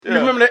You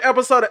remember the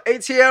episode of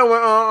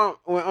ATL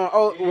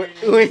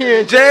when he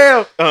in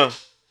jail?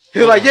 He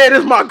was like, yeah, this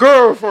is my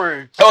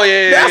girlfriend. Oh,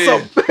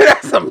 yeah.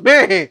 That's a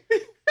man.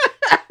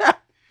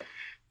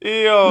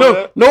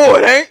 Yo, no,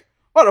 it ain't.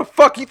 What the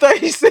fuck you think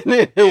he's sitting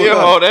in here with?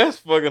 Yo, that's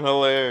fucking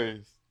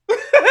hilarious.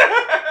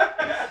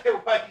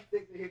 Why you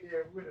think they hit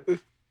there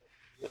with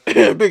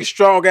us? Big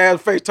strong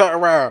ass face turned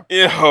around.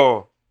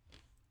 Yo.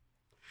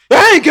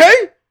 I ain't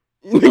gay.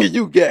 Nigga,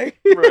 you gay.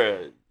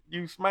 Bruh,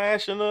 you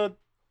smashing a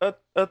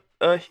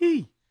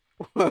he.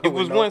 It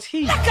was once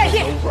he. Look at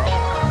him.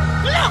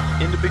 Look.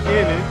 In the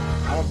beginning.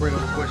 I'm gonna bring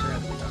up a question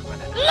after we talk about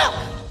that. Look.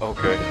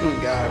 Okay.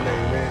 God,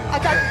 man. I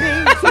got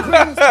beans,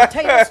 greens,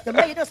 potatoes,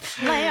 tomatoes,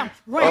 lamb,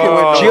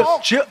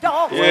 ram, chip.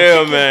 dog,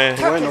 Yeah, man.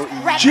 turkey,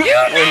 rat.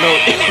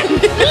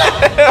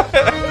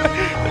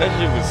 That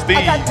shit was Steve. I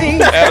got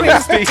beans, Adam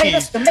greens, Steve.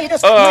 potatoes,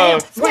 tomatoes, lamb,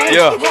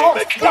 yeah.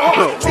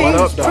 dog,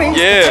 beans, greens,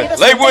 Yeah, potatoes,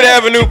 Lakewood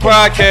lamb. Avenue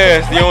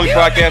Podcast, the only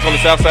podcast on the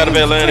south side of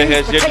Atlanta,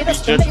 has yet to be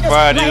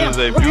gentrified. It is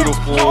a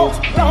beautiful,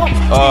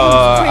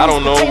 I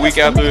don't know, week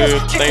after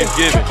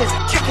Thanksgiving.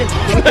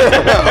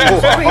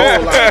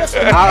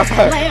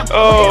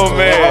 Oh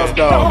man,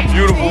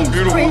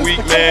 beautiful week,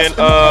 man.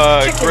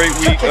 Great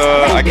week.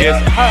 I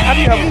guess. How do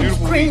you have a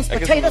beautiful week? I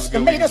guess it was a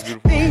good week.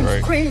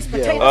 Beautiful,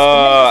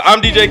 right?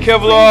 I'm DJ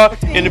Kevlar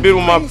in the middle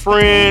with my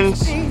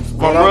friends,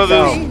 my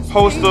brothers,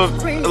 host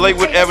of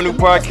Lakewood Avenue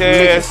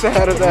Podcast,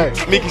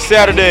 Mickey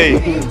Saturday,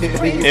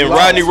 and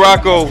Rodney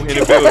Rocco in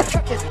the building.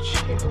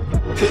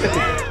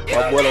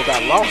 My boy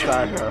got lost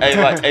out here.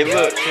 Hey,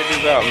 look, check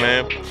this out,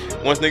 man.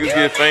 Once niggas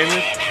get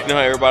famous, you know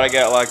how everybody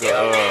got like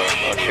a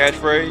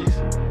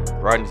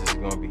catchphrase? Rodney's is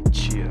gonna be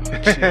chill.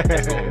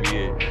 That's gonna be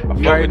it.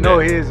 You already know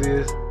his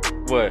is.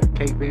 What?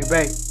 Cake being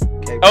baked.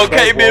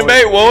 Okay, being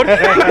bait, Walt.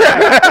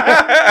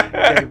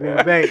 Cake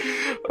being baked.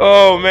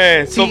 Oh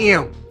man. So,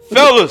 TM.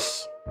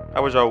 fellas,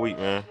 how was y'all week,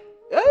 man?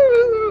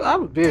 I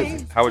was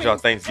busy. How was y'all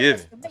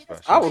Thanksgiving?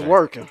 I was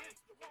working.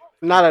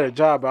 Not at a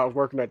job, but I was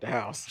working at the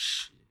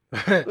house.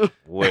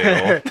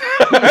 Well,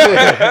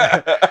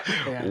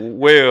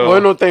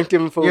 no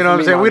Thanksgiving food. You know what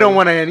I'm saying? We don't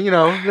want to,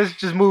 let's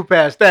just move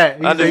past that.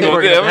 We just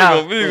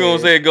gonna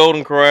say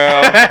Golden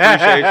Corral.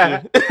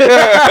 Appreciate you.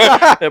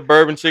 That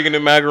bourbon chicken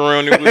and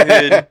macaroni was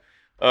hitting.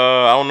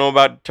 I don't know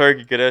about the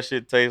turkey because that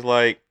shit tastes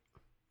like,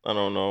 I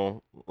don't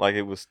know, like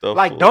it was stuffed.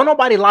 Like, don't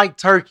nobody like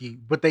turkey,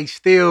 but they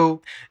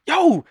still,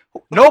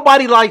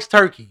 nobody likes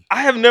turkey.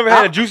 I have never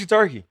had a juicy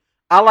turkey.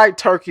 I like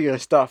turkey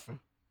and stuffing.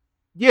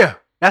 Yeah.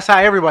 That's how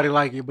everybody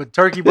like it, but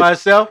turkey by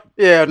itself?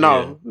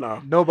 No.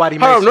 Nobody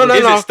makes it.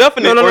 Is it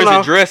stuffing it or is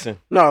it dressing?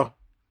 No.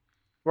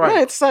 Right.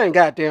 Man, it's the same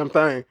goddamn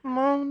thing.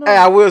 No. Hey,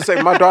 I will say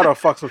my daughter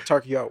fucks with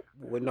turkey up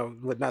with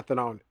nothing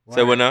on it.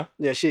 Say what now?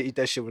 Yeah, she eat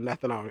that shit with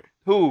nothing on it.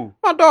 Who?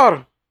 My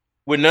daughter.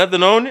 With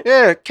nothing on it?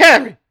 Yeah,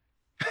 Cammy.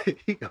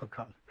 He gonna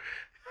call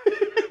her.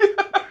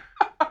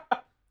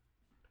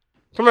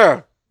 Come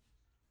here.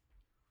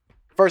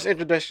 First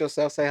introduce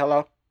yourself, say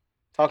hello.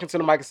 Talking to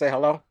the mic and say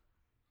hello.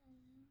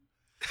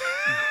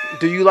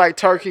 Do you like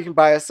turkey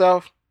by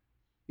itself?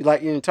 You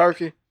like eating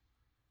turkey?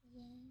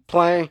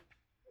 Plain?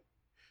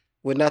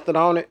 With nothing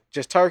on it?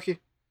 Just turkey?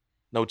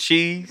 No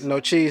cheese? No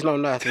cheese, no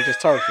nothing.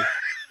 Just turkey.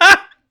 All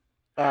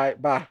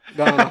right, bye.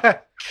 Go on.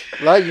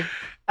 Love you.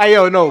 Hey,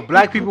 no.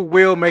 Black people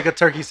will make a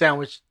turkey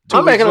sandwich.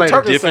 I'm making a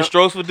turkey different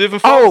strokes for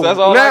different folks. Oh, that's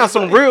all. Now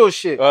some real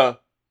shit.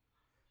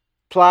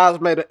 Plies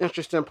made an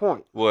interesting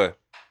point. What?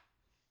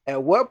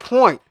 At what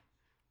point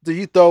do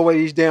you throw away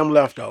these damn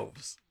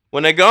leftovers?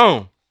 When they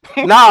gone.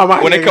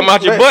 Nah, when they come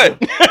out your butt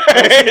to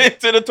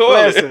the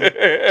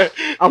toilet.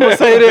 I'm gonna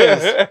say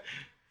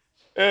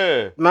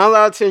this. 9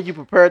 out of 10, you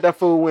prepared that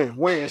food when?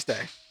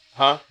 Wednesday.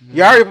 Huh?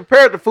 You already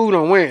prepared the food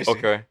on Wednesday.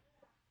 Okay.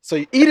 So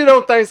you eat it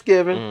on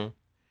Thanksgiving. Mm-hmm.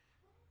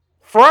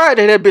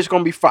 Friday, that bitch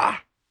gonna be fire.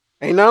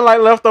 Ain't nothing like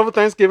leftover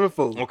Thanksgiving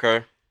food.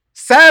 Okay.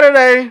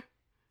 Saturday,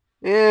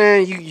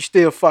 you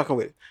still fucking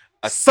with it.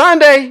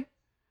 Sunday,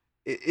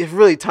 it's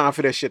really time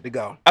for that shit to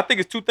go. I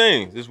think it's two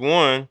things. It's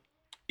one,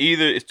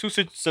 either it's two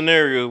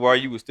scenarios where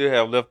you would still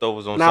have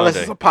leftovers on Sunday. Now, unless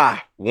it's a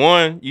pie.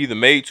 One, you either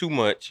made too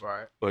much,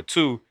 right? Or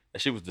two,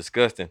 that shit was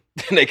disgusting.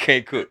 They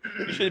can't cook.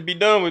 You should be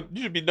done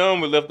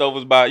with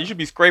leftovers by. You should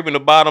be scraping the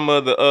bottom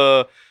of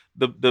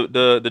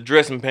the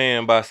dressing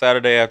pan by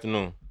Saturday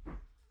afternoon.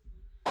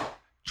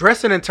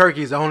 Dressing and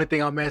turkey is the only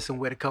thing I'm messing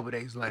with a couple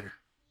days later.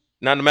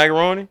 Not the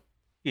macaroni?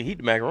 Yeah, eat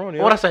the macaroni.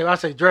 What I say? I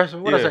say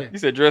dressing. What I say? You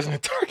said dressing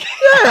and turkey.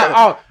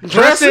 Yeah.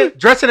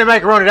 Dressing and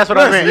macaroni. That's what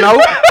I meant.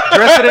 No.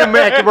 Dressing and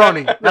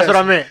macaroni. That's what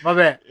I meant. My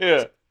bad.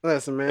 Yeah.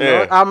 Listen, man.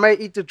 Yeah. I may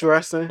eat the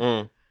dressing.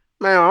 Man,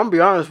 I'm gonna be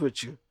honest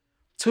with you.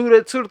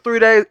 2 to 3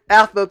 days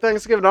after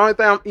Thanksgiving, the only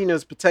thing I'm eating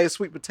is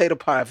sweet potato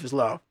pie if it's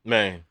love.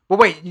 Man. But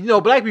wait,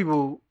 black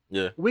people,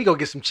 yeah, we go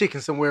get some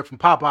chicken somewhere from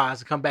Popeyes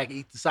and come back and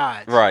eat the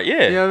sides. Right,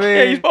 yeah. You know what I mean?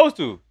 Yeah, you're supposed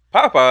to.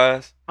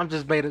 Popeyes. I'm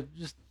just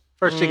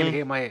first chicken to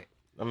hit my head.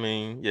 I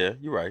mean, yeah,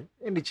 you're right.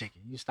 Any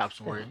chicken. You stop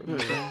somewhere. You know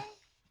what I'm saying?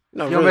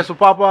 No, You don't mess with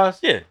Popeyes?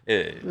 Yeah.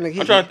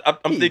 Nigga,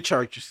 I'm he eat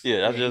churches.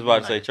 Yeah, I was just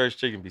about to say church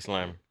chicken be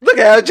slamming. Look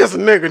at it, just a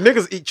nigga.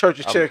 Niggas eat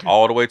church's chicken.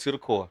 All the way to the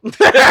core.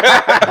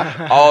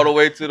 All the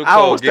way to the I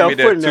core. always start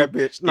putting that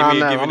bitch.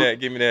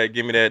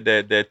 Give me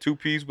that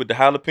 2-piece with the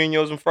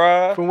jalapenos and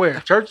fries. From where?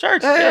 Church?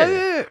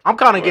 Yeah. I'm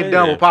kind of getting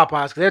done with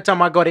Popeyes because every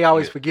time I go, they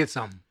always forget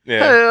something.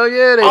 Yeah. Hell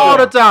yeah, they All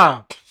do. the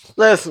time.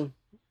 Listen,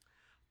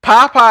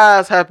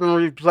 Popeyes have been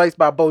replaced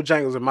by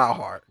Bojangles in my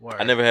heart.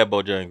 I never had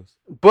Bojangles.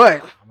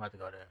 But I'm about to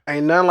go there.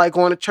 ain't nothing like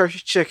going to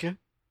church's chicken.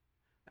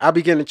 I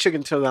be getting the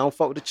chicken till I don't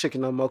fuck with the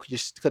chicken no more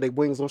because they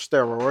wings on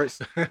steroids.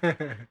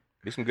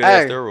 Be some good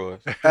ass steroids.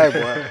 Hey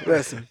boy,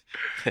 listen.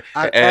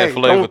 Add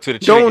flavor to the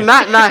chicken. Don't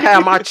not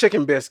have my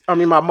chicken biscuit. I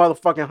mean my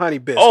motherfucking honey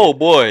biscuit. Oh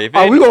boy.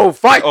 We gonna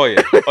fight. Oh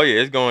yeah.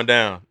 It's going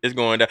down. It's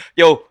going down.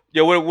 Yo,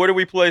 where do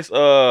we place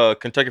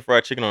Kentucky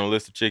Fried Chicken on the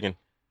list of chicken?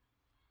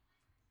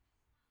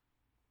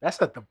 That's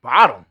at the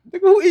bottom. Nigga,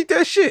 who eat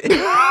that shit?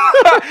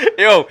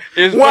 Yo,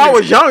 it's when funny. I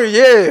was younger,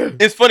 yeah.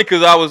 It's funny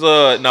because I was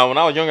when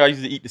I was younger, I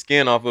used to eat the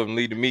skin off of it and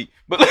leave the meat.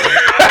 But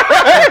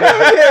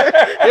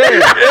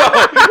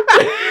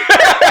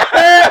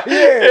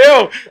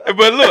Yo,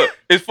 but look,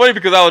 it's funny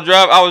because I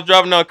was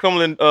driving down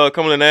Cumberland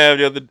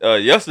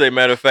Ave yesterday,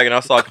 matter of fact, and I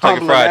saw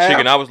Kentucky Fried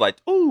Chicken. I was like,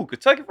 ooh,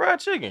 Kentucky Fried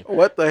Chicken.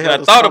 What the hell?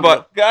 And I thought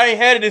about it. I ain't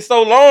had it in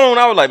so long.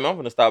 I was like, man, I'm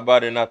gonna stop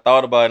by there, and I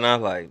thought about it, and I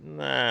was like,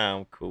 nah,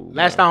 I'm cool.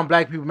 Last time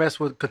black people messed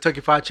with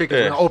Kentucky Fried Chicken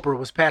when Oprah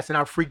was passing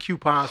out free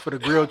coupons for the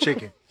grilled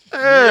chicken. Yo,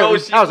 that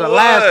was the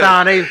last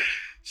time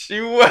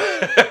She was.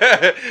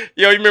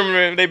 Yo, you remember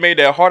when they made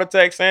that heart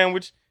attack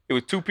sandwich? It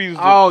was 2 pieces.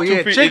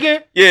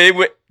 Chicken. It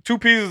was 2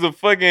 pieces of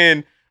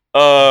fucking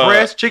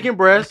chicken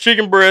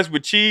breast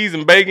with cheese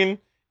and bacon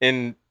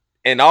and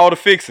all the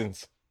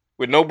fixings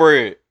with no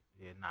bread.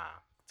 Yeah, nah.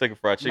 Kentucky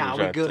Fried Chicken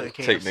trying to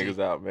take niggas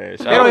out, man.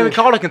 They don't even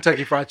call it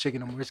Kentucky Fried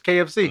Chicken anymore. It's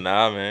KFC.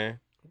 Nah, man.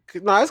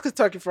 Nah, it's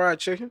Kentucky Fried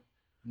Chicken.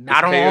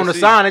 I don't on the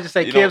sign. They just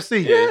say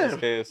KFC. Yeah.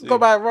 KFC. Go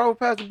by roll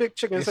past the big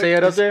chicken. They say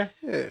it up there?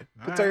 Yeah.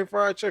 Kentucky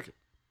Fried Chicken.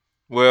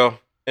 Well,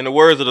 in the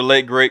words of the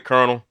late great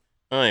Colonel,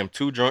 I am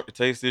too drunk to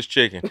taste this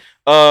chicken.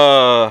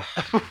 Nigga,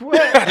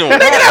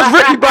 that's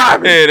Ricky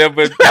Bobby. Yeah,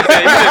 but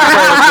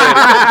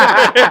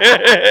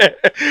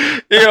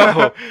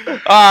yo,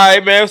 all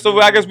right, man. So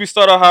I guess we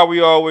start out how we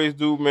always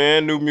do,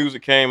 man. New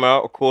music came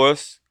out, of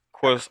course.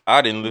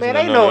 I didn't listen.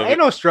 Man, to ain't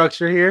no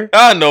structure here.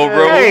 I know,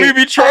 bro. Hey, we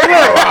be trying.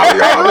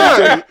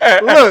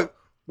 Look,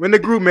 when the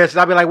group message,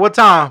 I'll be like, "What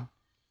time?"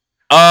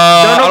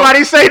 Don't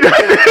nobody say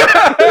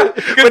that.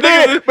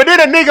 but then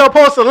a nigga will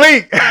post a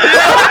link.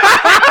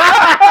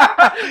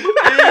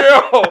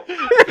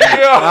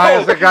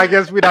 I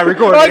guess we not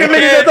recording. Fucking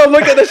niggas don't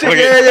look at the shit.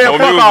 Yeah,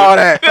 fuck all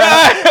that.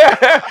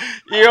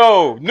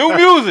 Yo, new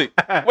music.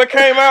 What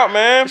came out,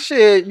 man?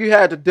 Shit, you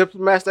had the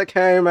Diplomats that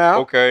came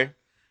out. Okay.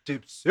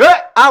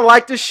 I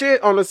like this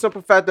shit on the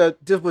simple fact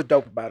that this was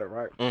dope about it,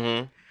 right?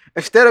 Mm-hmm.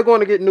 Instead of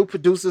going to get new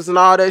producers and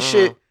all that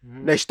shit,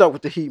 they stuck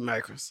with the heat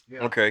makers.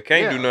 Yeah. Okay,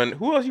 can't do nothing.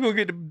 Who else you gonna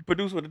get to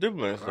produce with the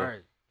Diplomats? Right.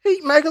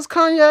 Heat makers,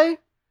 Kanye.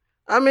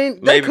 I mean,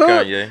 they maybe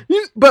could. Kanye.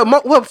 But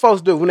what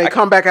folks do when they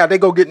come back out, they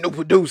go get new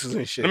producers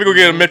and shit. Let me go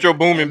get a Metro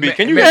Boomin beat.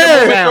 Can you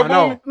get get Metro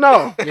Boomin?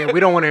 No. Yeah, we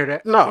don't want to hear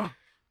that. No.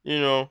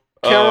 You know,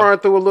 Cameron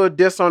threw a little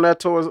diss on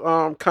that towards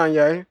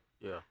Kanye.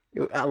 Yeah,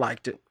 I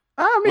liked it.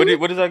 I mean,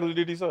 what exactly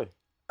did he say?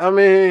 I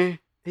mean,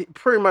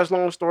 pretty much,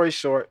 long story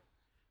short,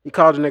 he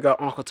called the nigga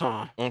Uncle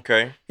Tom.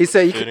 Okay. He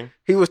said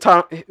he was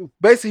talking.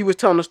 Basically, he was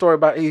telling the story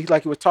about he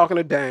was talking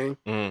to Dame,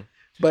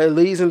 but it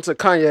leads into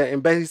Kanye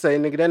and basically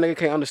saying, "Nigga, that nigga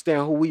can't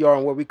understand who we are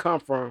and where we come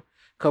from,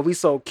 cause we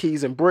sold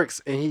keys and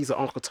bricks, and he's an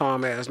Uncle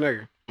Tom ass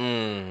nigga.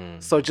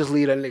 So just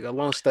leave that nigga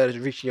alone instead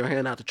of reaching your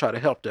hand out to try to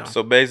help them."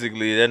 So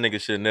basically, that nigga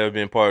should have never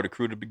been part of the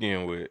crew to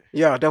begin with.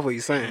 Yeah, that's what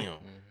he's saying.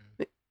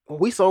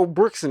 We sold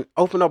bricks and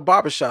opened up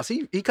barbershops.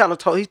 He kind of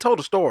told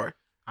the story.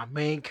 I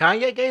mean,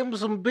 Kanye gave him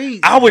some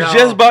beats. I was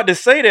just about to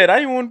say that. I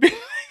didn't want to be.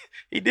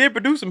 He did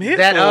produce some hits.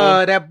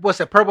 That what's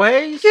that? Purple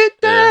Haze. Get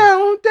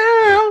down.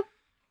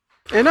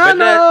 And I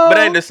know, but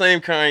ain't the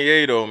same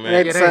Kanye though, man.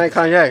 Ain't the same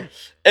Kanye.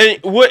 And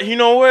what you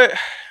know what?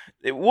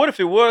 What if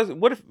it was?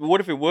 What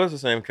if it was the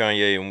same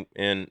Kanye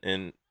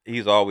and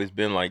he's always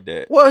been like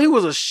that? Well, he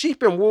was a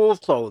sheep in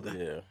wolf clothing.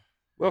 Yeah.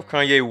 Well, if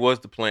Kanye was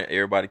the plant,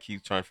 everybody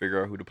keeps trying to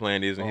figure out who the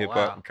plant is in hip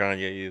hop. And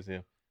Kanye is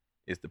him.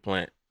 It's the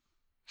plant.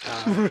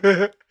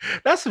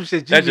 That's some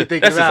shit you be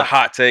thinking that's about. Just a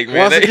hot take,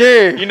 man. Once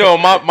again, you know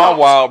my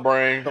wild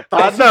brain.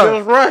 I know.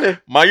 Was running.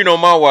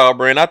 My wild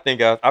brain. I think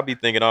I be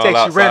thinking all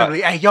outside. You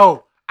randomly. Hey,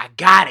 yo, I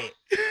got it.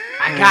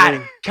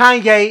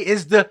 Kanye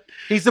he's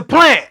the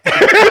plant.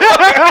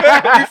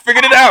 You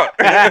figured it out.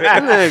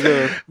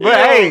 But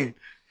hey,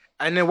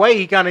 in a way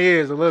he kind of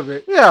is a little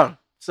bit. Yeah.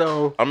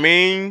 So I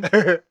mean,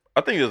 I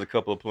think there's a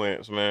couple of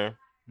plants, man.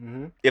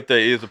 Mm-hmm. If there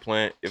is a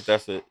plant, if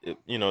that's the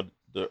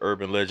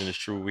urban legend is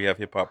true, we have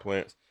hip hop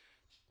plants.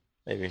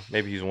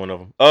 Maybe he's one of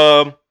them.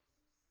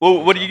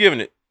 Well, what are you giving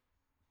it?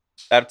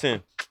 Out of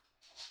 10?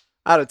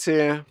 Out of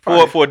 10.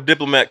 For a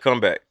Diplomat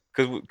comeback.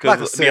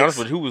 Because to be honest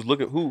with you,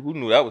 who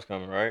knew that was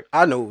coming, right?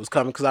 I knew it was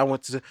coming because I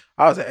was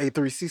at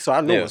A3C, so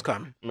I knew it was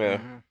coming. Yeah.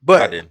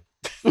 But I didn't.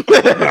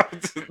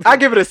 I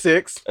give it a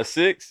 6. A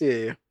 6?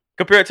 Yeah.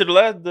 Compared to the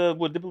last,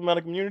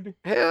 Diplomatic Community?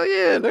 Hell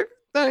yeah, nigga.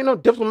 There ain't no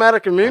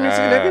diplomatic community,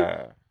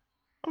 nigga.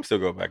 I'm still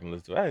going back and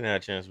listen to it. I didn't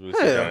have a chance to really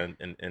sit down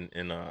and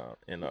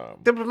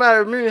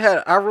diplomatic community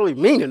had I really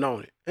meaning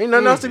on it. Ain't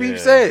nothing else to be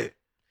said.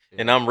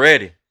 And I'm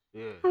ready.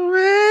 Yeah. I'm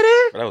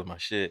ready. But that was my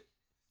shit.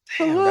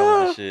 Damn, that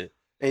was my shit.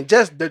 And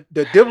just the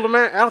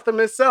diplomat anthem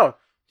itself.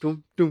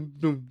 Doom, doom,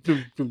 doom,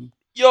 doom, doom.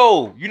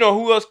 Yo, you know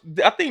who else?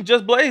 I think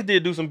Just Blaze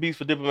did do some beats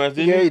for Diplomats,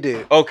 didn't he? Yeah, he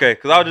did. Okay,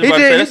 because I was just about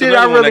to say that's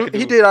another one that could do.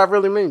 He did. I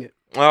really mean it.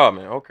 Oh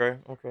man, okay,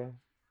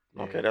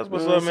 that's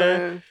what's up,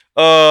 man.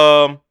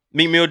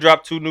 Meek Mill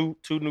dropped two new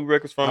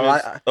records from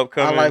his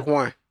upcoming. I like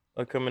one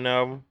upcoming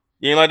album.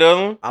 You ain't like the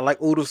other one? I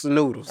like Oodles and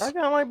Noodles. I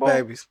kind of like both.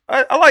 Babies.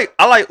 I like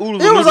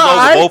Oodles and Noodles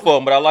over both of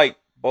them, but I like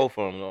both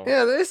of them though.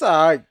 Yeah, it's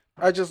alright.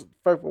 I just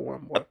prefer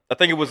one more. I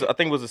think it was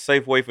a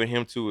safe way for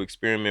him to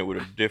experiment with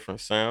a different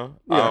sound.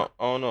 Yeah.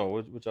 I don't know.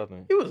 What y'all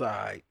think? It was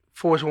alright.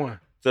 For which one?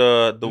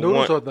 The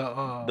Noodles one or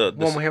the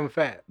one with him and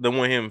Fab? The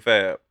one with him and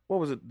Fab. What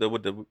was it?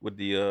 With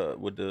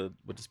the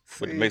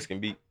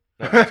Mexican beat,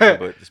 not Mexican,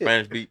 but the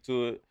Spanish beat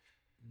to it.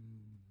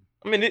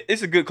 I mean,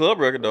 it's a good club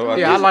record though.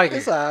 I like it.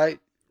 It's alright.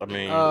 I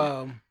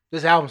mean,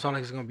 this album sounds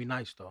like it's gonna be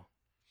nice though.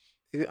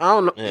 I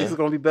don't know. Is it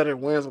gonna be better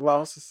than wins or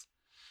losses?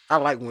 I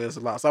like wins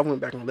or losses. I went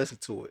back and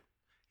listened to it.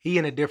 He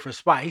in a different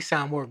spot. He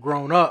sound more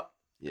grown up.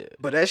 Yeah,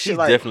 but that shit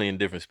he's definitely in a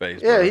different space.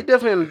 Yeah, bro. he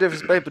definitely in a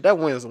different space. But that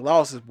wins and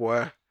losses,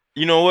 boy.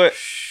 You know what?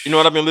 You know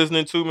what I've been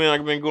listening to, man.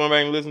 I've been going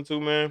back and listening to,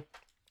 man.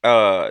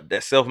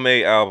 That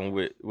Self-Made album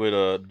with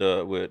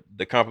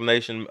the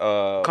compilation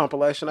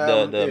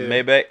album, the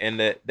Maybach, and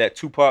that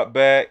Tupac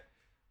back.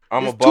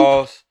 I'm a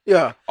boss.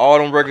 Yeah, all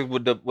them records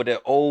with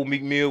that old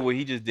Meek Mill where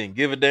he just didn't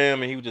give a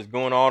damn and he was just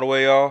going all the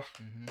way off.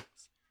 Mm-hmm.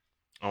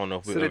 I don't know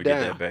if we'll ever get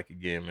that back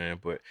again, man.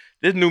 But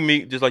this new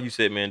Meek, just like you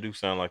said, man, do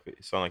sound like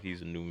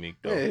he's a new Meek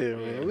though. Yeah,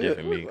 man.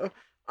 Different Meek.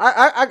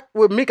 I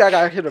with Meek, I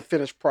gotta hear the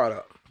finished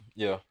product.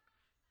 Yeah.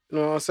 You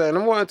know what I'm saying?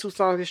 Them 1 or 2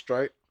 songs is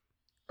straight.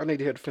 I need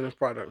to hear the finished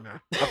product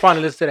now. I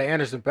finally listened to that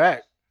Anderson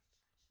 .Paak.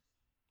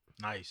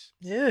 Nice.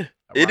 Yeah,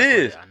 it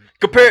is.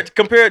 Compared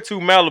to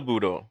Malibu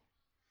though.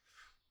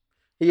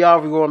 He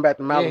always going back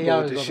to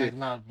Malibu with this shit.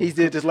 He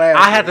did this last.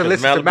 I had to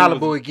listen to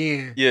Malibu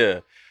again. Yeah.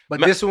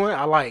 But this one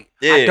I like.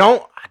 Yeah. I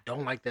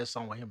don't like that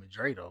song with him and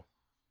Dre though.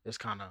 It's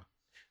kind of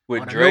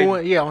with Dre.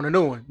 On the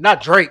new one.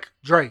 Not Drake.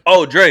 Drake.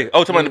 Oh, Dre.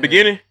 Oh, talking about the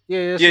beginning.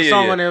 Yeah, it's a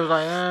song when it was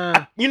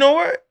like. You know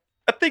what?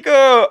 I think.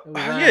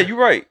 Yeah, you're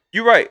right.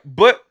 You're right.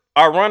 But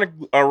ironic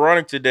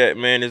to that,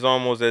 man, is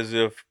almost as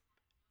if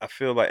I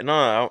feel like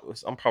I'm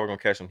probably gonna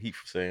catch some heat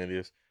for saying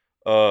this.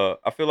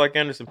 I feel like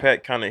Anderson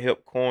 .Paak kind of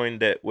helped coin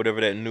that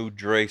whatever that new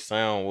Dre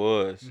sound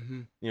was.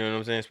 Mm-hmm. You know what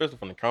I'm saying? Especially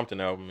from the Compton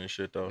album and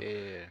shit though.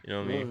 Yeah. You know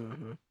what I mean?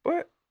 Mm-hmm.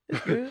 But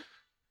it's good.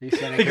 He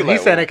said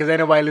that because ain't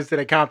nobody listened to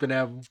the Compton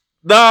album.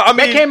 Nah, I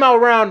mean that came out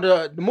around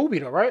the movie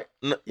though, right?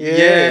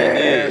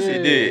 Yes,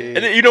 it did.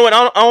 And then, you know what?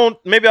 I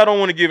don't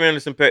want to give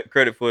Anderson .Paak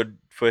credit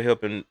for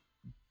helping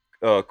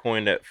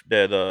coin that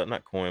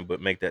not coin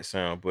but make that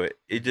sound. But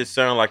it just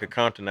sounded like a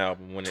Compton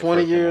album when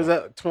 20 years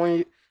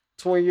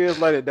 20 years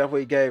later, that's what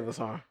he gave us,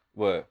 huh?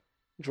 What?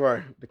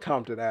 Dre, the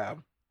Compton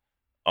album.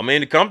 I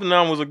mean, the Compton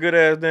album was a good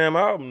ass damn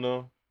album,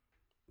 though.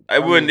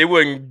 It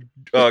wasn't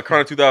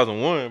current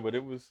 2001, but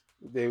it was.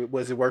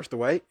 Was it worth the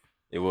wait?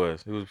 It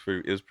was. It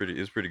was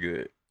pretty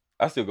good.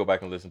 I still go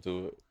back and listen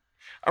to it.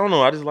 I don't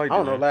know. I just like. I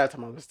don't know. Last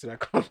time I listened to that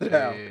Compton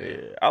album.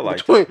 Yeah, I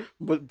like.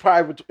 But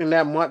probably in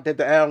that month that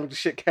the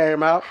shit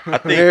came out, I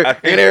think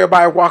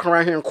everybody walking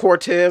around here in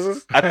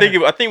Cortezes. I think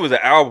it was an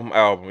album.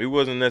 It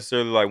wasn't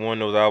necessarily like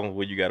one of those albums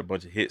where you got a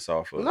bunch of hits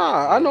off of.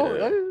 Nah, I know.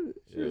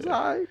 It was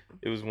alright.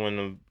 It was one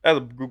of as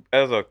a group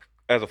as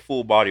a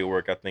full body of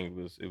work. I think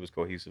it was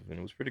cohesive and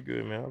it was pretty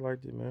good, man. I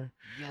liked it, man.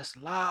 Yes,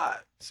 Lord.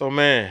 So,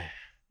 man,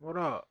 what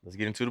up? Let's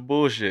get into the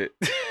bullshit.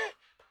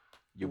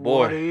 Your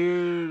boy.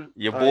 Yeah,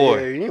 you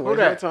ain't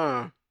that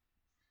time.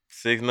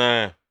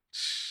 6ix9ine.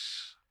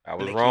 I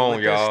was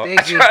wrong, y'all. I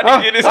tried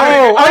to get this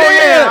nigga.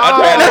 I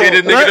tried to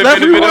get this nigga the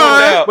benefit of the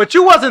doubt. But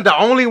you wasn't the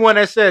only one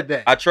that said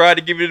that. I tried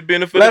to give you the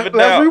benefit of the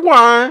doubt. Let's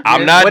rewind.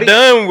 I'm not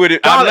done with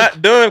it. I'm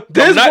not done.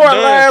 This boy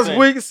last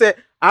week said,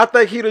 I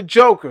think he the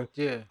Joker.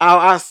 Yeah.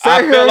 I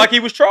felt like he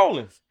was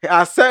trolling.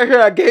 I sat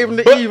here, I gave him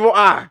the evil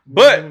eye.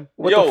 But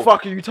what the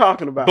fuck are you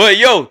talking about? But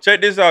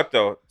check this out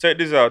though.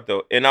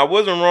 And I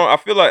wasn't wrong.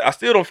 I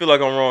still don't feel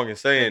like I'm wrong in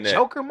saying that.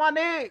 Joker, my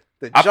nigga.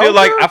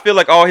 I feel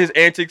like all his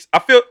antics.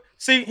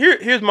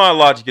 Here's my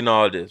logic in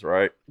all this,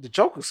 right? The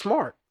Joker's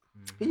smart.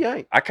 He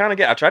ain't. I try to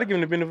give him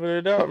the benefit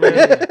of the doubt,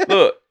 man.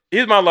 Look,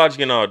 here's my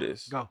logic in all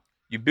this. Go.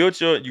 You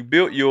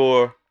built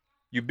your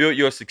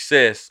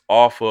success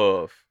off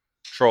of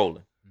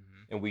trolling.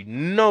 And we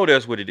know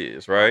that's what it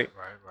is, right?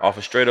 Right. Off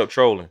of straight up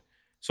trolling.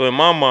 So in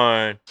my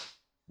mind,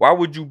 why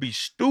would you be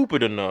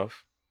stupid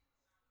enough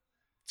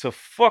to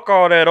fuck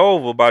all that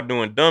over by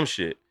doing dumb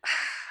shit?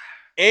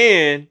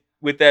 And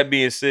with that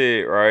being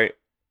said, right?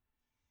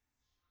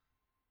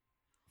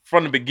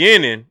 From the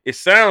beginning, it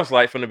sounds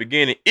like from the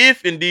beginning,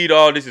 if indeed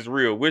all this is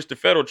real, which the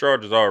federal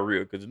charges are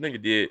real, because the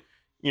nigga did,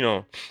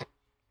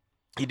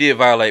 he did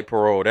violate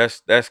parole.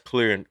 That's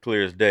clear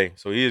as day.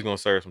 So he is gonna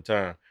serve some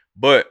time.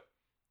 But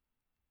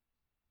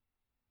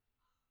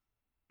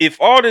if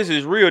all this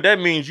is real, that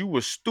means you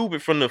were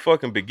stupid from the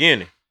fucking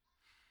beginning.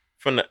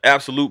 From the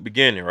absolute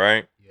beginning,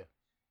 right? Yeah.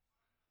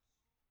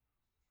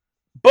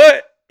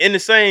 But in the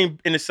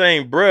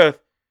same breath,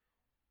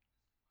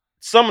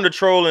 some of the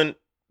trolling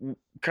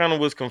kind of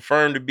was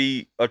confirmed to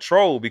be a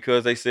troll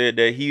because they said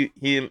that he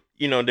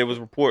there was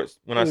reports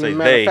when I say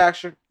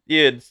manufactured.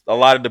 A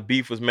lot of the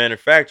beef was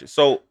manufactured.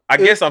 So I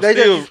guess I'm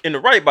still in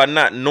the right by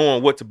not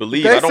knowing what to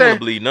believe. I don't want to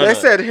believe none of it. They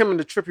said him and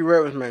the Trippie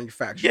Redd was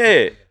manufactured.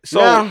 Yeah.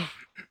 So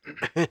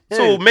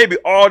so maybe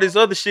all this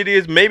other shit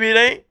is, maybe it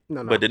ain't.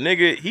 No. But the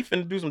nigga, he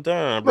finna do some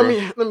time, bro.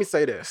 Let me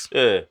say this.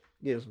 Yeah.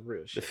 Get some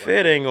real shit. The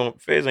feds ain't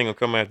gonna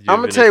come after you. I'm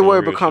gonna tell you where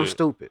it becomes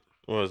stupid.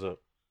 What's up?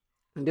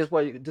 And this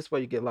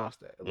way you get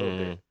lost at a little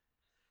bit.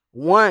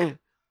 One,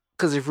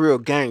 because it's real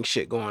gang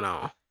shit going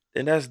on.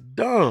 And that's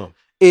dumb.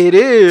 It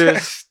is.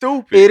 That's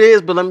stupid. It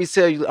is, but let me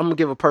tell you, I'm gonna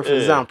give a perfect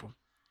example.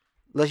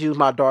 Let's use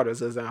my daughter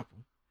as an example.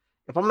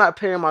 If I'm not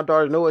paying my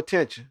daughter no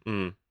attention,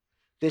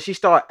 then she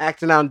start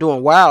acting out and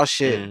doing wild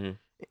shit,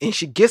 and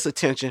she gets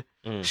attention,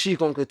 she's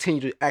gonna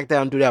continue to act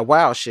out and do that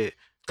wild shit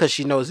because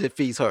she knows it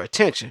feeds her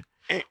attention.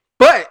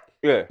 But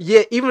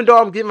even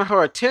though I'm giving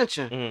her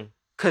attention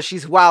because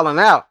she's wilding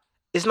out,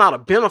 it's not a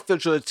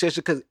beneficial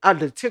attention because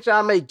the attention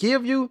I may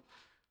give you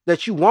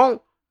that you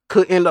won't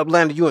could end up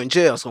landing you in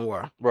jail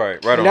somewhere.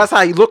 Right. And that's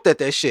how he looked at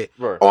that shit.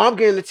 Right. Oh, I'm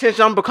getting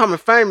attention, I'm becoming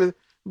famous,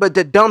 but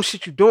the dumb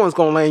shit you doing is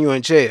gonna land you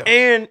in jail.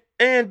 And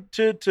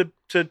to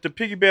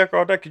piggyback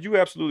all that, because you're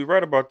absolutely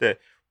right about that.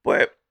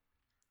 But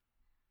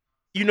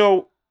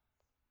I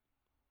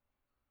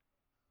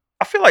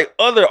feel like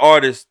other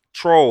artists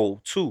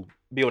troll too,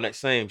 be on that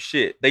same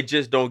shit. They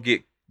just don't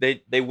get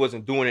they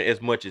wasn't doing it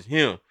as much as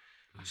him.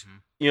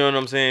 You know what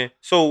I'm saying?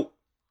 So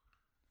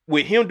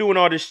with him doing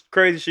all this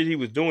crazy shit he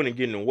was doing and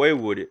getting away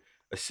with it,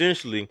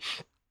 essentially,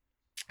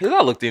 because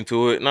I looked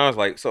into it and I was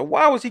like, so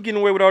why was he getting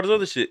away with all this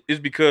other shit? It's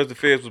because the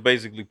feds was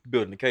basically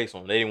building the case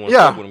on him. They didn't want to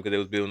fuck with him because they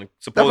was building.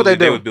 Supposedly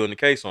they was building the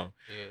case on him.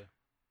 Yeah.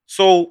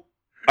 So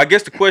I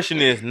guess the question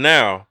is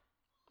now,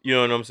 you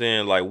know what I'm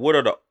saying? Like, what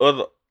are the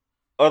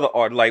other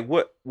art? Like,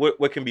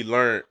 what can be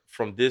learned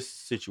from this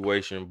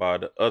situation by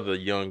the other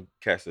young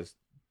cats that's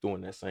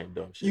doing that same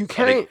dumb shit? You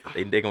can't.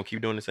 They gonna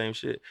keep doing the same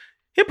shit.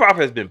 Hip hop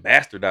has been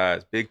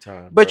bastardized big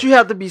time. But you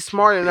have to be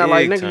smart in that.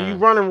 Like, nigga, you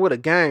running with a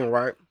gang,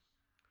 right?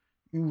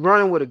 You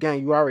running with a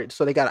gang. You already.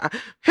 So they got.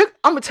 I'm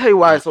gonna tell you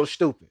why it's so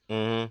stupid.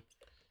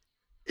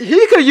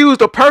 He could use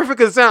the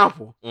perfect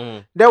example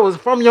that was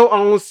from your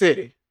own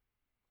city.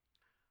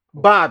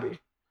 Bobby,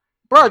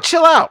 bro,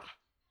 chill out.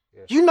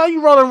 You know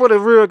you rolling with a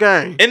real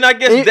gang. And I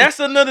guess that's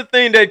another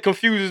thing that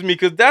confuses me,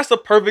 because that's a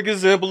perfect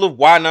example of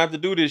why not to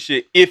do this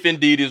shit if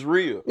indeed it's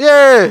real.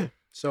 Yeah.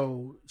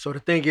 So the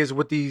thing is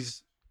with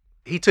these,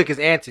 he took his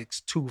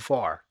antics too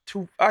far.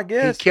 I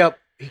guess.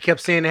 He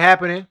kept seeing it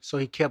happening, so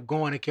he kept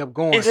going and kept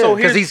going. And so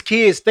because these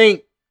kids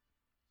think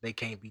they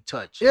can't be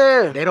touched.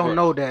 Yeah. They don't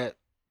know that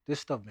this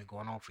stuff been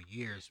going on for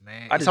years,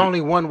 man. It's only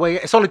one way.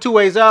 It's only two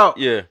ways out.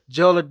 Yeah.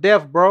 Jail or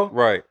death, bro.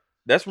 Right.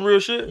 That's some real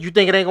shit. You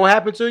think it ain't gonna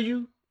happen to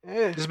you?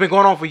 Yeah. This has been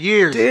going on for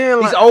years.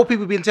 Damn, these old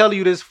people been telling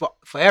you this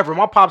forever.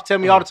 My pops tell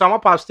me all the time. My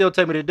pops still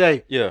tell me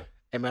today. Yeah.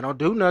 Hey, man, don't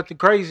do nothing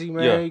crazy,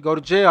 man. Yeah. You go to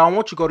jail. I don't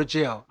want you to go to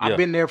jail. Yeah. I've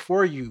been there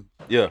for you.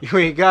 Yeah. You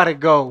ain't gotta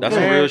go. That's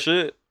some real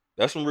shit.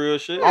 That's some real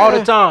shit. All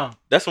the time.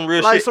 That's some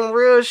real like shit. some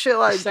real shit.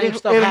 Like, same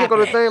stuff and here go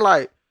the happening. thing,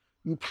 like,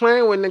 you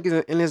playing with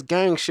niggas in this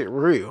gang shit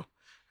real.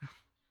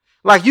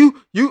 Like, you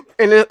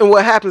and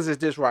what happens is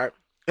this, right?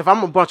 If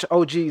I'm a bunch of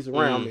OGs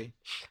around me,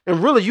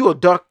 and really you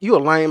a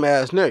lame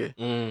ass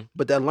nigga,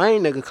 but that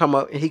lame nigga come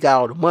up and he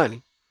got all the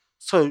money.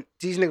 So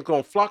these niggas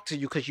gonna flock to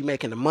you because you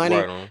making the money.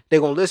 Right. They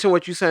gonna listen to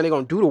what you saying. They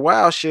gonna do the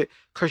wild shit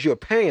because you're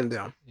paying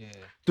them. Yeah.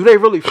 Do they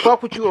really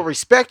fuck with you or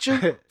respect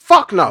you?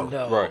 Fuck no.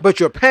 Right. But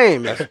you're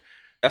paying me.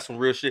 That's some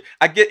real shit.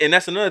 I get, and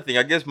that's another thing.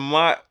 I guess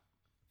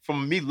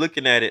from me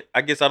looking at it,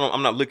 I guess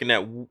I'm not looking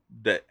at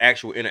the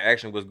actual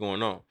interaction of what's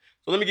going on.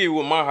 So let me give you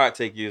what my hot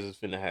take is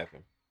finna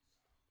happen.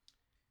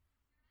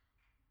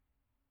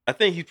 I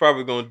think he's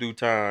probably gonna do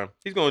time.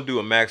 He's gonna do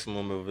a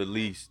maximum of at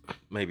least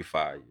maybe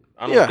 5 years.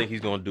 I don't think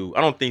he's gonna do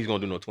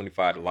no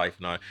 25 to life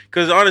now.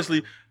 Because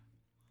honestly,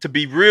 to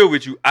be real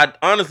with you, I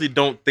honestly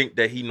don't think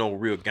that he no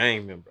real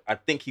gang member. I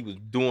think he was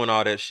doing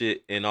all that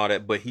shit and all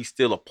that, but he's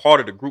still a part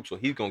of the group, so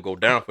he's gonna go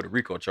down for the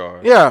RICO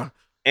charge. Yeah.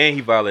 And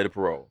he violated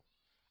parole.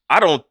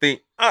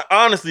 Honestly,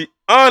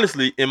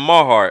 in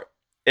my heart,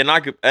 and I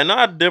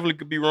definitely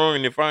could be wrong,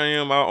 and if I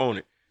am, I'll own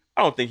it.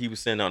 I don't think he was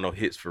sending out no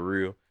hits for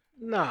real.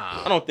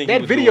 Nah. I don't think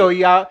that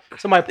video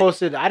somebody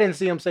posted. I didn't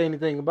see him say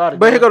anything about it.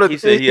 But he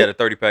said he had a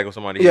 30-pack on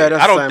somebody. Yeah,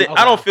 that's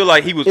I don't feel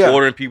like he was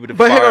ordering people to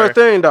fire. But here go the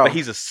thing, though. But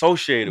he's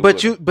associated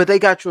with him. But they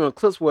got you in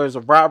clips where there's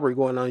a robbery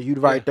going on. You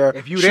right there.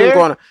 If you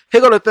there,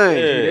 here go the thing.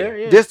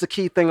 Yeah. This the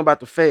key thing about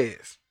the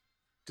feds.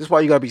 This is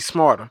why you gotta be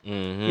smarter.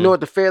 Mm-hmm. You know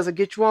what the feds will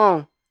get you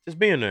on? Just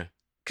being there.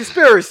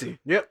 Conspiracy.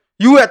 Yep.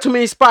 You at too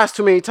many spots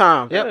too many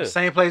times. Yep. Yeah.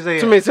 Same place they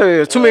Too many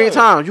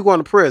times. You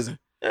going to prison.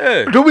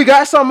 Yeah. Do we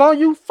got something on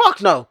you?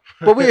 Fuck no.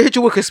 But we'll hit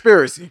you with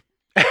conspiracy.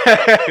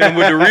 Hit him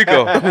with the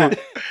Rico.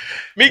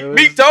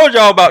 Meek told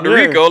y'all about the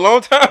Rico a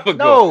long time ago.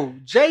 No,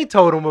 Jay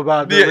told him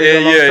about the Rico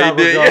a long time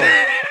ago.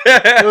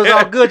 It was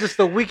all good just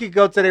a week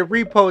ago till they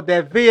repoed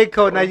that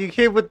vehicle. Now you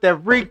hit with that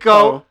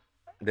Rico.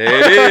 There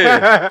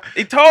it is.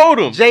 He told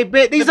him. Jay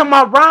Bet, these are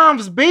my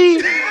rhymes, B.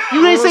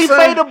 You ain't see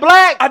Fade to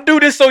Black. I do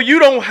this so you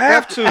don't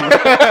have to.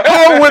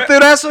 Hold with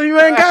it, that's so you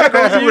ain't gotta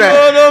go through You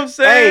that. know what I'm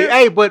saying?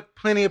 Hey, but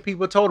plenty of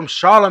people told him.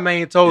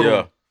 Charlamagne told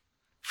him.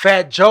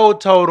 Fat Joe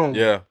told him.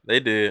 Yeah, they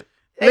did.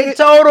 They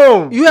told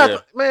him. You have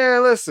to,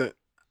 man, listen.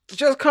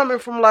 Just coming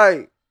from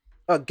like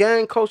a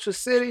gang culture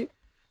city,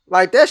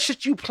 like that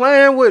shit you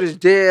playing with is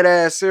dead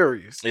ass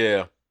serious.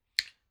 Yeah.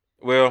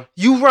 Well,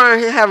 you around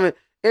here having,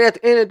 and at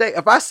the end of the day,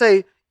 if I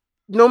say,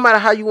 no matter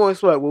how you want to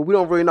sweat, well, we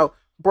don't really know,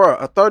 bro.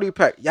 A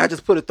 30-pack, y'all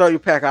just put a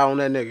 30-pack out on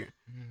that nigga.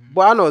 Mm-hmm.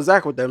 Boy, I know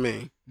exactly what that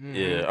means.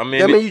 Yeah, I mean,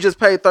 that means you just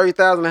paid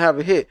 $30,000 to have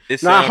a hit.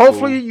 Now,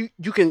 hopefully,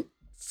 you can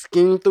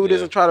scheme through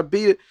this and try to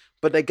beat it.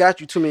 But they got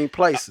you too many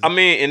places. I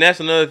mean, and that's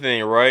another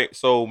thing, right?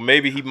 So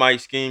maybe he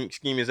might scheme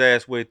his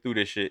ass way through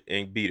this shit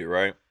and beat it,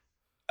 right?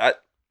 I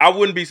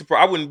wouldn't be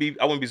surprised. I wouldn't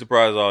be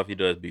surprised at all if he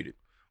does beat it.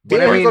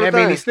 But that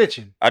mean he's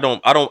snitching. I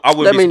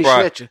wouldn't be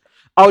surprised. Snitching.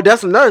 Oh,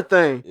 that's another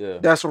thing. Yeah.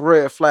 That's a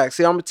red flag.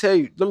 See, I'm gonna tell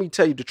you. Let me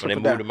tell you the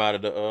trickle down. Him out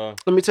of the.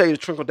 Let me tell you the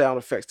trickle down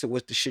effects to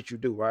what the shit you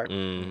do, right?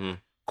 Mm-hmm.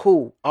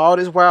 Cool. All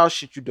this wild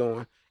shit you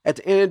doing. At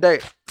the end of the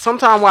day,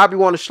 sometimes when I be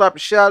wanting to slap the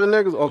shit out of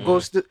niggas or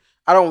go.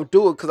 I don't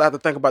do it because I have to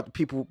think about the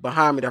people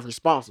behind me that's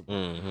responsible.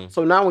 Mm-hmm.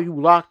 So now when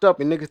you locked up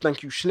and niggas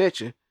think you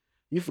snitching,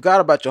 you forgot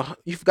about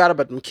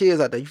them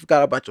kids out there. You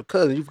forgot about your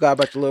cousin. You forgot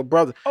about your little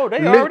brother. Oh, they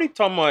already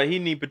talking about he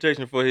need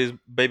protection for his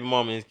baby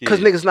mama and his kids. Because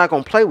niggas not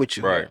gonna play with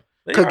you. Right.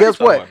 Because guess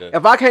what?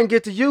 If I can't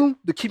get to you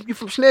to keep you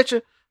from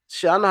snitching,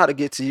 shit, I know how to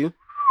get to you.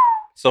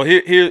 So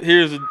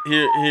here's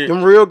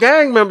them real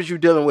gang members you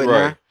dealing with,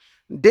 right? Now.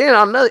 Then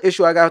another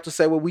issue I got to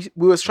say, well, we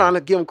was trying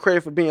to give them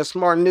credit for being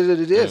smart and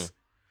this.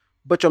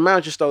 But your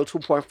manager stole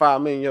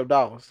 $2.5 million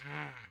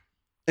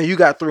and you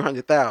got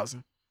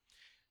 $300,000.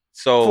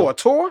 So for a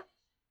tour,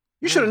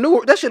 you should have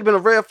knew that should have been a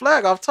red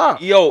flag off top.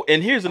 Yo,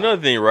 and here's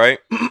another thing, right?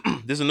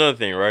 This is another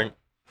thing, right?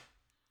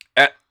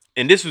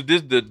 And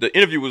the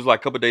interview was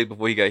like a couple days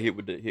before he got hit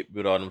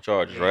with all them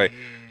charges, right?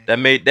 That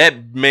made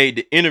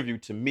the interview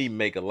to me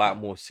make a lot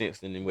more sense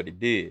than what it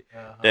did.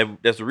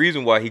 That's the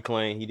reason why he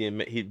claimed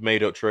he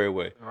made up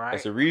Treyway. Right.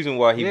 That's the reason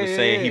why he was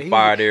saying he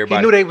fired everybody.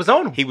 He knew they was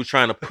on him. He was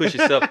trying to push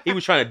himself. He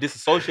was trying to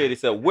disassociate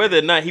himself, whether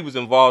or not he was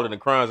involved in the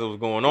crimes that was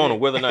going on, or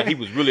whether or not he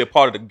was really a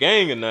part of the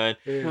gang or not.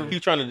 He was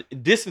trying to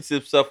distance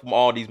himself from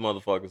all these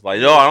motherfuckers. Like,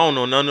 yo, I don't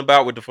know nothing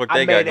about what the fuck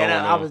they got going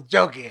on. I was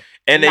joking.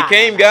 And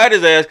they got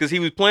his ass because he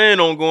was planning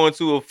on going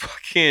to a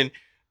fucking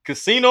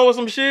casino or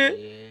some shit.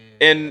 Yeah.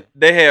 And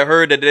they had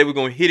heard that they were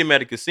gonna hit him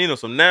at a casino.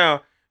 So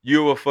now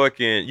you're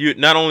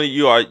not only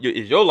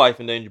is your life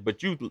in danger,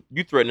 but you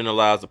threatening the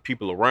lives of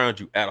people around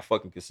you at a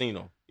fucking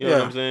casino. You know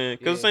what I'm saying?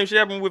 Because the same shit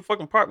happened with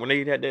fucking Park when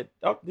they had that.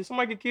 Oh, did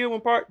somebody get killed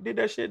when Park did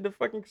that shit at the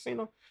fucking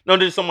casino? No,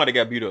 there's somebody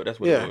got beat up. That's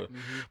what it was.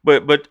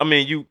 Mm-hmm. But I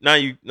mean, you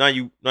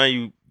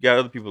got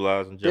other people's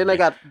lives in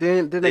jeopardy.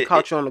 Then they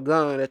caught you on the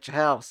gun at your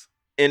house.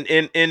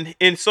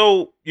 And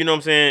so, you know what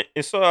I'm saying?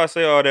 And so I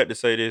say all that to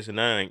say this, and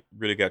I ain't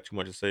really got too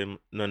much to say,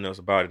 nothing else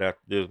about it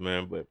after this,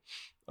 man. But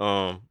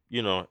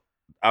you know,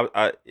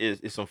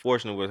 it's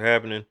unfortunate what's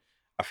happening.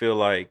 I feel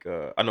like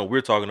I know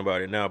we're talking about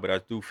it now, but I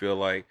do feel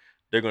like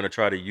they're gonna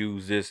try to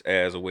use this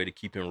as a way to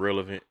keep him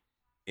relevant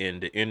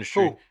in the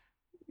industry.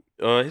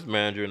 Cool. His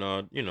manager and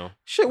all, you know.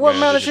 Shit, what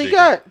manager he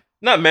got?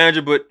 Not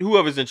manager, but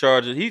whoever's in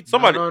charge of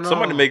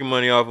somebody making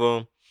money off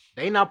of him.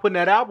 They not putting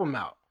that album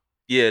out.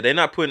 Yeah, they're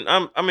not putting.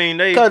 I mean,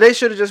 they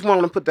should have just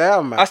wanted to put the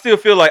album out. I still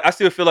feel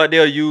like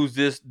they'll use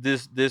this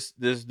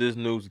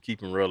news to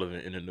keep him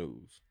relevant in the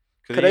news.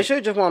 Cause they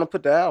should just want to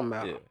put the album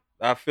out. Yeah,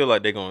 I feel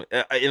like they're going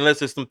unless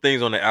there's some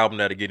things on the album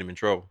that'll get him in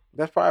trouble.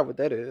 That's probably what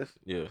that is.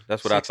 Yeah,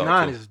 that's what I thought.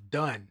 6ix9ine is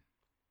done.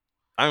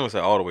 I ain't gonna say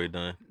all the way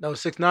done. No,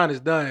 6ix9ine is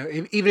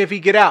done. Even if he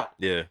get out,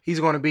 yeah, he's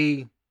gonna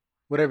be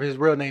whatever his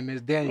real name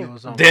is, Daniel or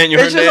something.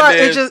 Daniel. It's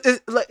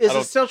just like it's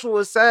essential.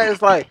 It's sad.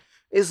 It's like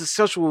it's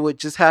essential what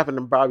just happened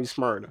to Bobby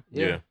Smurda.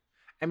 Yeah.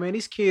 I mean,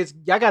 these kids,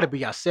 y'all gotta be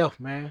yourself,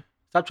 man.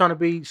 Stop trying to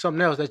be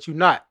something else that you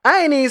not.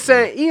 I ain't even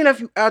saying, even if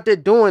you out there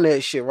doing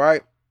that shit,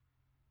 right?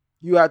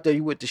 You out there,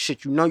 you with the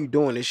shit, you know you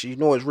doing this shit, you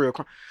know it's real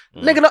crime.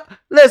 Nigga,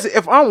 listen,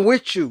 if I'm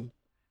with you,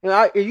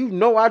 and you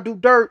know I do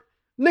dirt,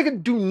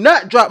 nigga, do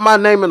not drop my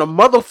name in a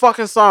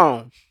motherfucking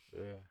song.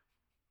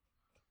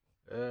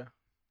 Yeah.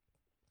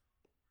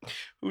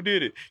 Who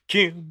did it?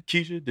 Kim,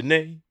 Keisha,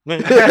 Danae.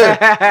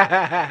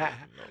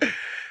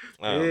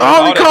 I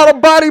only caught a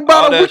body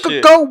about a week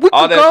ago.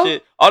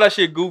 All that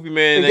shit goofy,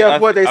 man. And guess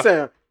what they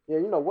saying? Yeah,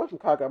 you know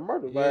Washington got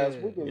murdered last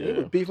week. And he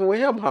was beefing with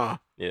him, huh?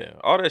 Yeah,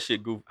 all that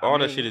shit goofy.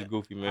 That shit is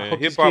goofy, man.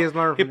 Hip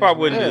hop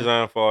wasn't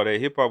designed for all that.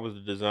 Hip hop was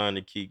designed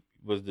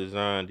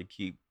to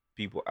keep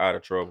people out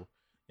of trouble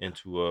and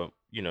to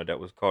that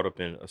was caught up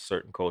in a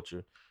certain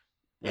culture.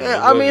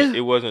 I mean,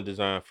 it wasn't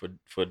designed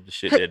for the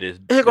shit that is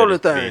here go the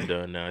being thing.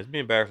 done now. It's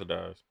being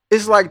bastardized.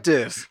 It's like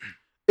this.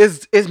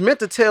 It's meant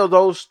to tell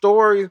those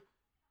stories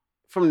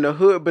from the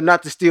hood, but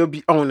not to still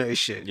be on that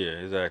shit. Yeah,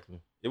 exactly.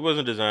 It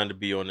wasn't designed to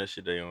be on that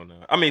shit they on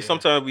now. I mean,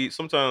 sometimes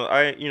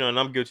I, and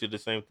I'm guilty of the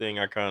same thing.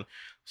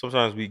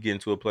 Sometimes we get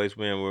into a place,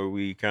 man, where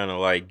we kind of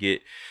like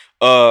get,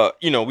 we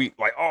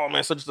like, oh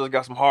man, such and such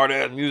got some hard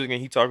ass music and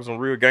he talking some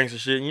real gangster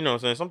shit. You know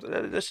what I'm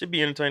saying? That should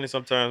be entertaining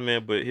sometimes,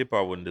 man. But hip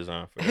hop wasn't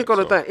designed for that. Here go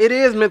the thing. It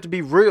is meant to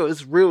be real.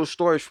 It's real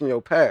stories from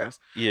your past.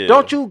 Yeah.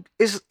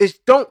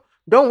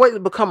 Don't wait to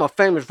become a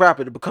famous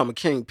rapper to become a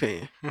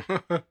kingpin.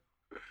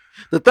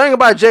 The thing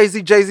about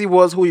Jay-Z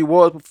was who he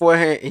was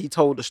beforehand, and he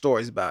told the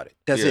stories about it.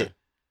 That's it.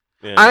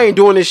 Yeah. I ain't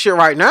doing this shit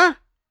right now.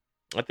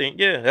 I think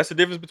that's the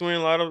difference between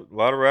a lot of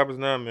rappers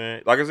now,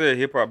 man. Like I said,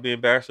 hip hop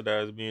being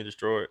bastardized, being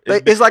destroyed.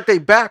 It's like they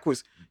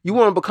backwards. You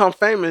want to become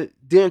famous,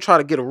 then try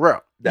to get a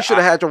rep. You should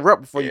have had your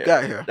rep before you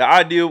got here. The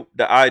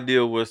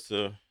ideal was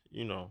to,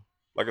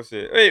 like I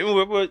said, hey,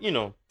 but fuck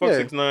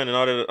 6ix9ine and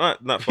all that.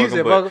 Not fuck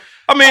him, but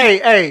I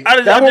mean, I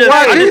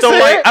just don't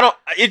like. I don't.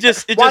 It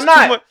just too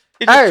much.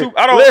 I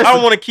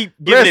don't want to keep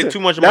giving it too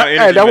much of my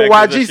energy. That's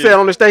what YG said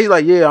on the stage. He's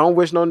like, yeah, I don't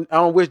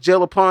wish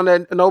jail upon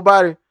that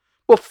nobody.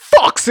 Well,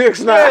 fuck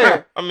 6ix9ine.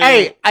 Yeah. I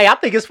mean, I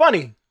think it's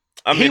funny.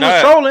 He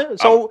was trolling,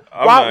 so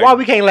why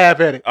we can't laugh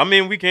at it? I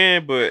mean, we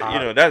can, but I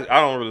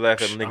don't really laugh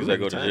at niggas that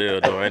go to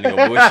jail. Though I ain't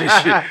gonna bullshit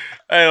shit.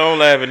 I don't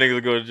laugh at niggas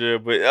that go to jail,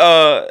 but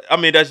I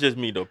mean, that's just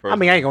me though. Personally. I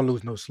mean, I ain't gonna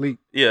lose no sleep.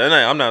 Yeah,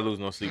 I'm not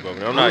losing no sleep over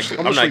it. I'm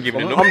not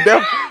giving it no. I'm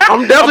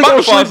definitely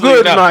gonna sleep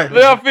good tonight.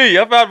 I feel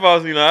you. I'm about to fall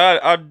asleep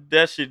now.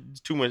 That shit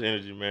is too much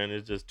energy, man.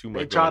 It's just too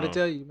much. They try to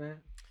tell you, man.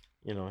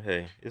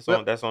 Hey,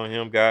 that's on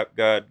him.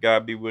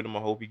 God be with him.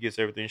 I hope he gets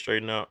everything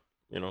straightened out.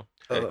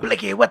 Hey.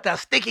 Blicky with the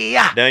sticky.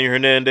 Daniel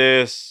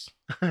Hernandez.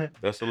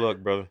 Best of luck,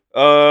 brother.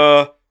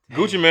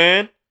 Gucci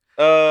Man.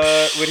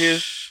 With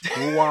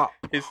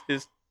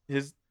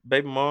his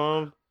baby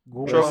mom.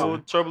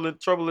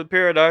 Trouble in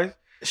paradise.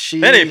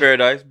 That ain't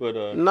paradise,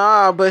 but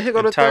nah. But here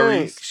go the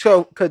thing.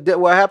 So, cause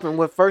what happened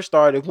when first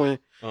started when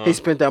he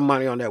spent that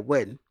money on that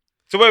wedding.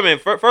 So wait a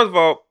minute. First of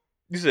all,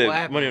 you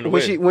said money on the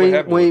wedding.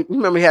 When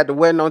remember he had the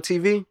wedding on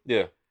TV.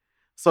 Yeah.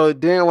 So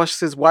then once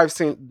his wife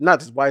seen, not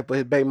his wife, but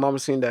his baby mama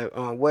seen that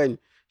wedding,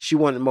 she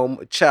wanted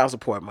more child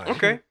support money.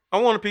 Okay, I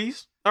want a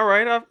piece. All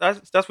right,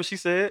 that's what she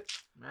said.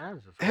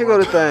 Here go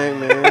the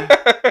thing, man.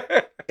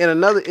 And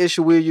another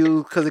issue we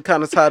use because it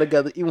kind of tied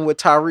together, even with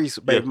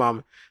Tyrese, baby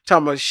mama,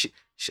 talking about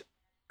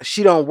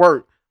she don't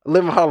work,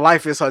 living her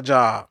life is her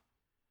job.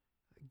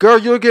 Girl,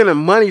 you're getting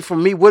money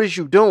from me. What is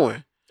you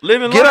doing?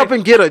 Get up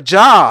and get a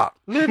job.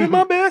 Living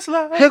my best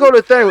life. Here go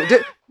the thing.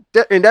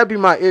 And that'd be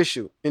my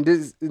issue. And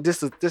this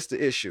the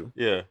issue.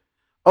 Yeah.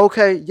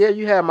 Okay, yeah,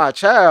 you have my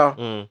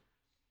child,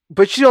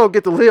 but you don't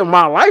get to live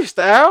my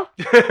lifestyle.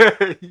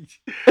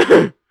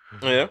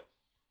 Yeah.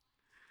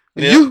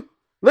 You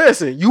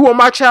listen, you want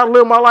my child to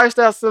live my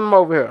lifestyle, send him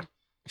over here.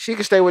 She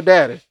can stay with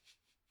daddy.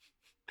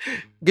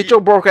 Get your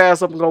broke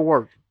ass up and go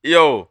work.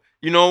 Yo,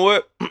 you know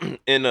what?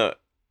 And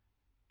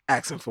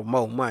asking for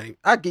more money.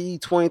 I give you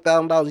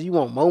 $20,000. You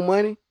want more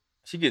money?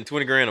 She getting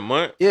 $20,000 a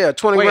month. Yeah,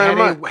 $20,000 a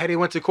month. Had they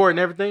went to court and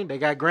everything, they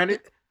got granted.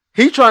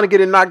 He trying to get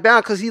it knocked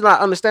down because he not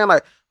understand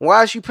like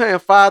why is she paying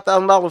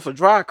 $5,000 for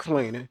dry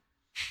cleaning?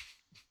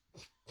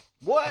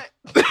 What?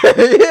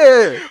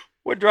 Yeah.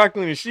 What dry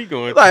cleaning is she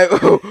going? Like,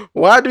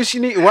 why do she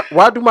need?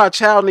 Why do my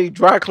child need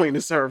dry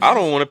cleaning service? I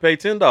don't want to pay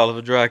 $10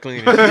 for dry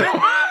cleaning to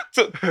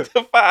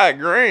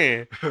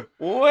 $5,000.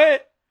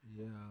 What?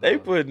 Yeah. They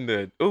putting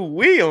the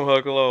we on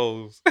her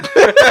clothes. That's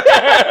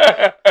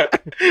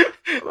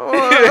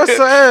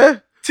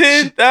sad.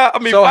 10,000. I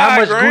mean, so $5,000. How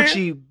much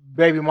Gucci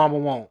baby mama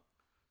want?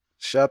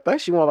 I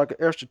think she want like an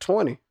extra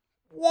 20.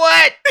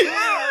 What?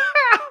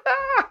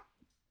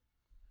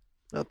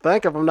 I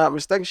think if I'm not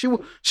mistaken, she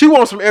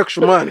wants some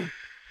extra money.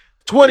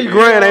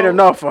 $20,000 ain't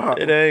enough for her.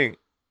 It ain't.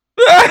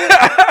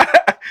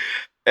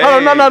 Hey. Oh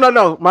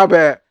no. My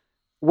bad.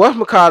 What's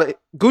McCall?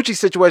 Gucci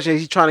situation?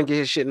 He's trying to get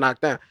his shit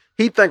knocked down.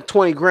 He think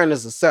 $20,000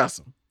 is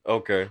excessive.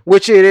 Okay.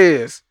 Which it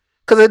is,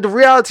 because the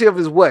reality of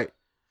it is what?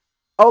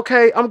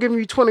 Okay, I'm giving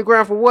you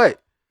 $20,000 for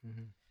what?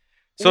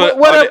 So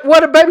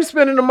what a baby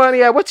spending the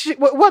money at? What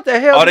the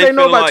hell do they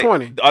know about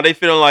 20? Are they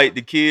feeling like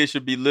the kids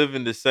should be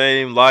living the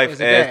same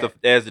life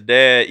as the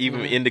dad,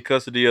 even in the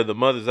custody of the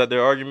mother? Is that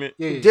their argument?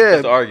 Yeah.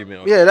 That's the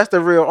argument. Okay. Yeah, that's the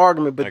real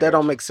argument, but that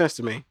don't make sense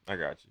to me. I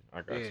got you.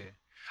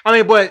 I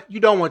mean, but you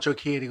don't want your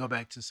kid to go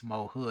back to some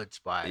old hood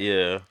spot.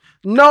 Yeah.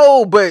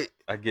 No, but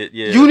I get.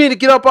 Yeah. You need to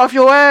get up off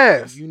your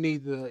ass. You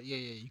need the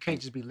You can't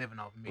just be living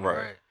off of me,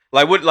 right?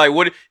 Like what?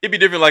 It'd be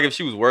different. Like if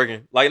she was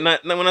working. Like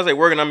not when I say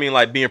working, I mean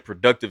like being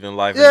productive in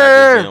life. Yeah. And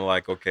not just being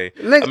like okay.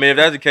 I mean if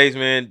that's the case,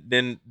 man,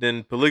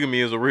 then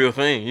polygamy is a real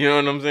thing. You know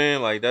what I'm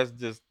saying? Like that's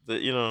just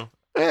Yeah,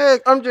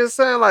 I'm just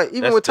saying like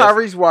even with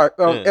Tyrese's wife,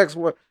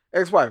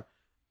 ex-wife.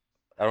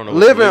 I don't know.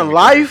 Living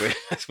life.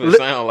 That's what it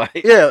sounds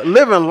like. Yeah,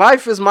 living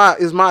life is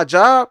my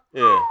job.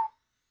 Yeah.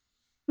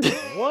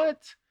 What?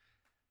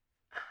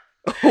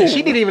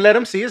 She didn't even let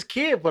him see his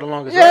kid for the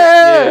longest.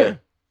 Yeah. Right?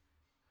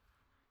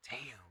 Damn.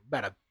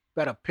 better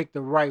pick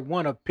the right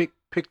one or pick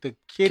the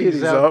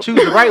kitties up.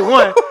 Choose the right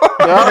one.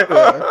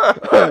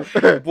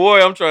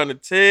 Boy, I'm trying to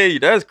tell you,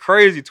 that's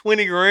crazy.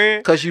 20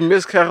 grand. Cause you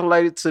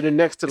miscalculated to the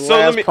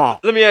last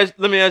pump. Let me ask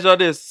y'all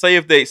this. Say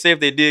if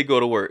they did go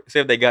to work. Say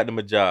if they got them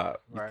a job.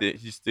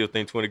 Right. You still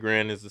think 20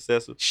 grand is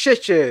excessive?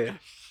 Shit, yeah.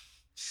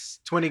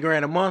 20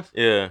 grand a month?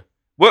 Yeah.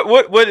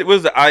 What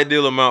was the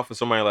ideal amount for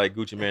somebody like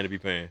Gucci Mane to be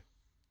paying?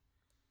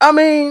 I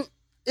mean,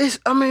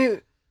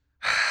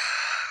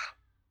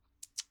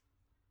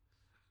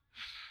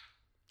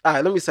 all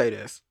right, let me say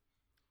this.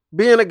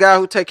 Being a guy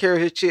who take care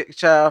of his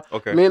child,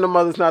 me and the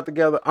mother's not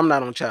together, I'm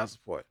not on child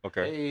support.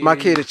 Okay. My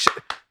kid is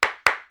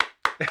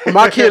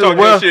my kid is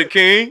well shit,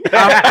 King.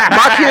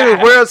 my kid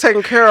is well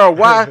taken care of.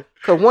 Why?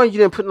 Because one, you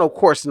didn't put no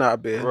course in our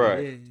bed.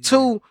 Right.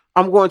 Two,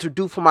 I'm going to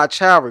do for my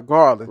child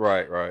regardless.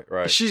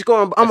 Right. She's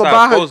going, I'm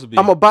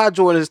gonna buy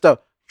Jordan and stuff.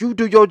 You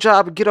do your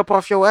job and get up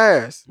off your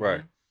ass.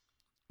 Right.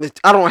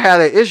 I don't have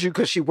that issue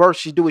because she works,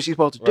 she do what she's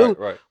supposed to do.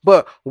 Right.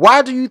 But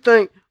why do you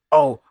think,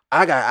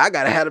 I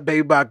gotta have a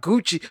baby by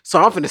Gucci,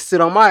 so I'm finna sit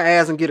on my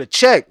ass and get a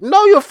check?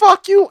 No, you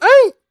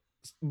ain't.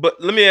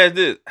 But let me ask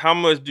this: how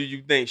much do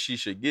you think she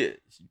should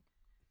get?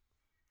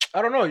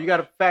 I don't know. You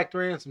gotta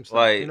factor in some stuff.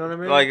 Like, you know what I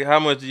mean? Like, how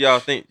much do y'all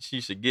think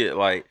she should get?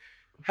 Like,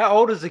 how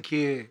old is the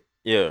kid?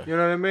 Yeah. You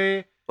know what I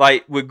mean?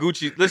 Like with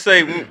Gucci, let's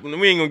say we ain't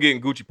gonna get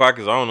in Gucci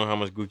pockets. I don't know how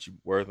much Gucci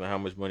worth and how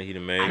much money he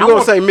done made. I'm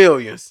gonna say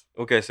millions.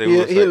 Okay, say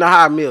he's in the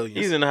high millions.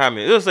 He's in the high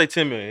millions. Let's say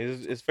 10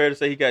 million. It's fair to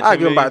say he got 10 I'll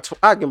million.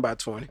 I'll give him about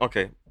 20.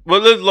 Okay. Well,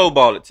 let's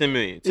lowball it. 10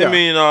 million. $10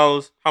 million.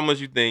 How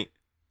much you think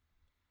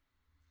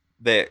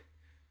that?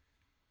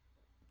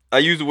 I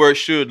use the word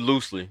should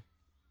loosely,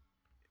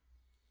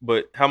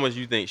 but how much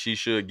you think she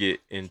should get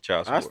in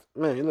child support?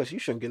 Man, listen, you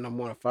shouldn't get no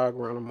more than $5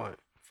 grand a month.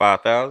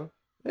 5,000?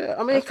 Yeah,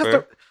 I mean,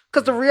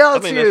 because the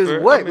reality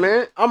is what,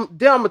 man? I'm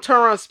gonna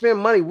turn around and spend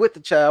money with the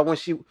child when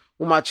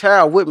my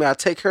child with me. I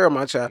take care of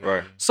my child.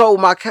 Right. So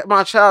my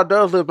child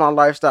does live my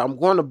lifestyle. I'm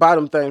going to buy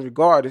them things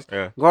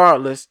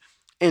regardless.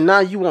 And now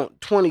you want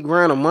 20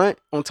 grand a month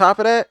on top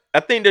of that?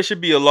 I think there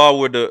should be a law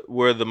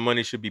where the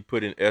money should be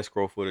put in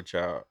escrow for the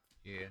child.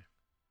 Yeah.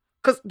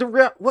 Cause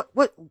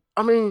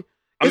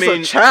it's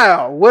a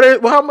child.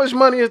 How much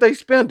money is they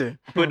spending?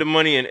 Put the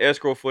money in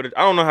escrow for the.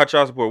 I don't know how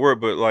child support works,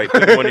 but like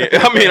put the money.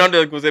 I'm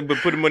just gonna say, but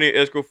put the money in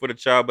escrow for the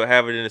child, but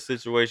have it in a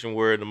situation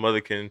where the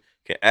mother can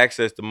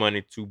access the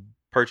money to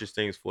purchase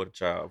things for the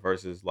child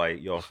versus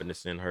like y'all finna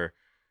send her.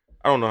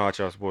 I don't know how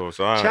child support works,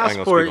 so I ain't gonna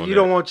speak on you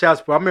don't want child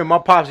support. I remember my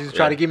pops used to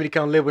try to get me to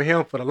come live with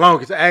him for the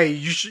longest. Hey,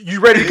 you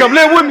ready to come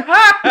live with me?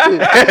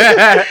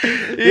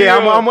 Yeah,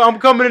 I'm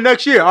coming in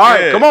next year. All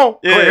right, come on.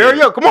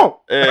 Hurry up, come on.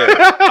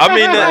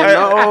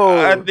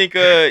 I think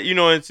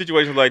in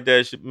situations like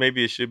that,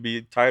 maybe it should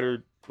be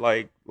tighter,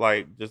 like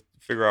just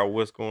figure out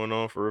what's going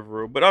on for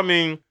real. But I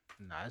mean,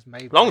 it's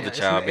made as long as the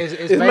child,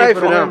 it's made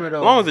for them. As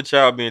long as the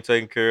child being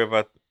taken care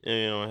of,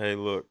 hey,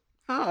 look.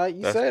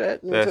 You say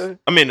that. The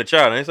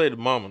child. I didn't say the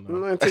mama.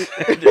 No. I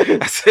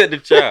said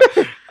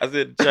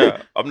the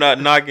child. I'm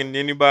not knocking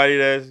anybody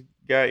that's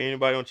got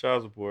anybody on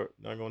child support.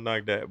 Not gonna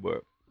knock that,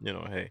 but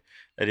hey,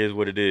 that is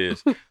what it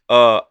is.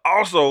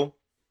 Also,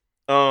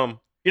 and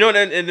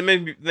it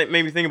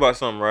made me think about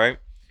something, right?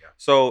 Yeah.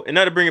 So, and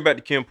not to bring it back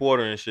to Kim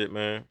Porter and shit,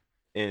 man,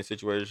 in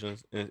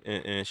situations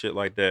and shit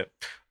like that.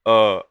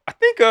 I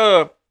think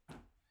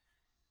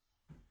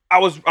I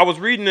was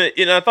reading it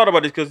and I thought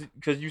about this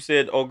because you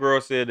said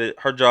girl said that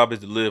her job is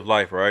to live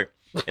life, right?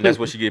 And that's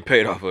what she get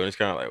paid off of. And it's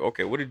kind of like,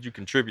 okay, what did you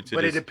contribute to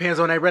but this? But it depends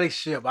on that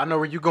relationship. I know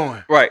where you're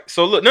going. Right.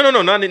 So look, no,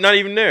 not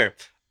even there.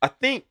 I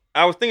think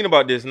I was thinking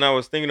about this, and I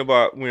was thinking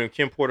about when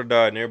Kim Porter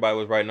died, and everybody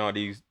was writing all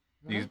these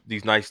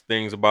nice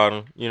things about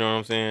him. You know what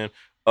I'm saying?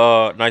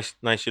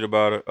 Nice shit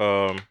about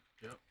her.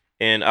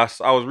 And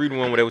I was reading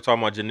one where they were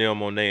talking about Janelle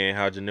Monáe and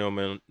how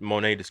Janelle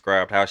Monáe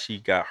described how she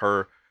got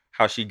her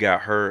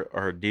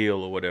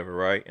deal or whatever,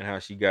 right? And how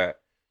she got,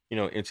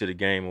 into the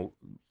game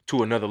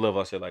to another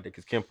level. I said like that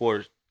because Kim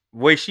Porter, the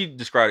way she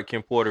described it,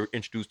 Kim Porter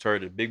introduced her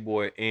to Big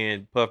Boy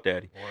and Puff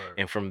Daddy. Word.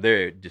 And from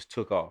there, it just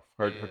took off.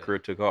 Her career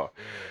took off.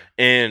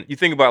 Yeah. And you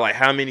think about like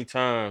how many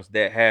times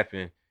that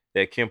happened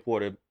that Kim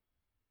Porter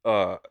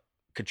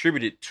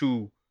contributed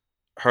to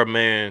her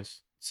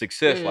man's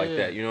success like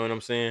that. You know what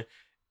I'm saying?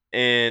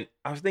 And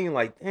I was thinking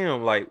like,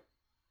 damn, like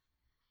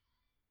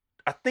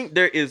I think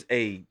there is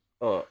a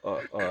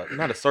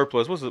not a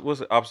surplus. What's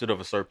the opposite of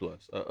a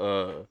surplus?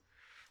 A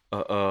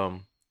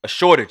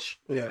shortage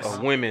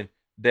of women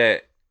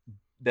that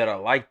are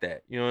like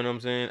that. You know what I'm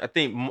saying? I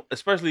think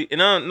especially,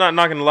 and I'm not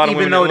knocking a lot of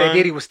women. Even though that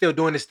Diddy was still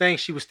doing his thing,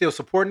 she was still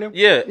supporting him.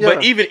 Yeah.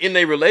 But even in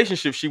their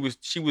relationship, she was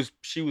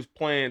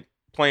playing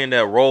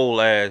that role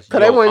as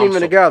because they weren't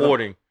even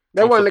together.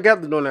 They weren't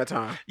together during that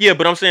time. Yeah,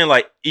 but I'm saying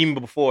like even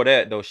before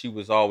that though, she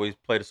was always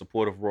played a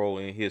supportive role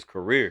in his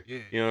career. Yeah.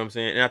 You know what I'm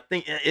saying? And I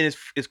think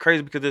it's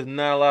crazy because there's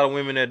not a lot of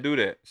women that do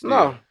that. Still.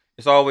 No,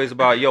 it's always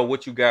about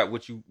what you got,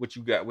 what you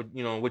got,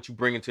 what you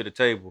bringing to the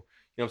table.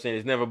 You know what I'm saying?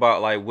 It's never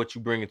about like what you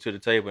bringing to the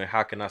table and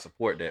how can I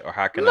support that or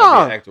how can I be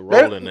an active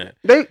role in that.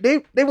 They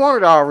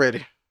want it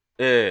already.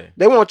 Yeah.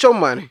 They want your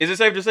money. Is it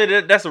safe to say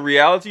that that's a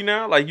reality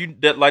now? Like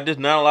there's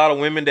not a lot of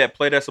women that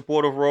play that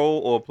supportive role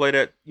or play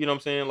that, you know what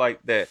I'm saying,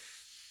 like that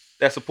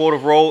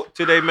supportive role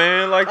to their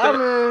man like that? I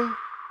mean,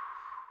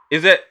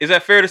 is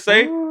that fair to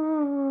say?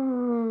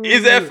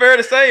 Is that fair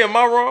to say? Am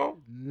I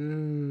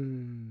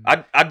wrong?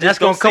 I just that's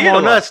gonna come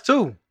on us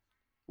too.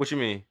 What you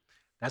mean?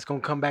 That's gonna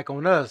come back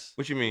on us.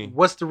 What you mean?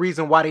 What's the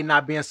reason why they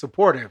not being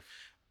supportive?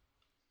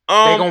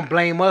 They gonna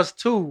blame us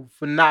too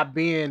for not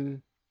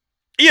being.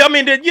 Yeah, I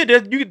mean, you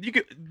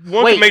could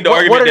one can make the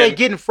argument. What are they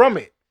getting from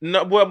it?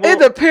 No, it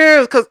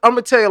depends, because I'm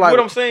gonna tell you, like, what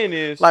I'm saying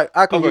is, like,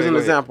 I can use an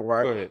example,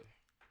 right? Go ahead.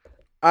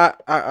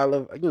 I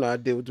love, I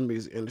deal with the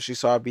music industry,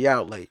 so I'll be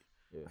out late.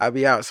 Yeah. I'll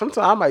be out.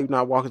 Sometimes I might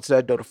not walk into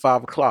that door to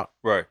 5 o'clock.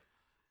 Right.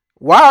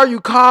 Why are you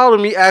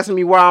calling me, asking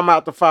me why I'm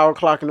out to 5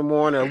 o'clock in the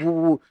morning?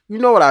 You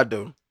know what I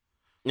do.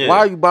 Yeah. Why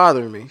are you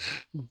bothering me?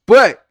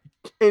 But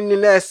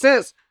in that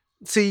sense,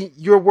 see,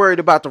 you're worried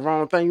about the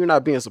wrong thing. You're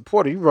not being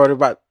supportive. You're worried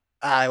about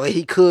what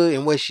he could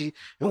and what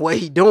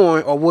he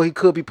doing, or what he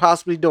could be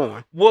possibly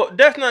doing. Well,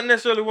 that's not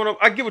necessarily one of.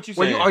 I get what you're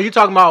saying. Are you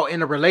talking about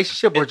in a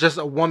relationship or just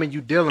a woman you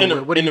dealing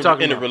with? What are you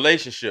talking about? In a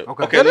relationship.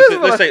 Okay.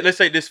 Let's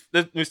take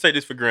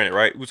this for granted,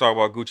 right? We talk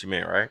about Gucci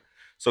Mane, right?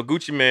 So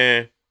Gucci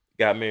Mane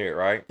got married,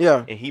 right?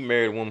 Yeah. And he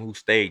married a woman who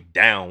stayed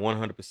down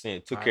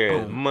 100%, took care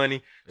of his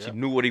money. Yep. She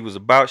knew what he was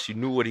about. She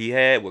knew what he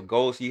had, what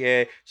goals he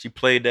had. She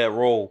played that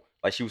role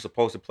like she was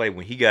supposed to play.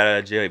 When he got out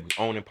of jail, he was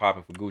on and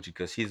popping for Gucci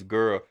because his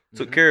girl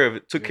took care of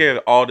it, care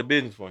of all the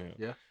business for him.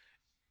 Yeah.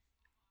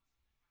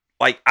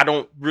 Like, I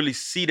don't really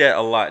see that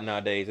a lot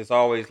nowadays. It's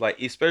always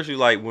like, especially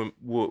like when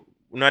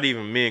not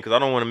even men, because I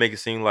don't want to make it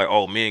seem like,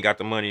 oh, men got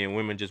the money and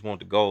women just want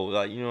the gold.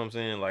 Like, you know what I'm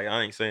saying? Like,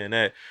 I ain't saying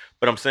that.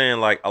 But I'm saying,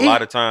 like, a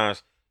lot of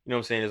times, you know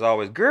what I'm saying, it's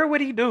always, girl,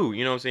 what'd he do?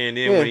 You know what I'm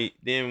saying?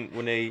 Then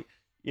when they,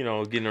 you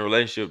know, get in a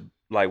relationship,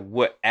 like,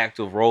 what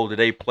active role do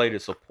they play to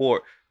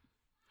support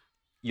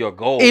your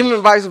goals?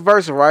 Even vice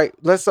versa, right?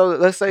 Let's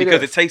say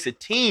because it takes a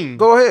team.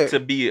 Go ahead. to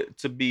be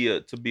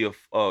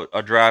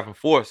a driving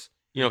force.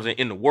 You know what I'm saying,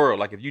 in the world.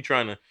 Like, if you're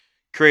trying to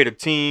create a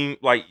team,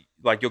 like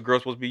your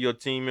girl's supposed to be your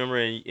team member,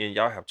 and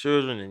y'all have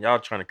children, and y'all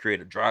trying to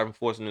create a driving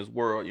force in this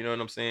world. You know what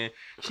I'm saying?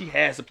 She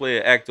has to play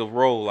an active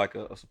role, like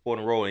a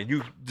supporting role, and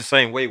you the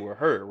same way with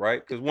her,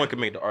 right? Because one can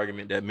make the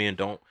argument that men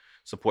don't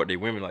support their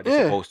women like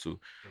they're supposed to.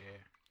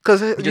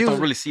 Because we just don't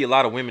really see a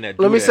lot of women that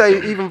do Let me that,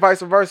 say, even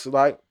vice versa.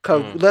 Like,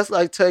 because let's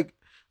like take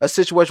a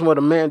situation where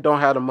the man don't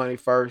have the money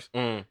first,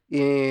 and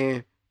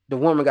the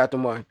woman got the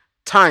money.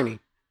 Tiny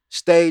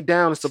stayed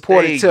down and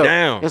supported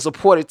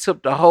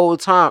Tip the whole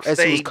time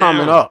as he was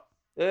coming up.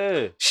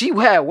 Yeah. She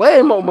had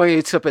way more money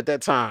than Tip at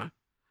that time.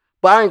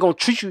 But I ain't gonna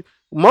treat you.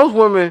 Most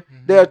women,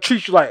 they'll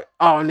treat you like,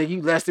 oh, nigga,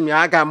 you less than me.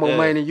 I got more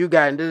money than you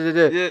got.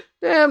 Yeah.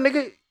 Damn,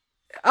 nigga.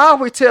 I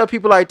always tell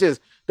people like this: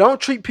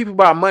 don't treat people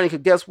by money,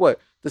 because guess what?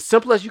 The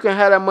simplest you can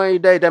have that money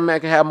today, that man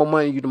can have more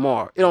money than you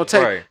tomorrow. It don't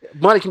take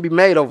money can be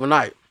made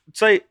overnight.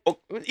 Say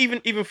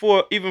even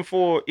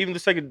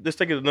let's take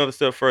it another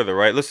step further,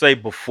 right? Let's say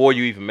before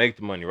you even make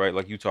the money, right?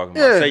 Like you talking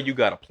about. Say you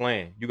got a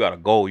plan, you got a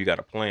goal, you got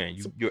a plan.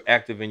 You're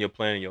active in your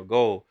plan and your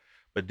goal,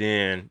 but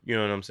then you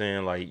know what I'm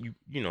saying, like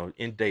you know,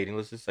 in dating,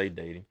 let's just say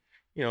dating.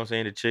 You know what I'm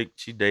saying? The chick,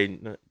 she's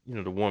dating, you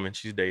know, the woman,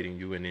 she's dating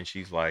you, and then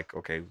she's like,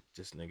 okay,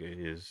 this nigga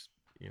is,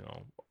 you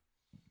know,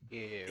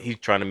 he's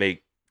trying to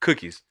make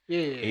cookies.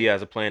 He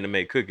has a plan to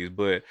make cookies,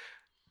 but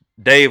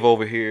Dave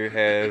over here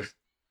has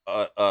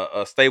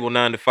a stable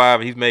 9 to 5,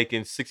 and he's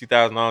making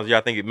 $60,000 a year.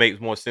 I think it makes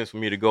more sense for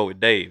me to go with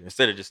Dave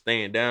instead of just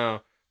staying down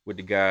with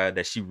the guy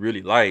that she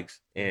really likes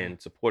and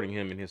supporting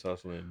him in his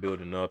hustle and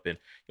building up. And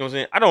you know what I'm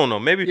saying? I don't know.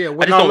 Maybe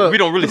we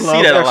don't really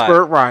see that a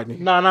lot. Rodney.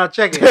 No,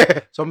 check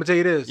it. So I'm gonna tell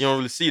you this. You don't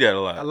really see that a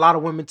lot. A lot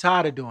of women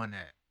tired of doing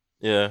that.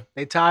 Yeah.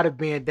 They tired of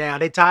being down.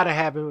 They tired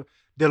of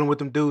dealing with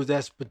them dudes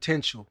that's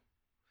potential.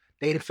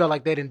 They felt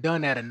like they didn't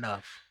done that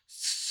enough.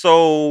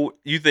 So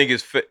you think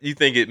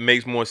it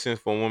makes more sense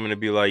for a woman to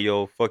be like,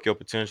 yo, fuck your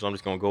potential, I'm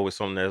just gonna go with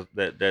something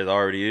that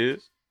already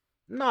is?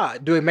 Nah,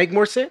 do it make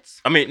more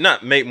sense? I mean,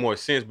 not make more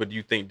sense, but do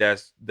you think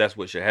that's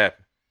what should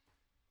happen?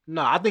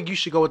 No, I think you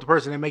should go with the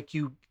person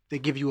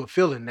that give you a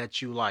feeling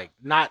that you like,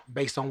 not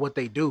based on what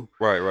they do.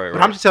 Right.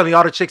 But I'm just telling you,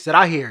 all the chicks that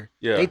I hear,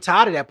 they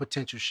tired of that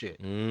potential shit.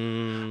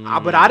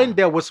 But I didn't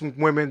deal with some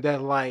women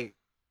that's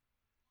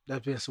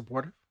been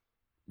supportive.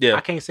 Yeah,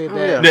 I can't say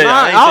that.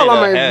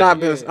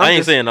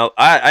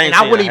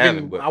 I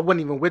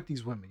wasn't even with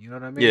these women. You know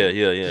what I mean?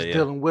 Yeah.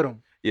 Dealing with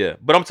them. Yeah,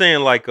 but I'm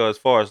saying like as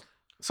far as.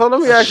 So let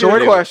me ask you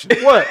a question.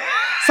 What?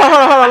 So hold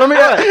on. Let me.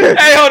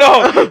 Hey, hold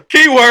on.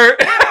 Keyword.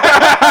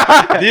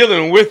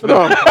 Dealing with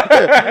them.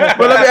 But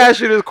let me ask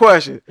you this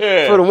question.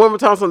 Yeah. For the women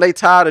Thompson, they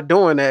tired of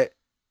doing that.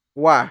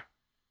 Why?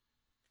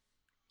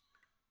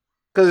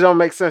 Because it don't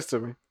make sense to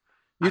me.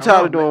 You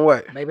tired of doing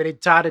what? Maybe they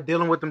tired of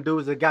dealing with them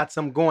dudes that got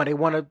something going. They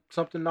want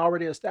something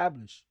already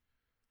established.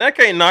 I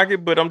can't knock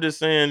it, but I'm just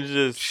saying,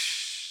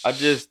 I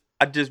just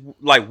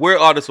like, where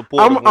are the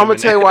support? I'm gonna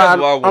tell you why.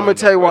 I'm gonna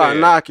tell you why I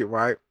knock it,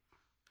 right?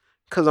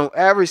 Because on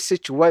average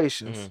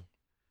situations,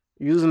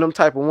 using them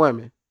type of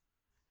women,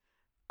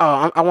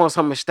 I want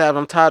something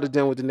established. I'm tired of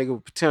dealing with the nigga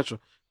with potential.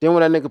 Then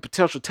when that nigga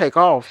potential take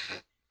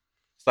off,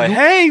 it's like,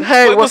 hey,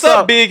 what's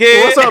up, big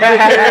head? What's up, big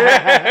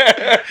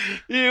head?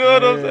 You know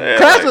what I'm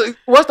saying?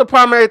 What's the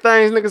primary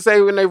things niggas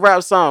say when they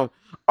rap song?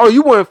 Oh,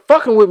 you weren't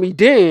fucking with me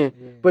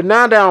then, but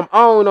now that I'm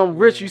on, I'm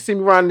rich, you see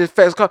me riding this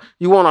fast car,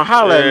 you want to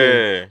holler at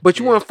me. But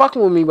you weren't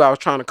fucking with me while I was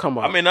trying to come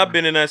up. I mean, I've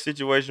been in that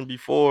situation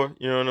before,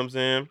 you know what I'm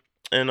saying?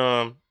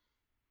 And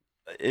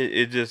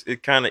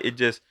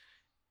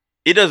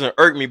it doesn't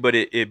irk me, but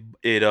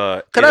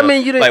cause I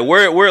mean, you didn't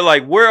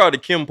like where are the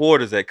Kim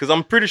Porters at? Cause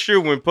I'm pretty sure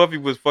when Puffy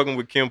was fucking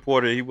with Kim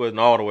Porter, he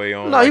wasn't all the way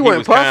on. No, he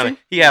wasn't Puffy.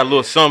 He had a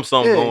little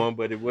something going,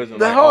 but it wasn't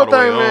the like whole all the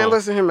thing, way man. on.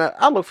 Listen to him, man.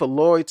 I look for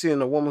loyalty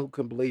in a woman who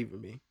can believe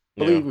in me.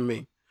 Believe in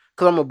me,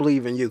 cause I'm gonna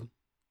believe in you.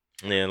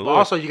 Yeah, but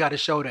also you got to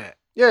show that.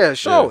 Yeah,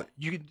 show it.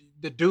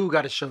 The dude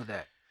got to show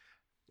that.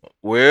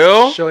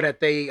 Well, show that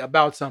they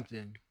about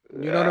something.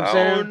 You know what I'm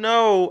saying? Oh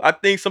no, I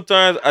think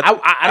sometimes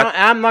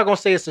I'm not gonna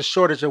say it's a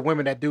shortage of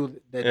women that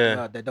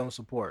don't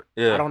support.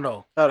 Yeah, I don't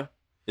know. I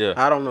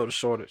don't know the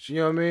shortage.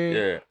 You know what I mean?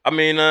 Yeah, I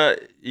mean,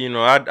 you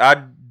know,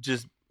 I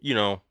just, you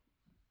know,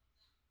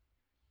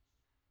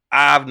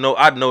 I've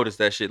noticed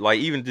that shit. Like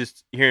even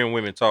just hearing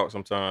women talk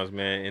sometimes,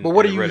 man. But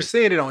what are you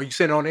seeing it on? You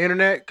seeing it on the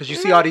internet? Because you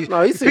see all these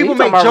people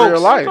make jokes. Real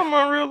life. I'm talking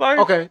about real life.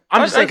 Okay,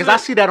 I'm just saying because I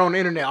see that on the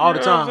internet all the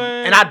time,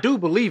 and I do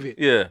believe it.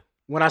 Yeah.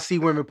 When I see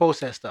women post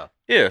that stuff.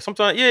 Yeah,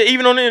 sometimes. Yeah,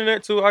 even on the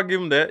internet too. I give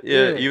them that.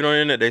 Yeah, even on the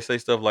internet they say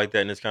stuff like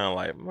that, and it's kind of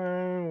like,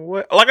 man,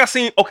 what? Like I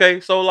seen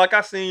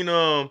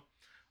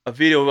a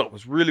video that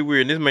was really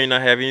weird. And this may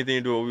not have anything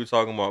to do with what we were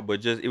talking about,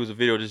 but just it was a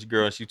video of this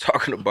girl and she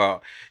talking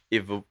about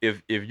if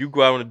you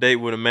go out on a date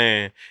with a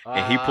man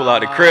and he pull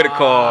out the credit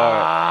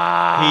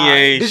card, he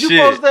ain't shit. Did you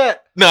post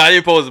that? No, I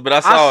didn't post it, but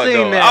I saw it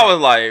though. That. I was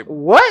like,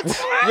 what?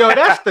 Yo,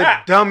 that's the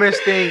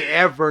dumbest thing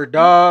ever,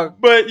 dog.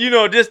 But you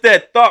know, just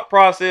that thought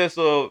process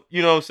of,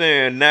 you know what I'm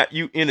saying, not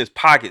you in his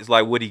pockets,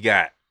 like what he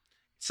got.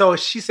 So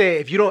she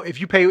said, if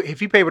you pay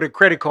with a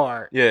credit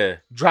card,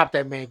 drop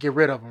that man, get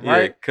rid of him,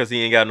 right? Because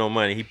he ain't got no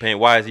money. He paying.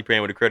 Why is he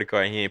paying with a credit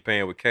card and he ain't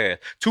paying with cash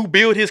to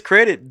build his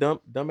credit?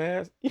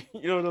 Dumbass. You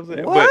know what I'm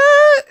saying? What?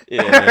 But,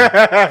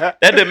 yeah,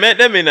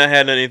 that may not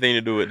have anything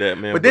to do with that,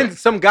 man. But then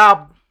some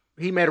guy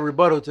he made a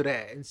rebuttal to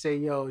that and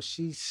said, "Yo,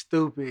 she's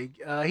stupid."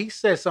 He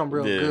said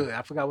something real good.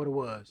 I forgot what it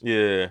was.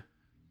 Yeah,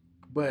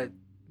 but.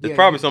 It's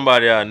probably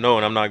somebody I know,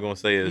 and I'm not gonna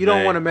say his name. You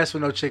don't want to mess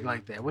with no chick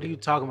like that. What are you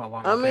talking about?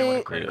 While I'm paying with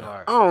a credit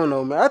card? I don't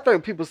know, man. I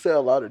think people say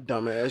a lot of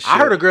dumbass shit. I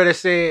heard a girl that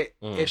said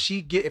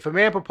if a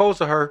man proposed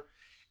to her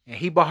and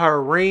he bought her a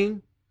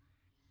ring,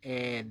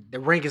 and the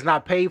ring is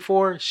not paid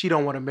for, she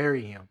don't want to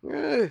marry him.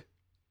 Yeah.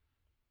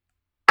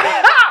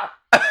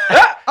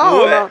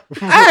 I'm gonna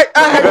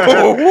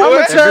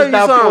tell you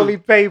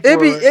something.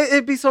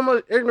 It be so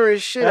much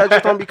ignorant shit. I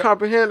just don't be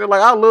comprehending.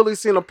 Like I literally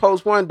seen a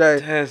post one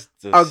day.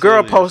 A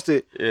girl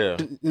posted,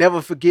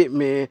 "Never forget,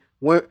 man.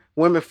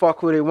 Women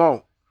fuck who they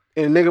want."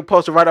 And a nigga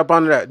posted right up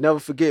under that, "Never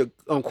forget,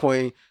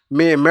 Queen.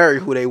 Men marry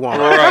who they want."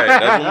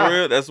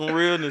 Right. That's some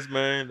realness,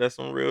 man. That's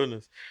some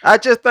realness. I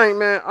just think,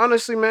 man.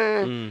 Honestly,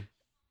 man,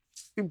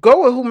 you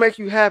go with who make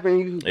you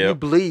happy. You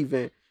believe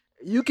in.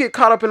 You get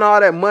caught up in all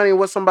that money and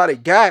what somebody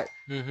got.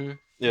 Mm-hmm.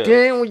 Yeah.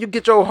 Then when you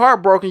get your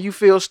heart broken, you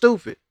feel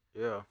stupid.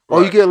 Yeah.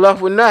 Or you get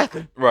left with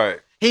nothing. Right.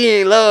 He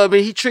ain't love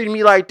me. He treated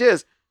me like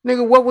this.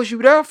 Nigga, what was you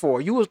there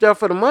for? You was there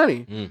for the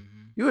money. Mm-hmm.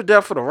 You was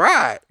there for the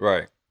ride.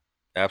 Right.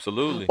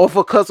 Absolutely. Or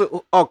cause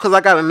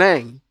I got a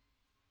name.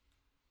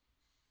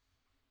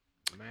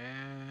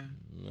 Man.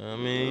 I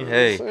mean,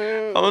 hey.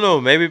 I don't know.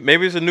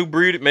 Maybe it's a new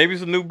breed. Maybe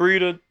it's a new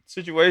breed of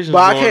situations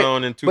going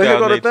on in 2018. But here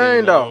go the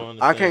thing though.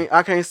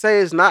 I can't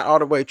say it's not all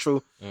the way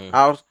true.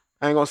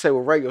 I ain't gonna say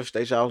what radio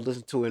station I was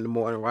listening to in the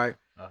morning, right?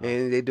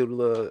 And they do the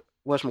little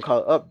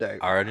whatchamacallit update.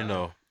 I already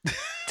know.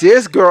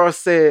 This girl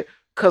said,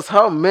 cause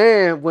her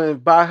man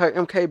went buy her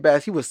MK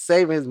bags, he was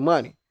saving his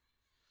money,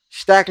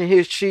 stacking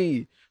his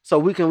cheese, so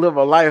we can live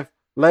a life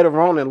later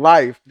on in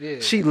life. Yeah.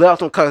 She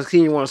left him cause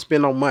he didn't want to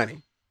spend no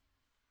money.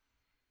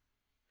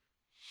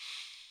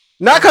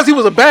 Not cause he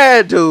was a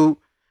bad dude,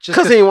 just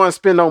cause he didn't want to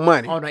spend no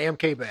money. On the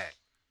MK bag.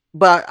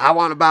 But I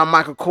want to buy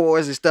Michael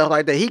Kors and stuff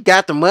like that. He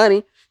got the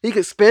money. He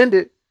could spend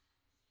it.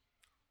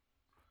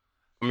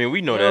 I mean,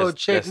 we know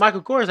that's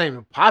Michael Kors ain't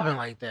even popping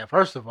like that.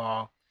 First of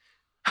all,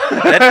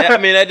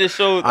 that just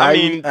shows.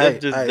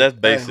 That's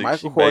basic.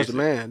 Michael Kors the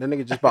man. That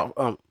nigga just bought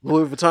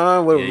Louis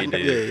Vuitton. Whatever.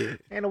 Yeah.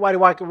 Ain't nobody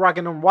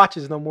rocking them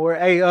watches no more.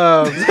 Hey,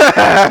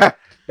 that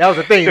was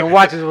the thing. The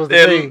watches was the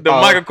thing. The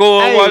Michael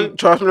Kors watch.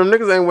 Trust me, them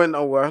niggas ain't went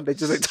nowhere. They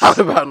just ain't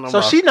talking about it no more.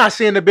 So she not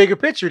seeing the bigger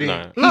picture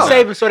then. He's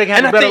saving so they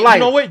can have a better life. You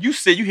know what? You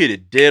said you hit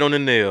it dead on the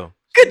nail.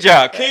 Good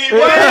job, King. They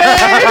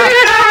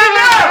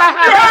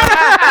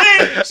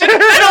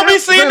don't be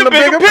seeing the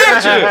bigger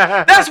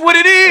picture. That's what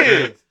it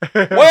is.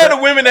 Where are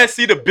the women that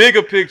see the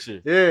bigger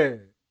picture? Yeah.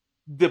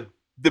 The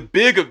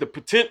bigger, the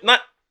potential, not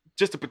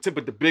just the potential,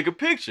 but the bigger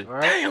picture.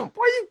 Right. Damn,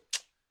 boy,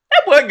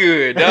 that boy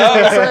good,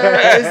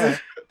 dog.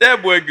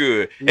 That boy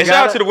good. And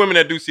shout out to the women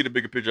that do see the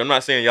bigger picture. I'm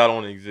not saying y'all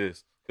don't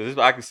exist. Because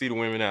I can see the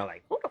women now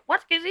like, what the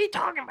fuck is he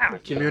talking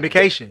about?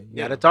 Communication. You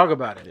got to talk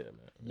about it. Yeah, man.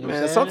 You know what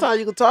I'm Man, saying? sometimes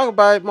you can talk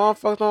about it,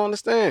 motherfuckers don't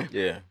understand.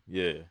 Yeah.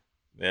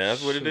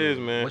 That's what it is,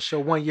 man. What's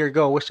your 1 year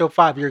goal? What's your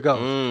 5-year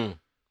goal?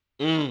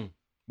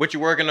 What you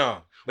working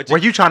on? Where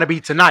you trying to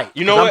be tonight?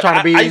 You know what? I'm trying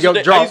to be in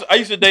your drop. I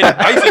used to date.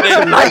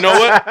 You know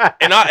what?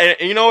 And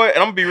you know what? And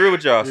I'm gonna be real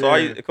with y'all. So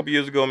a couple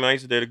years ago, man, I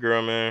used to date a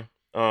girl, man.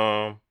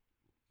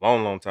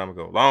 Long time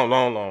ago. Long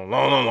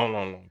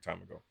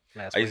time ago.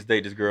 I used to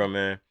date this girl,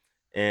 man,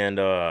 and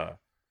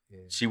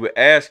she would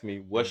ask me,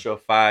 "What's your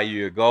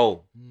 5-year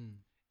goal?"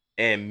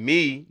 And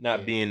me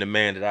not being the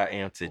man that I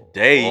am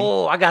today.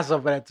 Oh, I got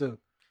something for that too.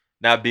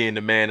 Not being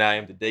the man I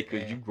am today,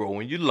 because you grow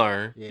and you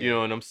learn. You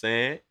know what I'm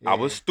saying? I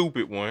was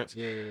stupid once.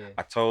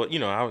 I told,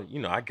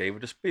 I gave her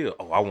the spiel.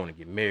 Oh, I want to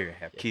get married,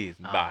 have kids,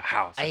 and buy a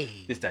house.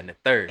 This, that, and the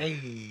third.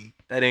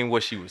 That ain't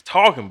what she was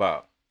talking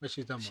about. What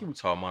she talking about? She was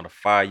talking about a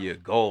 5-year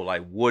goal.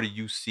 Like, what do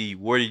you see?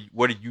 What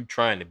are you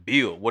trying to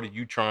build? What are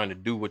you trying to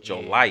do with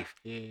your life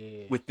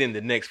within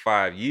the next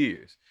 5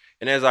 years?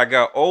 And as I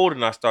got older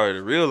and I started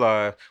to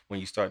realize, when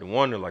you start to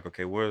wonder, like,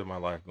 okay, where's my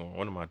life going?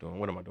 What am I doing?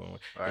 What am I doing?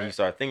 Right. And you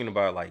start thinking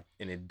about, like,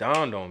 and it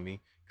dawned on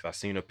me, because I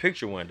seen a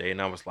picture one day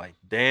and I was like,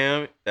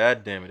 damn it,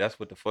 that's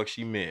what the fuck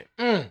she meant.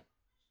 I ain't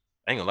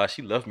gonna lie,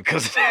 she loved me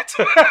because of that.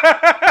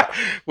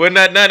 Well,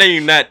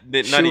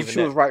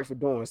 She was right for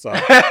doing so.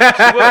 She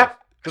was.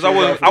 Because I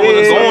wasn't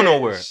going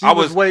nowhere.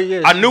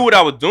 I knew what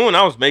I was doing.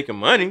 I was making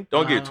money.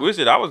 Don't get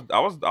twisted. I was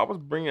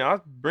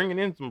bringing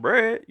in some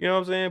bread. You know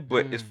what I'm saying?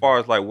 But as far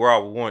as like where I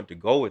wanted to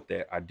go with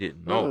that, I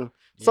didn't know.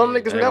 Some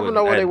niggas never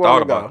know where they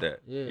want to go. About that.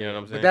 You know what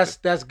I'm saying? But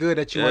that's good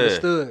that you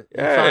understood.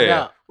 You found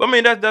out. Well, I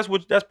mean that's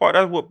what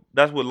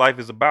life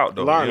is about,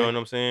 though. You know what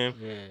I'm saying?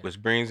 Yeah.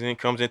 Which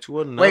comes into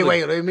another.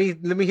 Wait. Let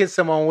me hit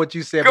some on what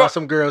you said about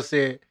some girl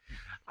said.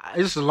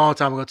 This was a long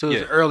time ago too. It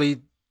was early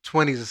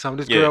 20s or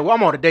something. This girl,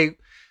 I'm on a date.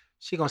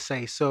 She gonna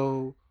say,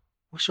 so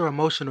what's your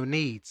emotional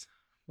needs?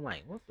 I'm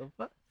like, what the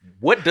fuck?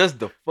 What does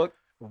the fuck?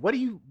 What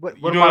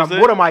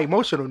are my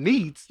emotional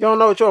needs? You don't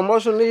know what your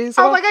emotional needs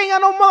are? I'm like, I ain't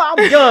got no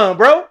money. I'm young,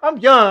 bro. I'm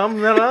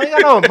young. I ain't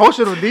got no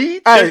emotional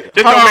needs. Hey,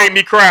 this don't make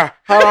me cry.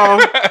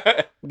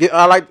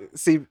 I like to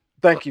see.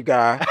 Thank you,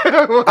 guy.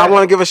 I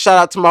want to give a shout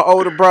out to my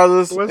older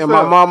brothers and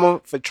my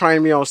mama for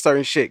training me on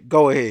certain shit.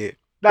 Go ahead.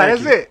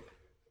 That's it.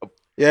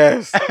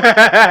 Yes.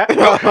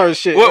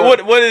 Shit.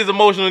 What is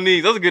emotional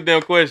needs? That's a good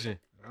damn question.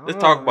 Let's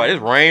talk about it.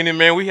 It's raining,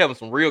 man. We having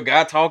some real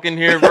guy talk in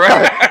here, bro.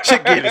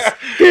 Shit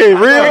getting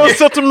real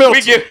sentimental.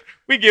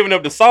 We giving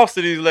up the sauce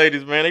to these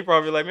ladies, man. They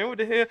probably like, man, what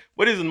the hell?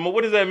 What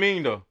does that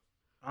mean, though?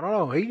 I don't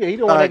know. He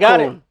the one that got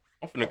it.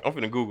 I'm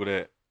finna Google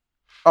that.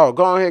 Oh,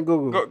 go ahead and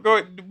Google.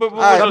 Go. But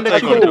what's your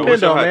take on it?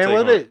 What's your hot take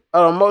on it?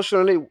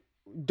 Emotional need.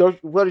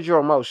 What is your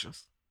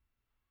emotions?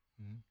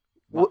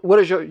 What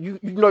is your you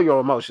know your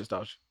emotions,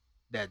 don't you?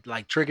 That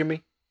like trigger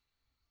me?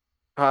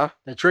 Huh?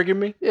 That trigger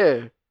me?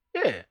 Yeah.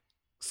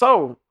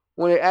 So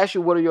when they ask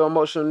you what are your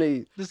emotional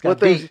needs, what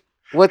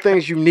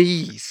things you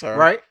need, sir?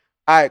 Right.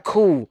 All right,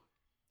 cool.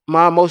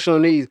 My emotional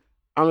needs.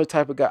 I'm the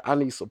type of guy I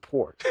need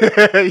support.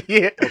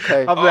 Yeah.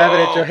 Okay. I'm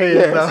laughing at your head.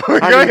 Yes.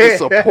 I need the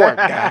support,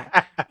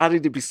 guy. I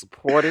need to be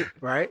supported.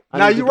 Right.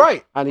 Now you're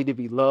right. I need to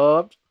be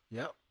loved.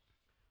 Yep.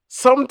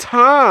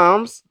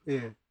 Sometimes,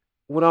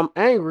 when I'm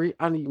angry,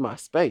 I need my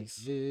space.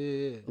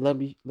 Yeah. Let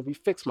me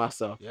fix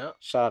myself. Yep.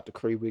 Shout out to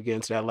Creed. We'll get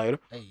into that later.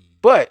 Hey.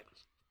 But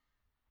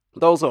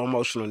those are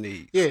emotional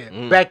needs.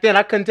 Yeah. Back then,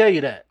 I couldn't tell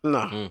you that.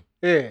 No.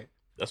 Yeah.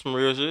 That's some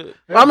real shit.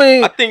 I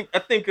mean, I think.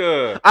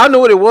 I knew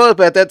what it was,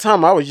 but at that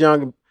time, I was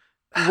young.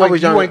 You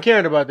weren't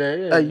caring about that.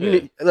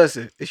 Yeah.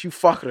 Listen, is you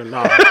fucking or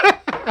not?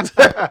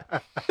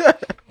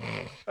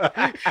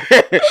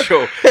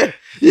 Sure.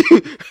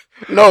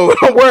 No,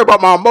 don't worry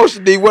about my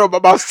emotional need. Worry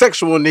about my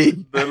sexual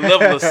need. The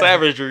level of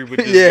savagery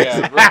with this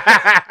guy,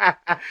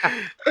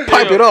 bro.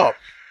 Pipe it up.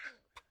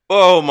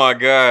 Oh my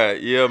God,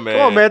 yeah, man.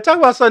 Come on, man. Talk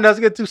about something that's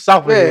getting too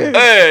soft in here.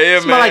 Yeah,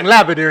 man. Smell like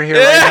lavender in here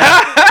right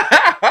now.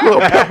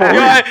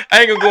 I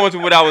ain't gonna go into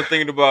what I was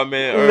thinking about,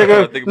 man.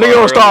 Nigga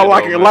don't start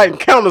lighting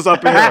counters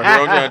up in here. Bro,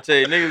 I'm trying to tell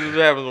you, niggas was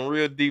having some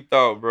real deep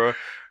thought, bro.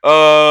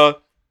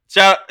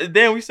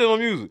 Damn, we still on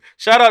music.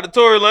 Shout out to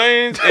Tory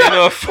Lanes and Wait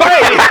a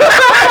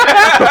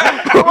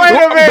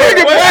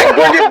minute.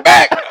 Bring it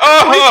back.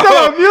 We still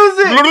on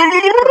music.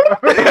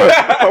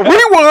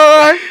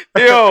 Rewind.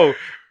 Yo,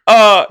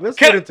 let's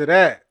get into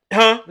that.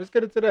 Huh? Let's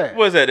get into that.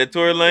 What's that? That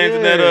Tory Lanes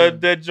and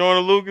that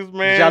Joyner Lucas,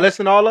 man. Did y'all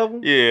listen to all of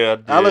them? Yeah, I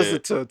did. I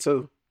listened to it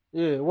too.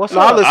 Yeah, what's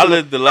up? I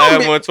listened to the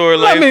last one Tory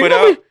Lanes put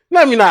out.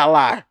 Let me not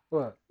lie.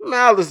 What? Man,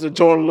 I listen to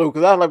Joyner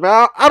Lucas. I was like,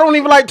 man, I don't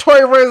even like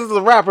Tory Lanes as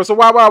a rapper, so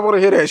why would I want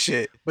to hear that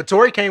shit? But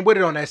Tory came with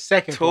it on that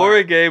second.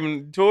 Tory gave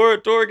him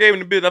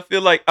the bit. I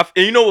feel like,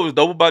 and you know what was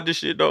dope about this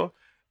shit though?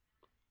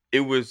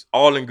 It was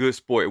all in good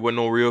sport. It wasn't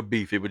no real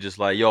beef. It was just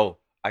like, yo,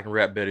 I can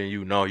rap better than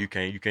you. No, you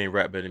can't. You can't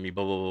rap better than me.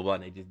 Blah blah blah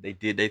blah. And they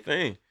did their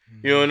thing.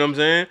 You know what I'm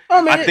saying?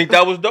 I think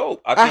that was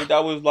dope. I think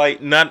that was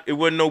like it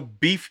wasn't no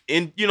beef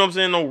in, you know what I'm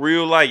saying? No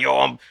real like, yo,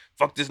 I'm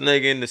fuck this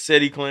nigga in the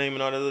set he claim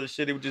and all that other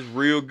shit. It was just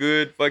real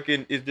good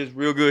it's just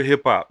real good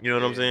hip hop. You know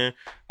what I'm saying?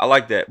 I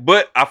like that.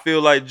 But I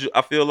feel like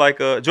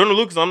Joyner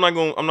Lucas, I'm not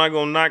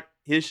gonna knock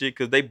his shit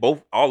because they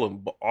both,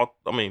 both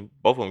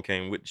of them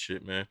came with the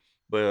shit, man.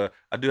 But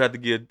I have to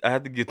give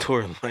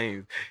Tory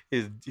Lanes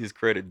his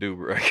credit due,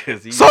 bro. So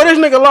this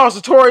nigga lost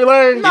to Tory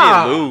Lanes? He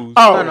didn't lose.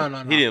 Oh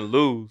no. He didn't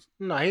lose.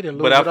 No, he didn't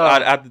lose.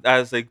 But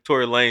I say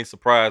Tory Lanes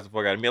surprised the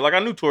fuck out of me. Like I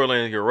knew Tory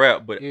Lanes could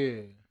rap, but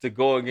to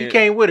go again, he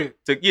came with it.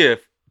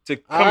 To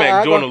come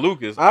at Joyner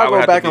Lucas, I'll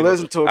go back and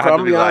listen to it.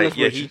 I'm be honest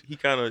with you. He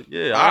kind of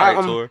all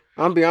right, Tory.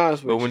 I'm be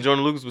honest with you. But when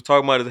Joyner Lucas was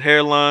talking about his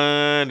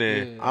hairline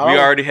and we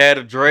already had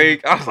a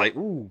Drake, I was like,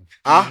 ooh.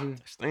 I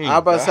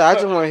about to say I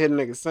just want to hear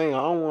niggas sing.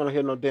 I don't want to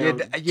hear no damn.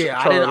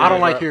 I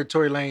don't like hearing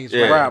Tory Lanes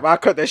rap. I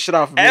cut that shit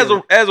off. As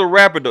a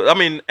rapper though,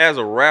 as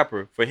a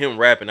rapper for him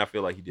rapping, I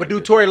feel like he did. But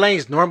do Tory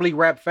Lanes normally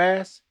rap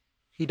fast?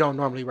 He don't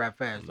normally rap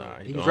fast. Nah,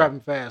 he was rapping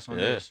fast on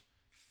this.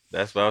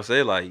 That's what I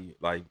say. Like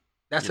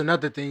that's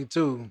another thing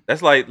too.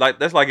 That's like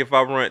if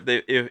I run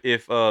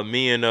if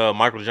me and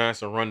Michael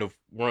Johnson run the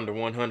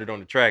 100 on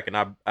the track and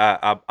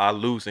I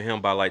lose to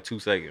him by like 2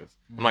 seconds,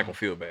 I'm not gonna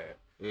feel bad.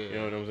 Yeah. You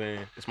know what I'm saying?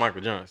 It's Michael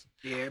Johnson.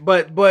 Yeah,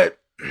 but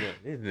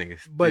these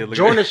niggas. But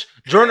Joyner Stop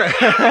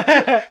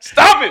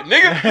it,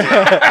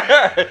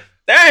 nigga.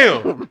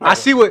 Damn. I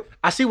see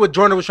what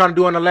Joyner was trying to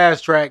do on the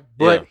last track,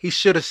 but he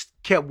should have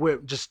kept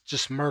with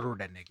just murder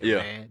that nigga,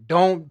 man.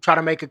 Don't try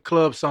to make a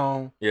club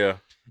song. Yeah.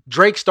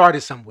 Drake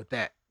started something with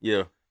that.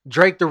 Yeah.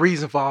 Drake the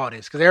reason for all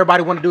this, because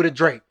everybody want to do the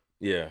Drake.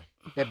 Yeah.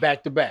 That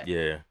back to back.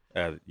 Yeah.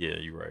 Yeah,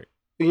 you're right.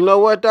 You know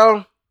what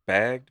though?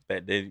 Bagged.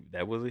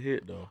 That was a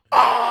hit though.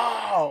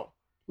 Oh,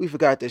 we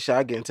forgot this shit.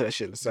 I'll get into that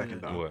shit in a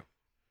second though. What?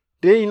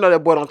 Then you know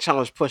that boy don't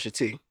challenge Pusha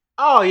T.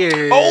 Oh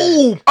yeah.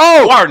 Oh,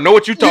 I already know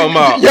what you talking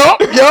about. Yup.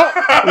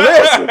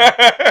 Listen,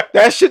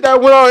 that shit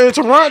that went on in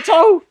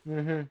Toronto.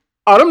 Mm-hmm.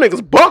 Oh, them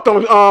niggas bucked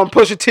on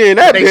Pusha T in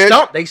that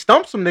bitch. They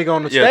stumped some nigga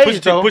on the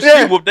stage.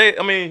 Pusha T,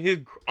 his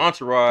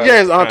entourage. Yeah,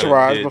 his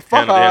entourage. But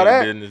fuck all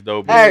that. Business,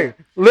 though, hey,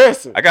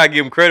 listen. I gotta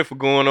give him credit for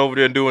going over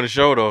there and doing the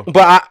show though.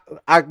 But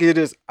I give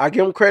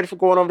him credit for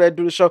going over there and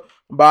do the show.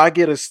 But I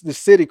give the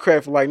city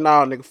credit for like,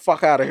 nah, nigga,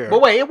 fuck out of here.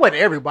 But wait, it wasn't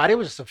everybody. It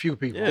was just a few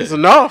people. Yeah. It's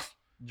enough.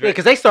 Yeah,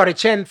 because they started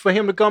chanting for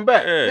him to come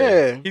back.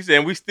 Yeah. He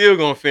said, we still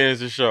gonna finish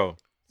the show.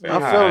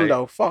 I'm feeling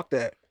though. Fuck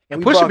that.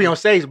 And Pusha be on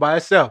stage by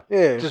itself.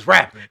 Yeah. Just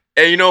rapping.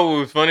 And you know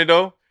what was funny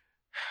though?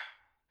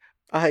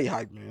 I hate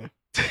hype, man.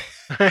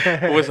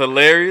 What's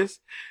hilarious?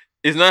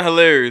 It's not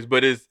hilarious,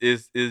 but it's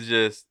just,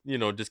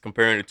 just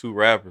comparing the two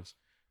rappers.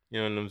 You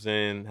know what I'm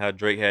saying? How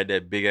Drake had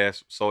that big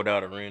ass sold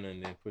out arena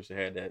and then Pusha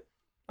had that,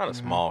 not a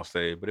small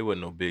stage, but it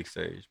wasn't no big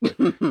stage. But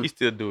he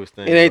still do his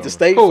thing. It ain't the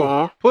State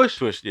Farm.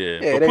 Push,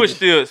 yeah. But Push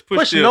still.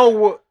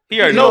 He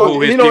already know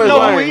who he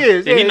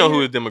is. Yeah, he know who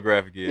his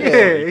demographic is.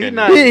 Yeah,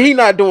 he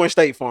not doing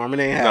State Farm.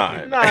 It ain't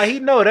happening. Nah, he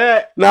know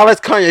that. Now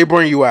let's Kanye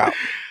bring you out.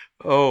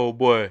 Oh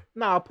boy.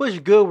 Nah, Push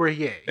good where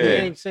he at. He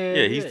ain't saying.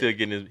 Yeah, he's still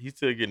getting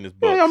his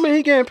bucks. Yeah, I mean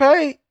he getting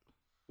paid.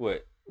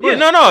 What? Yeah,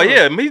 no,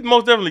 he's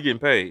most definitely getting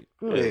paid.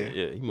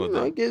 Yeah, he most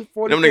definitely. He gets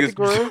 40, 50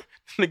 grand.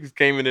 Niggas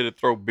came in there to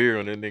throw beer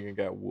on that nigga and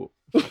got whooped.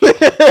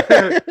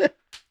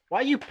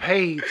 Why you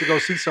paid to go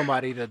see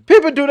somebody?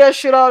 People do that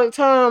shit all the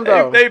time,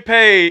 though. They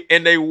paid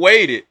and they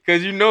waited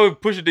because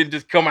Pusha didn't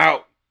just come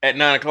out at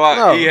 9 o'clock.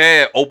 No. He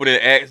had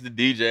opening acts, the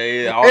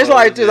DJ. It's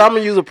like this. I'm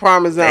gonna use a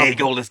prime example. There you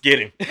go. Let's get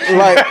him.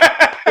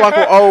 like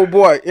an old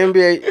boy,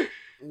 NBA.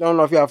 Don't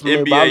know if y'all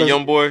familiar. NBA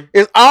young boy.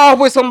 It's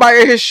always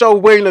somebody at his show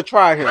waiting to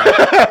try him.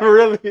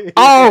 Really?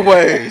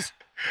 Always.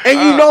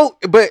 And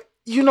but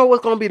you know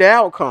what's gonna be the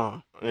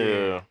outcome.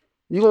 Yeah.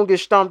 You gonna get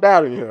stomped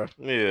out in here.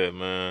 Yeah,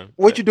 man.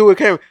 What you do with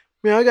Cameron?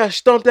 Man, I got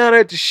stumped out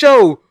at the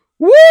show.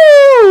 Woo!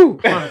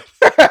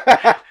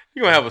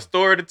 You gonna have a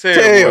story to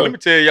tell. Let me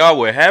tell y'all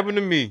what happened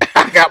to me.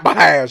 I got my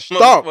ass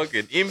stomped.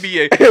 Fucking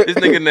NBA. This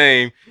nigga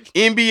name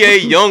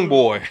NBA young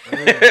boy.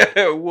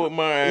 What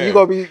my ass? You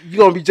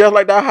gonna be just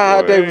like that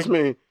High Davis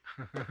man.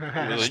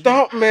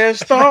 Stomp man.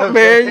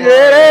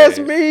 Yeah, that's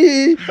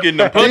me. You getting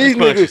them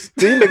punches.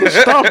 These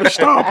niggas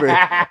stomping.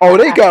 Oh,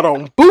 they got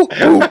on boots.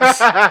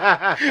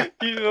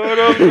 You know what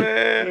I'm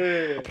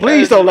saying?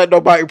 Please don't let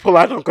nobody pull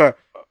out no car.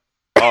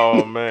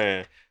 Oh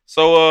man.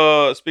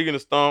 So speaking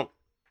of stomp,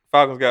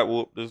 Falcons got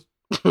whooped this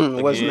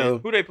What's new?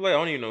 Who they play? I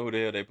don't even know who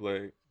the hell they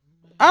played.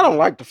 I don't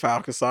like the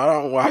Falcons, so I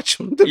don't watch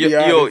them, to be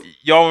honest.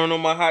 Y'all wanna know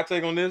my hot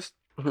take on this?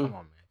 Come on,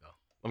 man, go.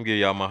 I'm gonna give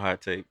y'all my hot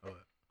take.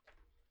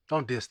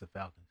 Don't diss the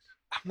Falcons.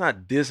 I'm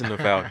not dissing the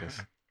Falcons.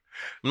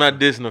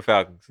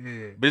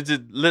 Yeah. But it's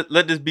just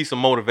let this be some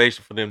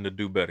motivation for them to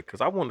do better.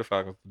 Cause I want the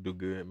Falcons to do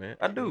good, man.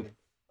 I do.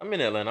 I'm in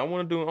Atlanta. I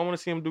want to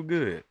see them do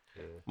good.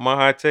 Yeah. My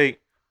hot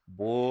take,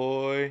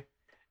 boy.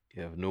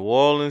 If New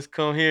Orleans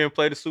come here and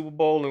play the Super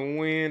Bowl and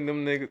win,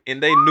 them niggas in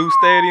they new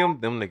stadium,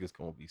 them niggas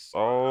gonna be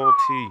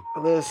salty.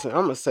 Listen,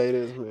 I'm gonna say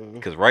this, man.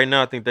 Because right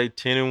now I think they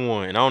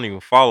 10-1, and I don't even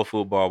follow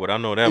football, but I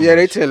know that. Yeah,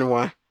 they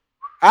 10-1.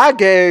 I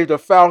gave the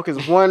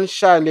Falcons one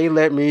shot and they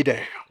let me down.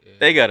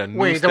 They got a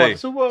new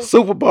stadium.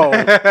 Super Bowl.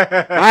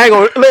 I ain't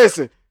gonna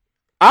listen.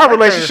 Our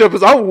relationship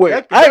is over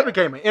with. That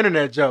became an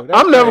internet joke.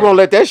 I'm never gonna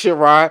let that shit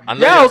ride.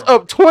 Y'all was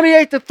up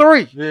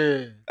 28-3.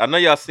 Yeah, I know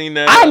y'all seen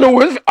that. I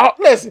knew it.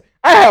 Listen.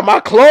 I had my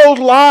clothes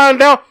lying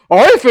down.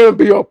 Oh, it's finna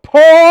be a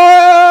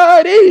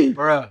party.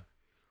 Bruh.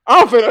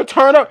 I'm finna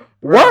turn up.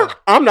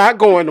 Work, I'm not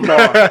going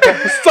tomorrow.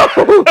 So,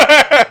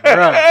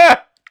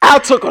 I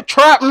took a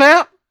trap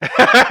nap.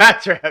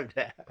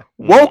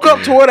 Woke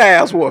up to an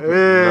ass whooping.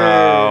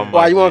 No,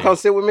 Why, you want to come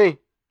sit with me?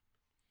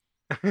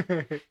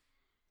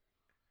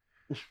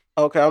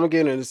 Okay, I'm going to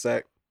get in a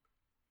sec.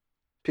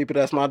 People,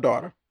 that's my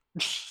daughter.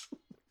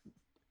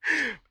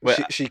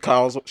 But she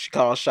calls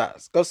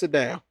shots. Go sit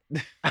down.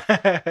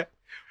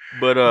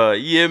 But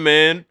yeah,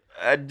 man.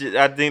 I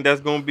think they're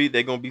gonna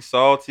be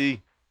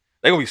salty.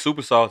 They're gonna be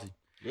super salty.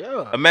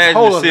 Yeah.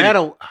 Imagine the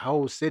city.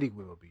 Whole city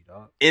will be,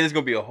 dog. And it's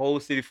gonna be a whole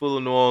city full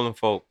of New Orleans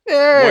folk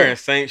Yeah. wearing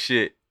Saint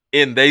shit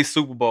in they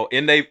Super Bowl,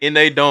 in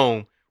they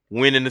dome,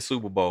 winning the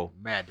Super Bowl.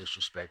 Mad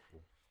disrespectful.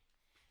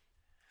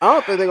 I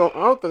don't think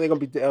they're gonna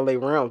beat the LA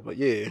Rams, but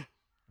yeah.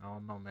 I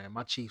don't know, man.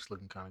 My Chiefs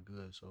looking kind of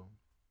good, so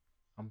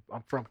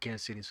I'm from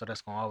Kansas City, so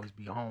that's gonna always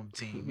be a home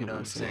team. You know what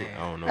I'm saying? I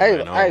don't know.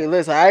 Hey,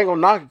 listen, I ain't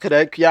gonna knock it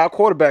because y'all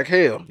quarterback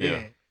hell.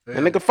 Yeah. That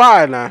nigga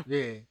fired now.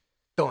 Yeah.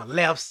 Throwing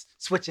lefts,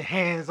 switching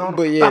hands on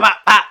But them. yeah. Bop, bop,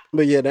 bop.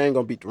 But yeah, they ain't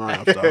gonna beat the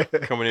Rams though.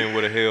 Coming in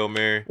with a Hail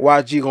Mary.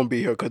 YG gonna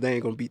be here because they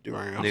ain't gonna beat the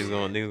Rams.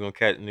 Niggas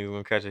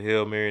gonna catch a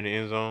Hail Mary in the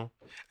end zone.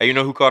 Hey, you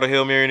know who caught a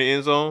Hail Mary in the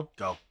end zone?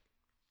 Go.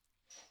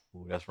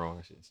 Ooh, that's wrong.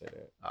 I shouldn't say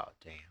that. Oh,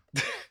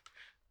 damn.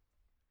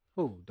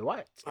 Who?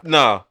 Dwight?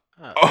 Nah.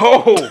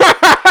 Oh,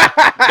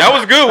 that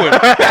was a good one. Yo,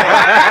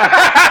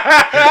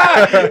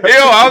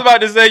 I was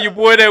about to say your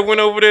boy that went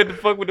over there to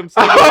fuck with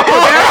himself. There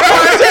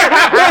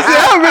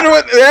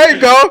you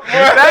go.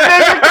 That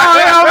nigga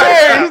called out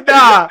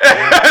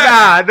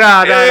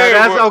Nah.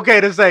 That's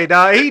okay to say,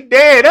 dog. He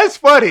dead. That's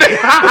funny. Listen,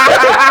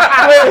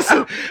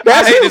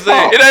 I hate to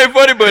say it ain't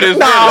funny, but it's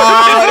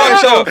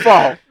that's your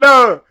fault.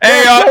 No.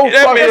 Hey,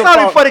 It's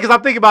only funny because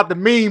I'm thinking about the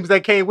memes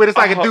that came with it. It's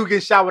like a dude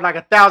getting shot with like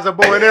 1,000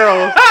 bow and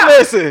arrows.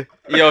 Listen.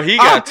 Yo, he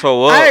got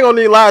tore up. I ain't gonna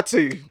need to lie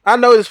to you. I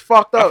know it's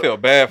fucked up. I feel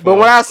bad for But him.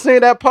 when I seen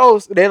that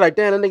post, they like,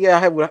 damn, that nigga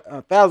out here with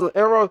 1,000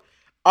 arrows.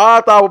 All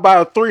I thought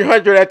about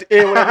 300 at the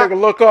end when that nigga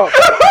look up.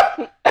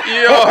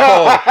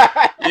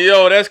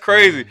 Yo, that's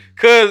crazy.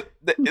 Cause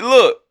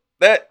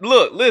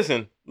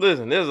listen.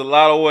 There's a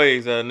lot of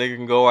ways that a nigga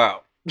can go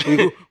out.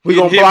 We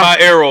gonna hit my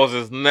arrows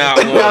is not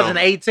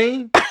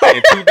 2018.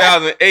 In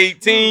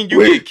 2018,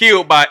 you get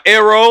killed by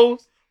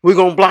arrows. We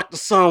gonna block the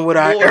sun with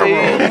our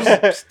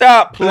arrows.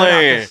 Stop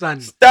playing.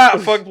 Stop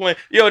fucking playing.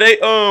 Yo, they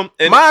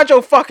and mind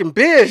your fucking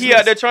business. He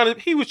out there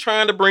he was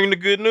trying to bring the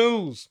good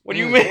news. What do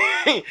you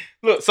mean?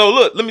 Look,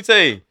 let me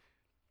tell you.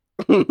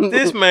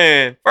 This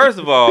man, first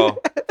of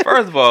all,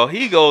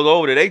 he goes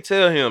over there. They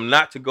tell him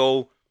not to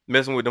go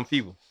messing with them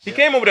people. He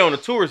came over there on a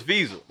tourist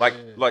visa, like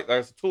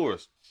as a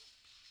tourist.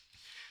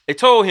 He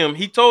told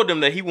them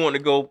that he wanted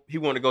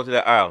to go to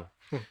that island.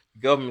 The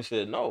government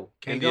said no.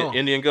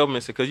 Indian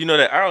government said, because you know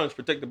that island's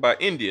protected by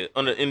India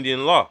under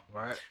Indian law.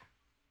 Right.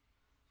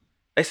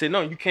 They said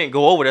no, you can't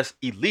go over. That's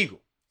illegal.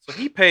 So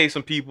he paid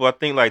some people, I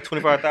think like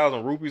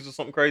 25,000 rupees or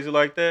something crazy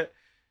like that.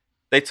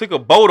 They took a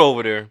boat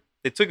over there.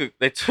 They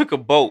took a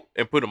boat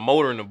and put a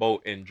motor in the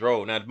boat and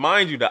drove. Now,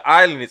 mind you, the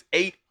island is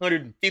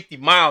 850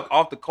 miles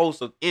off the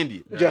coast of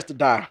India. Just to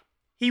die.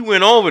 He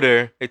went over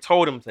there. They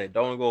told him,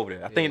 don't go over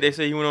there. I think they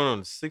said he went on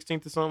the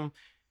 16th or something.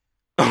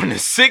 On the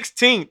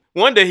 16th,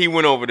 one day he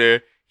went over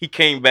there. He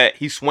came back.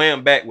 He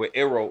swam back with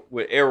arrow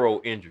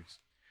injuries.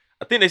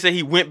 I think they said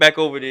he went back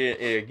over there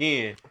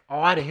again. Oh,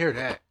 I didn't hear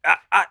that.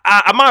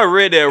 I might have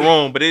read that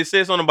wrong, but it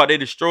said something about they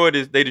destroyed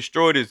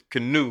his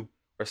canoe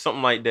or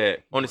something like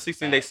that. On the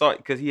 16th, they saw it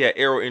because he had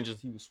arrow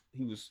injuries.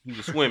 He was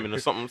swimming or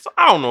something. So,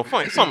 I don't know,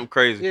 something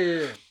crazy.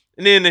 Yeah.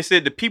 And then they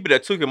said the people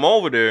that took him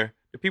over there,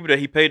 the people that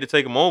he paid to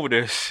take him over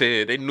there,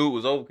 said they knew it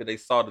was over because they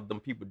saw them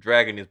people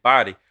dragging his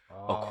body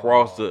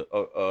across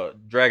the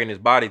dragging his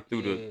body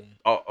through the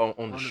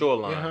on the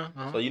shoreline.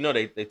 So you know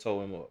they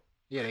towed him up.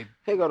 Yeah,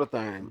 Here go the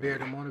thing.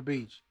 Buried him on the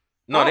beach.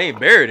 No, they ain't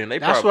buried him.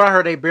 That's what I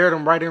heard. They buried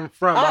him right in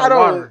front by the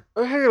water.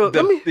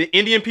 The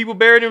Indian people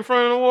buried in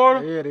front of the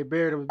water? Yeah, they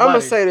buried him. I'm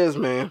gonna say this,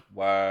 man.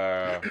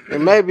 Wow.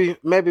 And maybe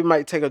it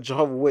might take a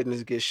Jehovah's Witness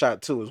to get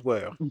shot too as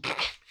well.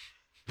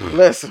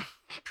 Listen.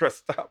 Press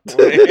stop.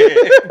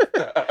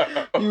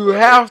 You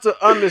have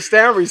to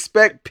understand,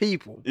 respect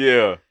people.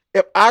 Yeah.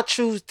 If I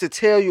choose to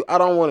tell you I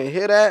don't want to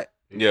hear that,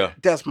 yeah,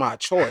 that's my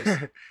choice.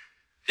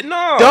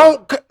 No.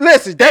 Don't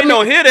listen. They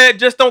don't hear that.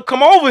 Just don't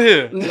come over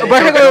here.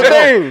 But here's the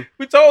thing.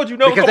 We told you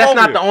no. Because that's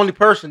not the only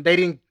person. They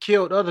didn't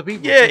kill other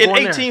people. Yeah, in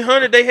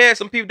 1800 they had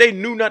some people. They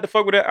knew not to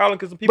fuck with that island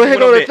because the people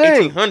went over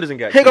there in 1800s and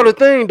got. Here go the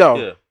thing though.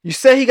 Yeah. You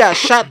say he got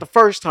shot the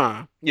first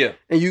time. Yeah.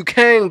 And you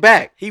came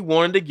back. He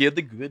wanted to give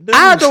the good news.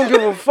 I don't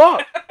give a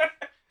fuck.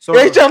 So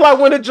it's just like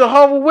when the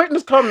Jehovah's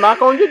Witness come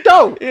knock on your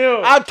door.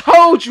 Yeah. I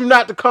told you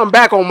not to come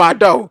back on my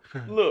door.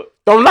 Look.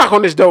 Don't knock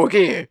on this door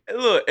again.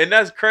 Look, and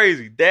that's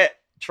crazy. That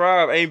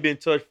tribe ain't been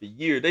touched for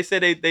years. They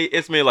said they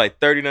estimate like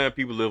 39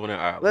 people live on that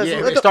island.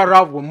 Yeah, it started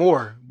off with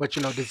more, but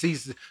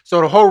diseases.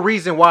 So the whole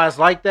reason why it's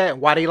like that,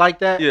 why they like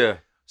that, yeah,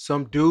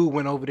 some dude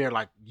went over there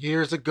like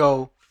years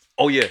ago,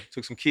 Oh yeah,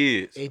 took some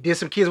kids. He did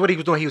some kids. What he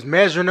was doing, he was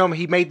measuring them.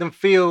 He made them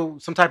feel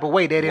some type of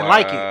way. They didn't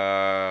like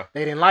it.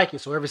 They didn't like it.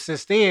 So ever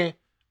since then,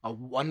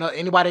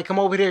 anybody that come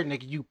over there,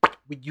 nigga, you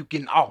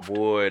getting off.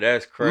 Boy,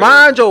 that's crazy.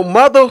 Mind your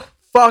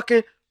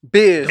motherfucking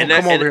business.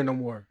 Don't come over here no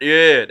more.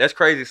 Yeah, that's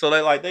crazy. So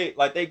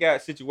they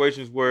got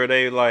situations where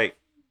they like.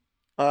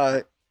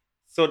 So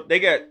they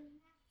got.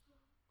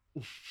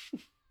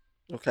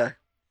 Okay,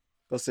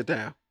 go sit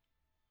down.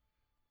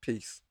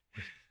 Peace.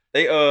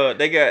 They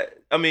got.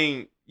 I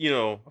mean, you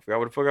know, I forgot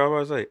what the fuck I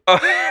was about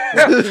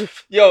to say.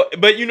 Yo,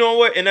 but you know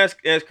what? And that's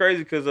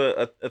crazy because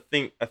I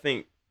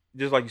think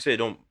just like you said,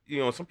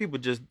 some people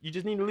you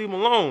just need to leave them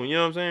alone. You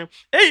know what I'm saying?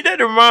 Hey, that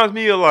reminds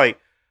me of like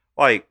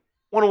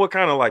wonder what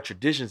kind of like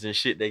traditions and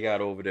shit they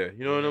got over there.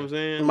 You know what I'm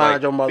saying?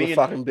 Mind your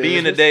motherfucking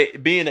business.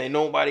 Being ain't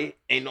nobody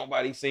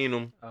seen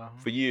them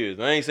for years.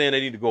 I ain't saying they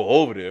need to go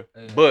over there,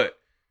 but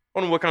I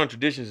wonder what kind of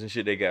traditions and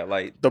shit they got.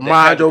 Like the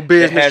mind your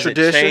business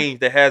tradition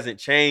that hasn't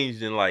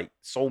changed in like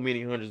so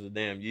many hundreds of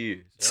damn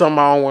years. Something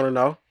I don't want to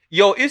know.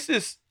 Yo, it's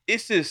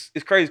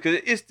crazy because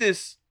it's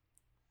this,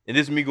 and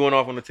this is me going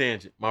off on a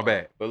tangent. My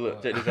bad, but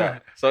look, check this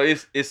out. So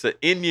it's an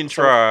Indian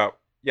tribe.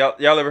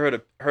 Y'all ever heard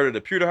of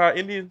the Purahara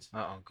Indians?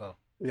 Go.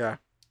 Yeah.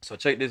 So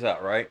check this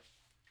out, right?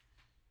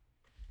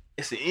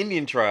 It's an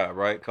Indian tribe,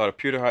 right, called the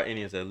Purahara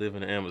Indians that live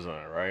in the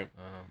Amazon, right?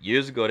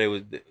 Years ago,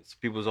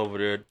 people was over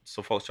there.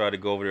 So folks tried to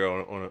go over there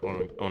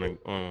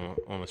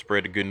on a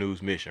spread the good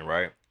news mission,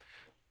 right?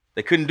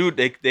 They couldn't do it.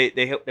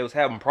 They was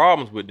having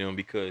problems with them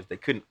because they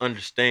couldn't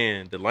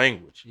understand the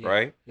language,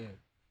 right? Yeah.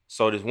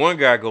 So this one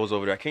guy goes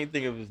over there. I can't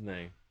think of his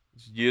name.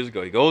 This is years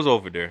ago. He goes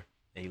over there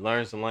and he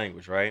learns the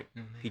language, right?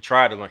 Mm-hmm. He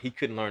tried to learn. He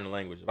couldn't learn the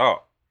language at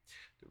all.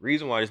 The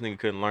reason why this nigga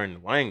couldn't learn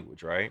the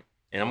language, right?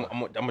 And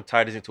I'm gonna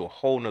tie this into a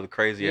whole nother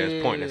crazy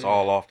ass point that's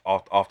all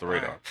off the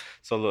radar. Right.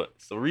 So look,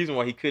 the reason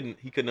why he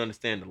couldn't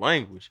understand the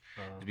language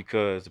is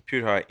because the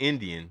Purahara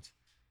Indians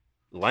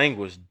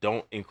language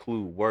don't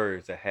include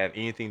words that have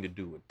anything to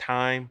do with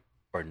time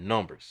or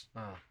numbers.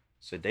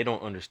 So they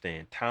don't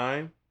understand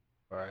time,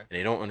 right? And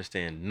they don't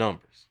understand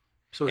numbers.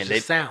 So it's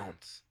just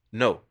sounds.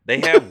 No, they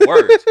have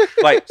words.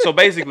 Like so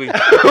basically, check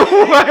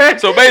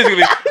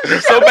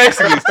this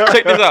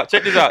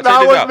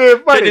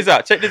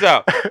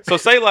out. So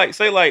say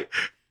like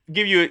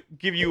give you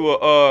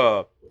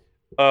a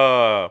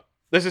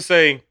let's just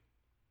say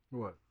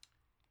what?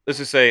 Let's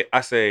just say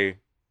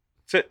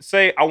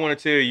say I want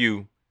to tell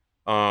you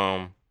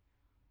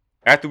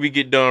after we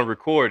get done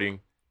recording,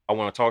 I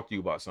want to talk to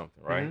you about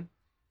something, right?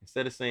 Mm-hmm.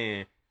 Instead of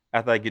saying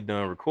after I get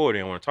done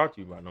recording, I want to talk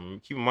to you about them.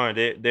 Keep in mind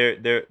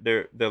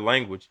their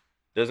language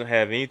doesn't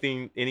have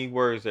any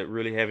words that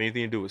really have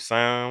anything to do with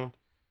sound.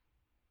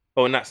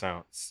 Oh, not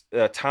sound.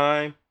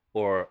 Time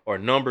or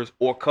numbers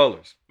or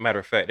colors. Matter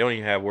of fact, they don't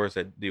even have words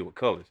that deal with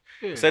colors.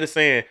 Yeah. Instead of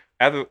saying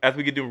after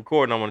we get done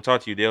recording, I want to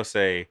talk to you, they'll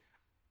say,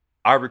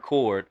 I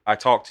record, I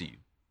talk to you.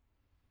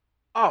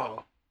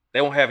 Oh. They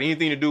don't have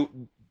anything to do,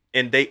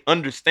 and they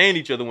understand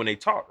each other when they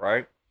talk,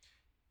 right?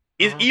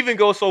 It even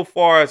goes so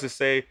far as to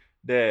say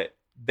that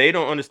they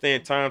don't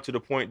understand time to the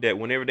point that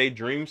whenever they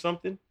dream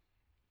something,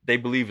 they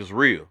believe it's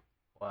real.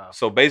 Wow.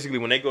 So basically,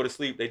 when they go to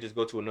sleep, they just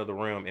go to another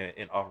realm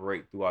and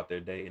operate throughout their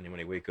day. And then when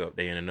they wake up,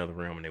 they in another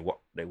realm and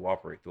they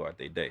operate throughout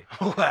their day.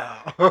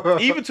 Wow.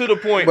 Even to the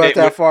point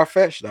that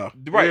far-fetched though.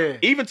 Right. Yeah.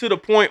 Even to the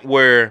point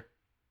where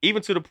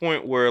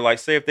like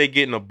say if they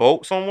get in a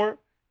boat somewhere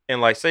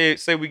and like say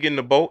we get in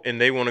a boat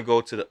and they want to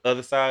go to the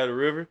other side of the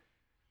river,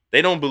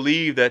 they don't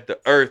believe that the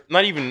earth,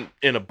 not even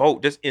in a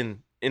boat, just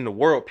in the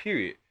world,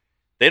 period.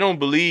 They don't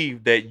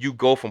believe that you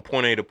go from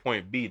point A to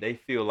point B. They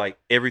feel like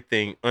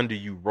everything under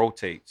you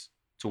rotates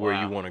to where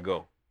you want to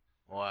go.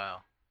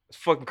 Wow. It's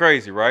fucking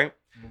crazy, right?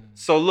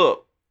 So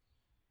look,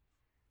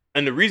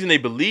 and the reason they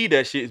believe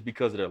that shit is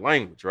because of their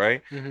language,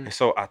 right? Mm-hmm. And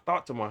so I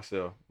thought to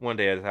myself, one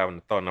day I was having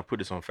a thought, and I put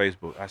this on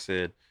Facebook. I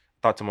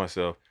thought to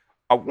myself,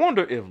 I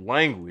wonder if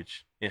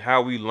language and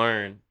how we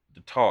learn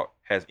to talk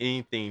has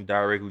anything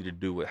directly to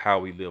do with how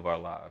we live our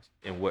lives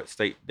and what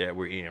state that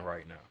we're in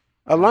right now.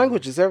 A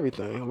language is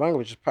everything. A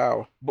language is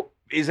power. But,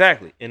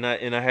 exactly. And I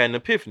had an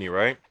epiphany,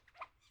 right?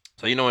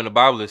 So in the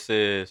Bible it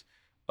says,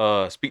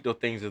 speak those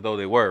things as though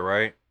they were,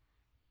 right?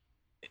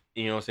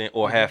 You know what I'm saying?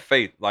 Or have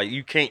faith. Like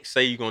you can't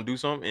say you're gonna do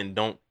something and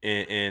don't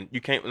and you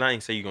can't not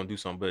even say you're gonna do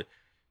something, but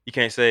you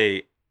can't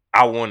say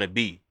I wanna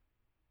be.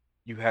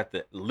 You have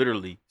to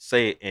literally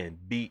say it and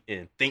be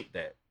and think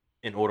that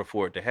in order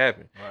for it to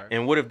happen. Right.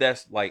 And what if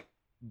that's like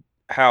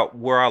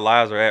where our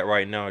lives are at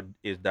right now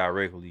is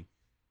directly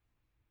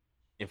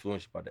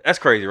influenced by that? That's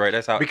crazy, right?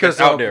 That's how because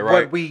out there,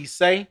 right? What we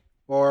say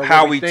or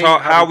how we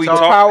talk, how we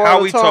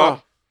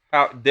talk.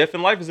 How death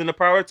and life is in the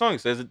power of the tongue.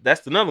 It says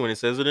that's another one. It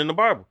says it in the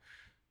Bible.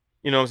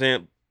 You know what I'm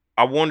saying?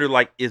 I wonder,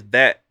 like, is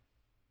a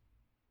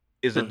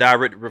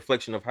direct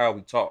reflection of how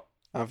we talk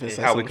and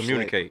how we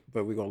communicate?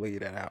 But we're gonna leave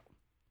that out.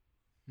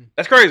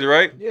 That's crazy,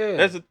 right?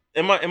 Yeah.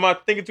 Am I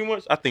thinking too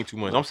much? I think too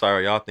much. I'm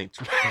sorry, y'all. I think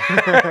too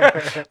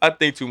much. I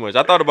think too much.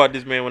 I thought about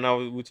this, man, when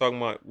we were talking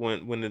about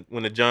when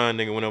the John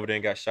nigga went over there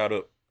and got shot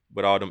up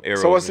with all them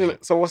arrows.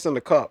 So what's in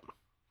the cup?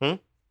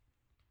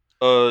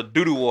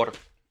 doo-doo water.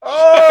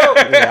 Oh,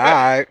 Yeah,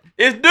 all right.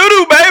 It's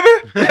doo-doo, baby.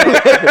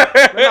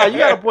 Nah, you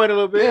gotta point a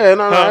little bit. Yeah,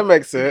 no, that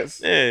makes sense.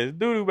 Yeah, it's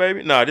doo-doo,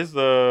 baby. Nah, this is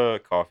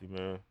coffee,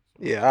 man.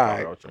 Yeah,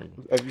 all right.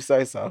 If you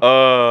say so.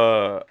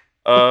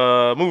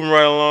 Moving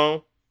right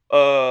along.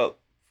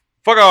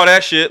 Fuck all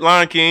that shit.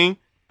 Lion King.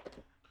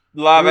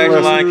 Live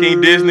action Lion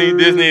King.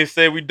 Disney has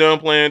said we done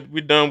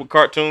with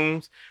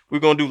cartoons. We're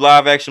gonna do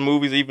live action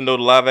movies, even though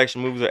the live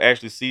action movies are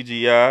actually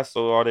CGI.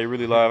 So are they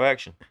really live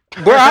action?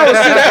 Bro, I was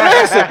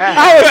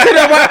sitting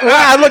there when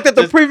I looked at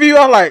the preview.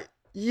 I'm like,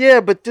 yeah,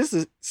 but this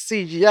is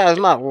CGI.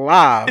 It's not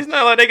live. It's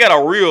not like they got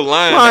a real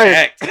line to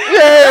act.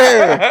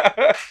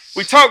 Yeah.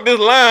 We taught this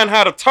line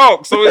how to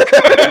talk, so it's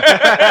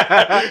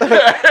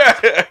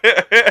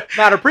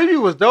Now the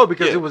preview was dope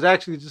because it was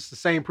actually just the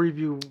same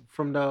preview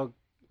from the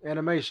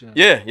animation.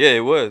 Yeah,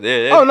 it was.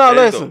 Yeah, oh no,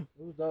 listen,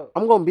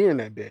 I'm gonna be in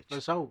that bitch.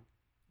 Let's hope.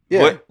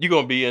 Yeah, what? You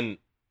gonna be in?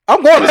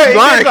 I'm going to see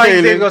Lion King.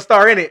 King. They're gonna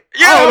star in it.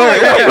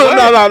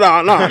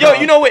 Yeah, no. Yo,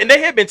 you know what? And they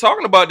had been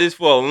talking about this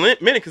for a minute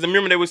because I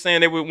remember they were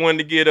saying they wanted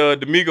to get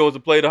the Migos to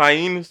play the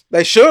hyenas.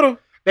 They should have.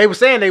 They were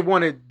saying they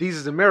wanted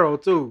Deezus and Mero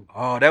too.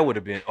 Oh, that would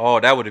have been.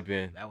 That would have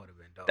been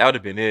dope. That would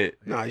have been it.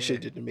 Nah, you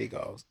should have did the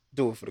Migos.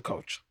 Do it for the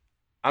culture.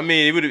 I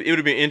mean, it would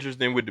have been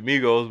interesting with the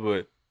Migos,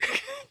 but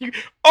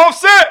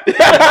Offset.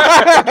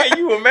 Can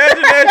you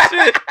imagine that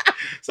shit?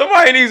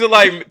 Somebody needs to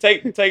like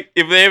take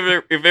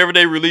if ever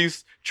they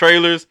release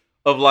trailers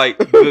of like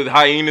the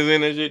hyenas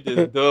in and shit,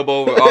 just dub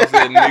over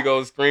Offset and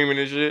Migos screaming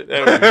and shit.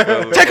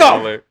 Take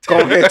off. Go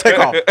ahead, take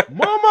off.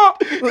 Mama.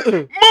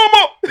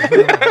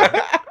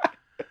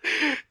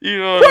 You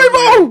know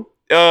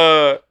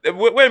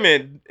what wait a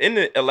minute. In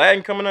the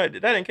Aladdin coming out,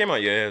 that didn't came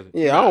out yet, has it?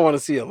 Yeah, I don't want to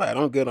see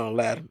Aladdin. I'm good on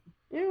Aladdin.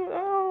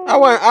 I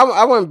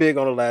wasn't big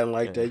on Aladdin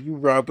like that. You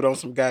rub it on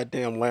some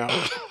goddamn lamb.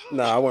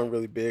 Nah, I wasn't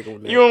really big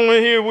on that. You don't want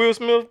to hear Will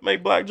Smith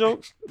make black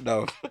jokes?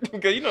 No.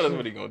 Because you know that's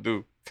what he gonna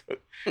do.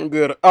 I'm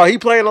good. Oh, he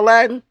playing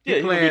Aladdin? Yeah,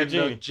 he playing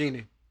the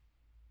genie.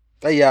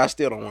 Yeah, I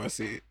still don't want to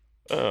see it.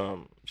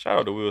 Shout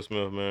out to Will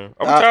Smith, man.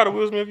 Are we tired of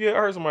Will Smith yet? I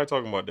heard somebody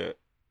talking about that.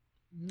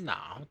 Nah,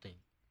 I don't think.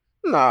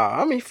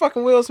 Nah, I mean,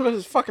 fucking Will Smith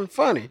is fucking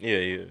funny. Yeah,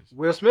 he is.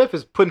 Will Smith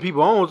is putting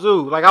people on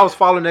too. Like I was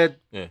following the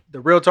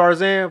real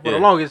Tarzan for the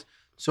longest.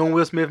 Soon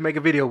Will Smith make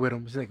a video with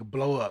him, this nigga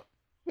blow up.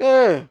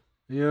 Yeah.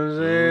 You know what I'm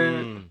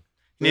saying?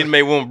 Need to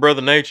make one with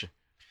Brother Nature.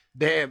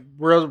 Damn,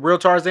 real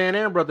Tarzan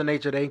and Brother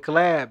Nature, they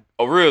collab.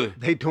 Oh, really?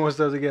 They doing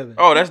stuff together.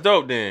 Oh, that's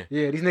dope then.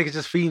 Yeah, these niggas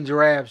just feeding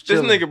giraffes.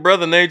 Chilling. This nigga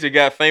Brother Nature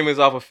got famous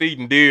off of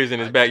feeding deers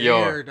in his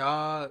backyard.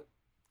 Dog.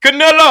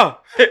 Canelo!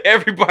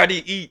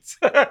 Everybody eats.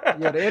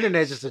 Yeah, the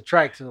internet just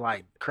attracts to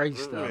like crazy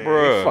stuff.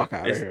 Bro, fuck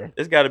out of here.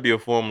 It's got to be a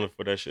formula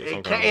for that shit.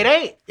 It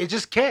ain't. It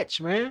just catch,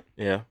 man.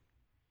 Yeah.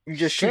 You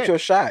just shoot your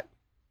shot.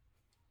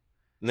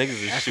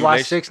 Niggas That's why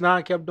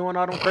 6ix9ine kept doing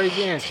all them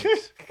crazy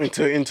answers.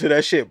 into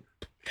that shit.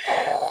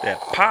 That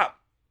pop.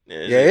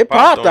 Yeah, it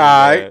popped, all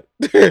right.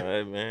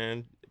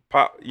 Man.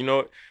 Pop, you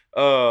know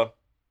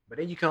but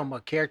then you become a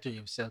character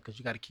yourself because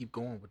you got to keep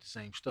going with the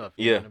same stuff.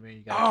 You know what I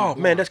mean? Oh,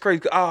 man, that's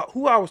crazy.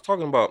 Who I was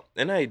talking about,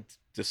 and I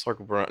just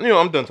circle around. You know,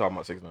 I'm done talking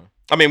about 6ix9ine.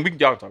 I mean,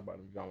 y'all talk about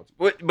him.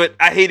 But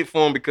I hate it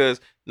for him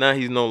because now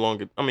he's no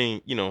longer, I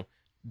mean, you know,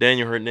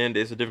 Daniel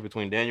Hernandez. There's a difference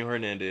between Daniel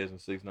Hernandez and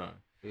 6ix9ine.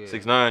 Yeah.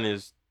 6ix9ine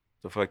is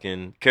the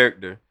fucking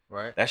character.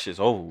 Right. That shit's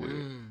over with.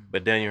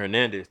 But Daniel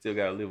Hernandez still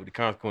got to live with the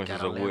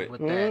consequences of what he did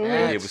with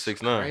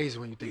 6ix9ine. Crazy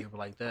when you think of it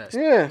like that.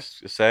 Yeah.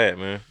 It's sad,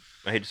 man.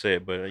 I hate to say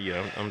it, but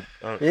yeah,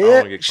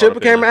 I should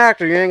became an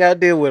actor. You ain't got to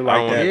deal with it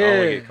like that. I don't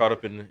want to get caught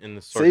up in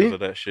the circles of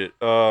that shit.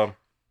 Y'all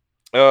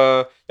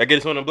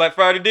get some of the Black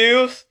Friday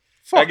deals?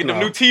 Y'all get them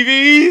new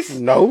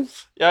TVs? No.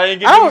 Y'all ain't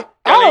get I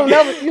don't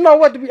never. You know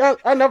what?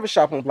 I never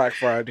shop on Black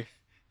Friday.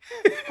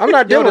 I'm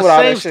not dealing with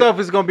all that shit. The same stuff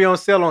is gonna be on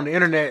sale on the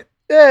internet.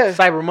 Yeah,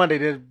 Cyber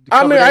Monday.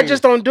 I mean, I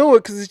just don't do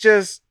it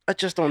because I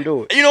just don't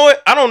do it. You know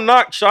what? I don't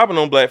knock shopping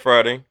on Black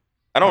Friday.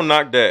 I don't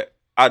knock that.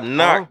 I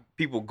knock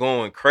people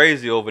going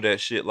crazy over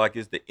that shit like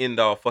it's the end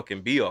all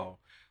fucking be all.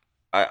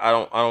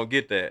 I don't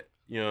get that.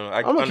 You know,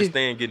 I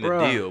understand getting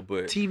a deal,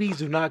 but TVs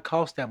do not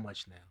cost that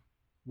much now.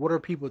 What are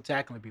people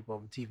tackling people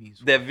over TVs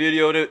for? That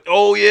video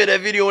that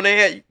video when they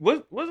had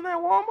wasn't that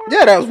Walmart?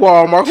 Yeah, that was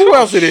Walmart. Who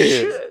else it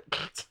is?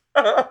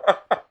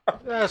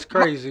 That's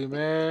crazy,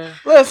 man.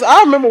 Listen,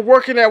 I remember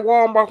working at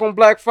Walmart on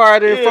Black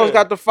Friday and folks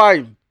got to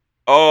fighting.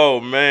 Oh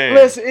man!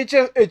 Listen, it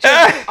just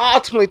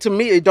ultimately to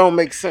me it don't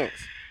make sense.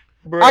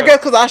 Bruh. I guess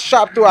because I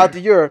shop throughout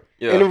the year,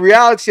 and the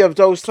reality of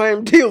those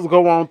same deals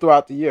go on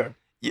throughout the year.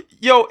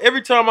 Yo,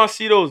 every time I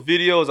see those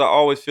videos, I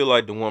always feel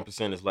like the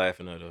 1% is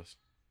laughing at us.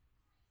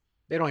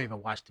 They don't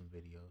even watch them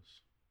videos.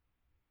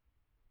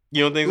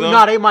 You don't think so?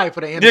 No, they might for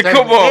the entertainment.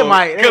 Yeah, come on. They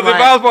might. Because if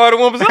I was part of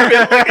the 1%, I'd be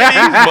like, look at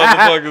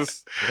these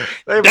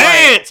motherfuckers.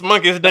 Dance,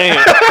 monkeys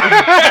dance.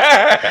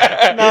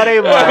 No, they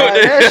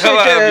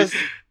might.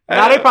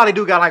 Now they probably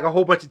do got like a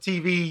whole bunch of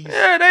TVs.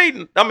 Yeah,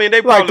 they probably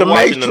like the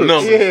watching Matrix. the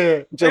numbers.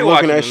 Yeah, just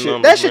looking at shit.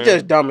 Numbers, that shit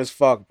just dumb as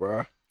fuck,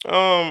 bro.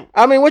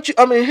 I mean,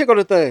 here go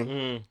the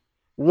thing.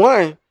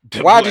 One,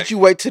 Why did you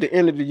wait to the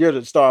end of the year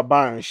to start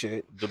buying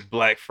shit? The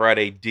Black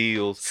Friday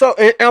deals. So,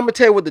 and I'm gonna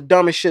tell you what the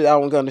dumbest shit I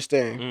don't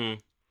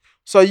understand.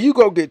 So you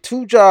go get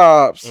 2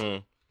 jobs,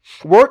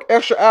 work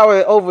extra hour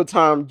at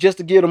overtime just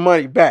to get the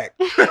money back.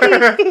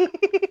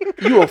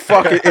 You a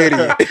fucking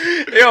idiot.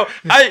 Yo,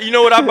 you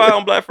know what I buy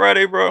on Black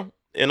Friday, bro?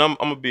 And I'm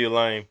gonna be a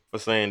lame for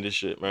saying this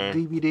shit, man.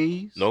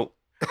 DVDs? Nope.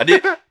 I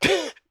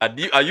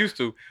did. I used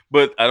to,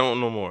 but I don't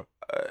no more.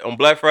 On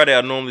Black Friday,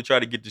 I normally try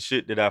to get the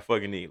shit that I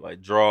fucking need,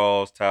 like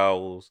drawers,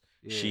 towels,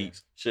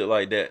 sheets, shit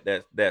like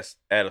that. That's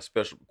at a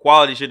special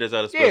quality shit. That's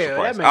at a special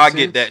price. I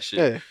get that shit.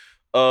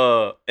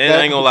 Yeah. And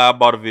I ain't gonna lie, I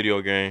bought a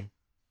video game.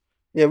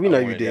 Yeah, we know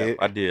you did.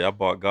 I did. I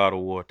bought God of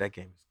War. That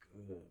game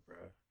is good, bro.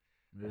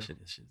 Yeah. That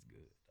shit's good.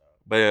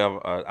 But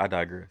yeah, I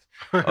digress.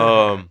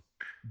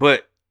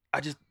 But I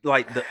just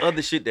like the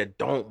other shit that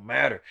don't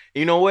matter.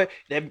 You know what?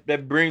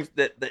 That brings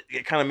that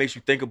it kind of makes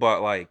you think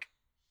about like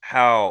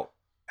how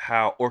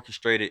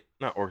orchestrated,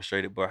 not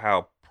orchestrated, but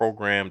how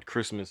programmed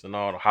Christmas and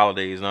all the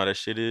holidays and all that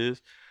shit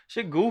is.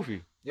 Shit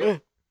goofy. Yeah.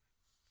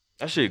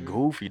 That shit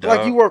goofy, dog.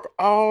 Like you work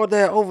all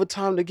that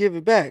overtime to give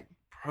it back.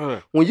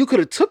 Bruh. When you could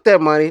have took that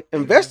money,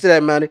 invested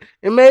that money,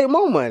 and made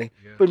more money.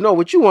 Yeah. But no,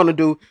 what you want to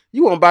do,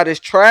 you want to buy this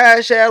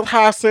trash ass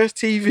Hisense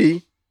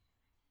TV,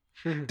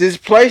 this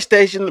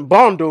PlayStation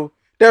bundle.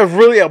 There's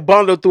really a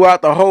bundle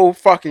throughout the whole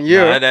fucking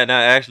year.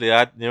 Actually,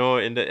 I ain't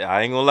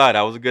gonna lie,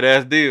 that was a good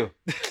ass deal.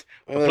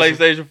 A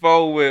PlayStation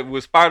 4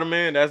 with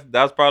Spider-Man,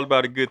 that's probably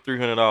about a good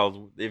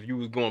 $300. If you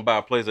was going to buy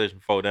a PlayStation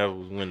 4, that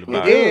was when to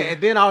buy it.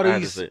 And then all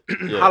these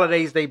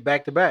holidays, they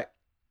back to back.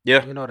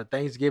 Yeah. You know, the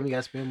Thanksgiving, you got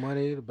to spend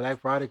money, the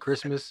Black Friday,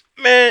 Christmas.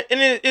 Man,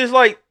 and it's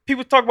like,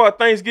 people talk about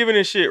Thanksgiving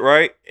and shit,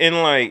 right?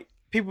 And like,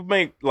 people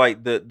make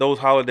like those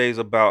holidays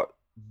about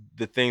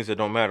the things that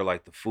don't matter,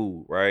 like the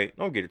food, right?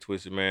 Don't get it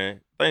twisted, man.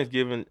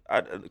 Thanksgiving,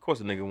 of course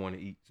a nigga want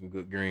to eat some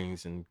good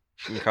greens and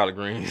collard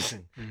greens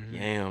and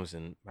yams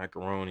and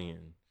macaroni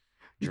and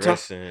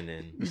dressing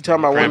and you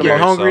talking about when you're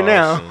hungry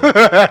now.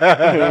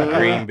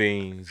 Green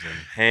beans and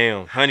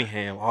ham, honey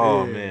ham.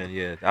 Oh man,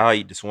 yeah. I'll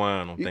eat the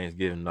swine on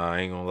Thanksgiving. Nah, I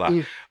ain't gonna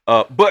lie.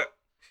 But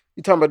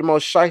you talking about the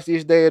most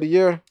shiestiest day of the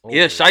year?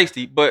 Yeah,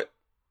 shiesty. But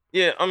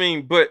yeah, I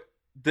mean, but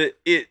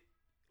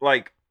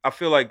I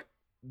feel like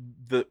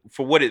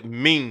for what it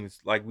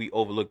means, like we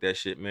overlook that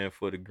shit, man,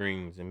 for the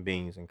greens and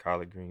beans and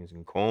collard greens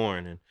and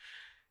corn and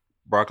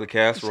broccoli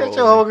casserole. Such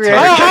a hungry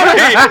ass.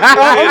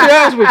 I'll be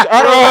honest with you.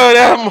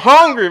 I'm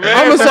hungry, man.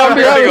 I'm gonna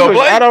be honest with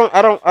you.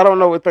 I don't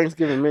know what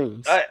Thanksgiving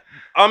means.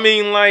 I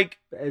mean, like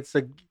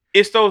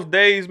it's those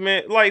days,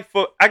 man. Like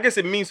I guess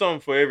it means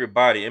something for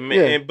everybody.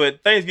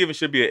 But Thanksgiving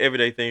should be an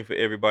everyday thing for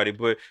everybody.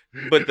 But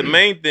the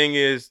main thing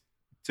is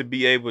to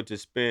be able to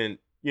spend.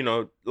 You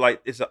know,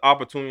 like it's an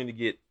opportunity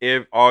to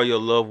get all your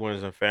loved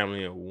ones and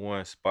family in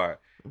one spot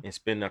and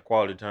spend that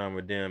quality time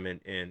with them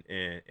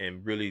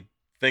and really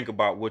think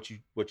about what you're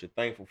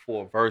thankful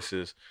for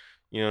versus,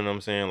 you know what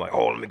I'm saying? Like,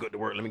 oh, let me go to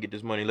work, let me get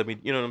this money,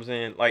 you know what I'm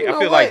saying? Like, I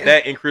feel like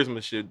that in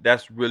Christmas shit,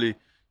 that's really,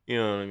 you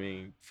know what I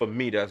mean? For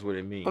me, that's what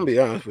it means. I'm gonna be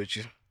honest with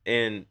you.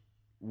 And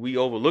we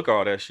overlook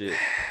all that shit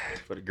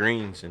for the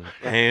greens and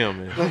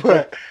ham and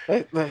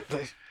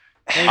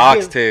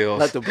oxtails.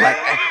 Like the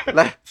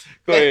black,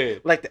 go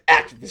ahead. Like the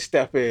activist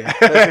step in.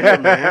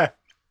 Man.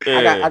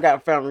 I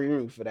got family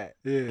reunion for that.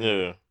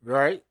 Yeah.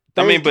 Right.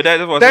 I mean, but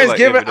that's what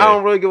Thanksgiving. I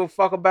don't really give a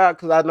fuck about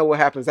because I know what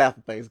happens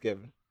after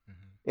Thanksgiving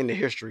in the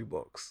history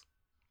books.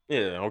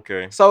 Yeah.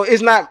 Okay. So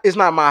it's not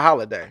my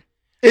holiday.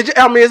 Is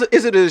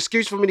it an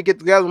excuse for me to get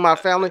together with my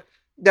family?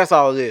 That's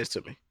all it is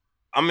to me.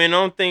 I mean, I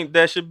don't think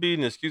that should be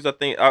an excuse. I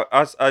think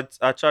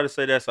I try to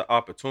say that's an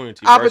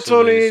opportunity.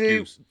 Opportunity. Versus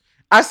an excuse.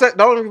 I said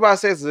the only reason I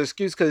say it's an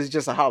excuse because it's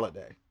just a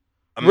holiday.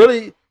 I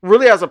mean,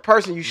 really, as a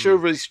person, you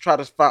should really try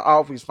to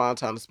always find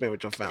time to spend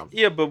with your family.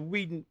 Yeah, but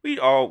we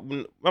all.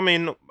 I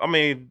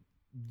mean,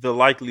 the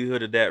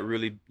likelihood of that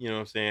really, you know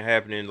what I'm saying,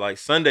 happening. Like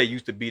Sunday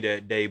used to be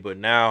that day, but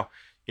now,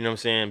 you know what I'm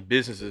saying,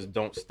 businesses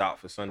don't stop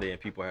for Sunday and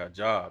people have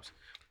jobs.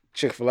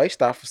 Chick-fil-A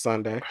stopped for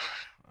Sunday.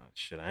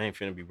 Shit, I ain't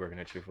finna be working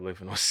at Chick-fil-A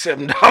for no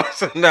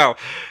 $7 an hour.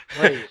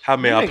 How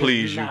may I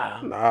please you?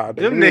 Nah,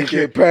 them niggas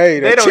get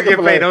paid. They don't get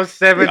paid no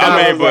 $7.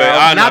 I mean,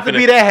 but not to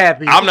be that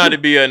happy. I'm not to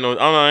be at no.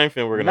 I ain't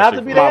finna work at no Chick-fil-A. Not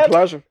to be that. My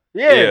pleasure.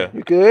 Yeah,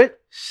 you good?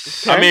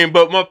 Okay. I mean,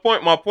 but my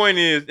point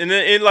is, and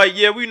then like,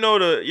 we know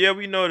the, you know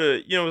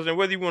what I'm saying,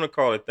 whether you want to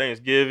call it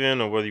Thanksgiving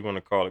or whether you want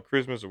to call it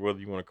Christmas or whether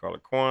you want to call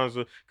it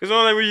Kwanzaa, because the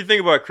only way you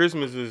think about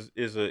Christmas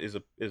is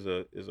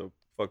a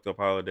fucked up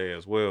holiday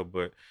as well.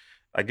 But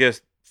I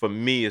guess for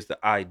me, it's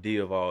the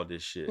idea of all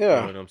this shit.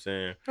 Yeah. You know what I'm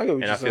saying?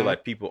 I feel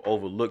like people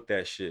overlook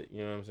that shit.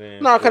 You know what I'm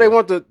saying? No, because they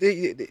want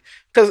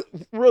because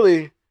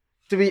really,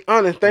 to be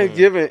honest,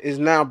 Thanksgiving is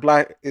now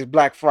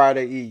Black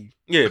Friday Eve.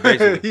 Yeah,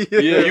 basically.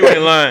 Yeah, you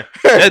ain't lying.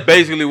 That's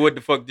basically what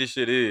the fuck this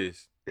shit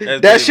is.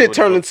 That shit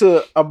turned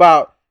into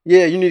about,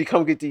 you need to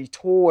come get these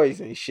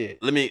toys and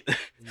shit. Let me.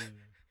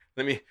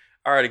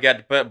 I already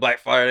got the Black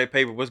Friday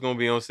paper. What's gonna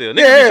be on sale?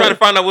 Niggas be trying to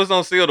find out what's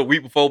on sale the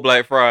week before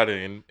Black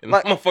Friday, and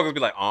like, motherfuckers be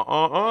like,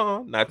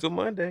 not till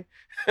Monday.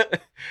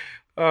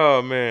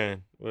 Oh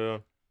man,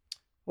 well,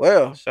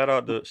 Well, shout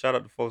out to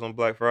folks on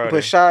Black Friday.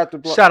 but shout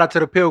out to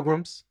the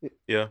Pilgrims.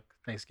 Yeah.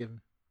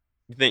 Thanksgiving.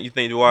 You think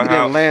Dwight Howard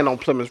Howard land on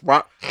Plymouth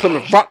Rock?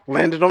 Plymouth Rock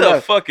landed on the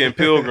that. fucking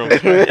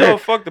Pilgrims? Yo,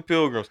 fuck the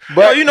Pilgrims.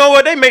 But yo, you know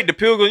what? They make the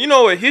Pilgrims. You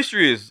know what?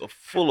 History is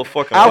full of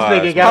fucking I was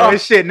lies. thinking, got all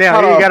this shit now.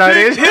 He got all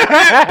this.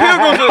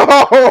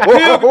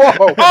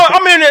 Pilgrims.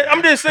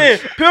 I'm just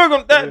saying,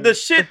 Pilgrims. The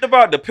shit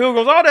about the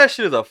Pilgrims, all that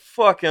shit is a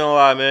fucking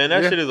lie, man.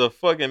 That shit is a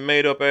fucking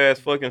made up ass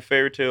fucking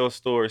fairy tale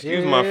story.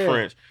 Excuse my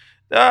French.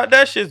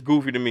 That shit's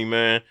goofy to me,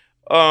 man.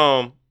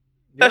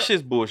 That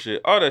shit's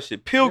bullshit. All that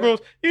shit.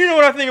 Pilgrims. You know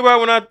what I think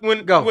about when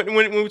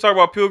we talk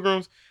about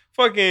Pilgrims?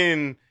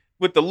 Fucking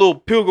with the little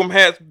pilgrim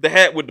hats, the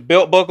hat with the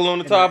belt buckle on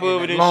the top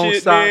of it and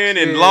shit, socks, man,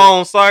 and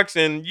long socks,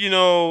 and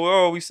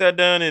we sat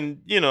down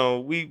and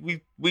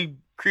we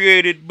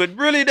created, but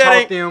really that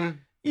ain't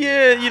them.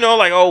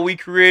 Yeah, we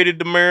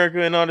created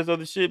America and all this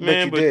other shit,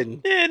 man. But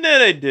didn't. Yeah, no,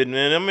 they didn't,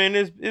 man. I mean,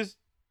 that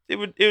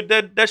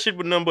shit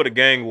was nothing but a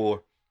gang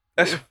war.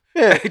 That's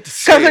yeah,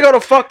 because they go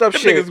to fucked up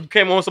shit. Niggas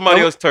came on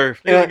somebody else's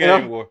turf. And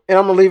I'm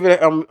gonna leave it.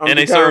 I'm and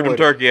they served them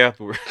turkey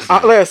afterwards.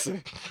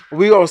 Listen,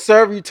 we gonna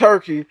serve you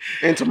turkey,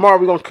 and tomorrow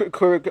we gonna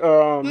cook.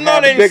 No,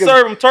 they didn't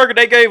serve them turkey.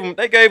 They gave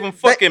them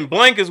fucking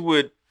blankets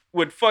with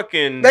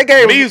fucking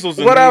measles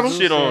and whatever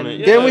shit on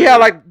it. Then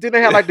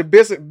they had the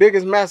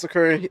biggest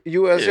massacre in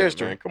U.S.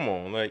 history. Man, come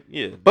on,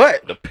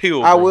 But the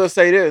Pilgrims. I will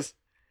say this: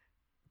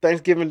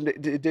 Thanksgiving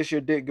this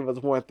year did give us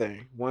one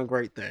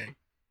great thing.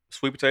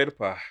 Sweet potato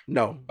pie.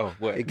 No. Oh,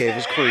 what? It gave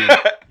us Creed.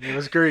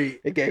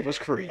 It gave us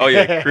Creed. Oh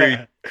yeah,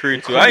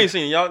 Creed too. I ain't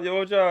seen y'all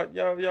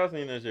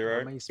seen that shit,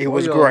 right? It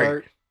was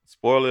great.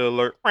 Spoiler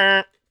alert.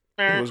 It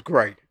was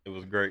great. It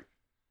was great.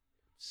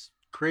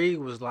 Creed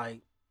was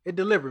like it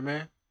delivered,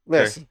 man.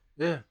 Listen.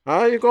 Yeah.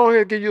 How you go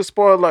ahead and give you a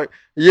spoiler like,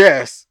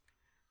 yes.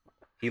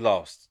 He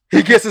lost.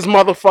 He gets his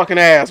motherfucking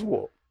ass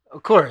whooped.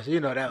 Of course, you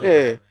know that.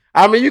 Yeah.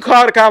 I mean, you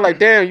called the guy like,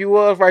 damn, you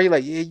was right. He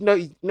like, yeah, in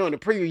the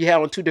preview you had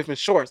on 2 different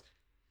shorts.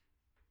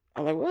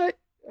 I'm like, what?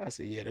 I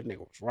said, yeah, that nigga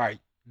was right.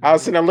 Mm-hmm. I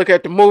was sitting there looking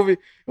at the movie,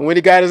 and when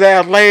he got his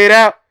ass laid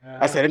out,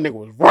 I said, that nigga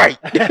was right.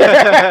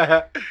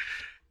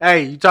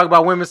 Hey, you talk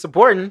about women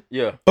supporting.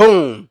 Yeah.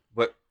 Boom.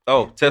 But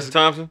Tessa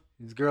Thompson?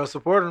 These girls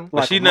supporting him.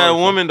 But she's not a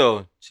woman,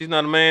 though. She's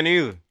not a man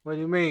either. What do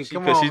you mean?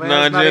 Come on, because she's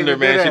non-gender,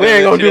 man. We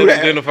ain't gonna do that.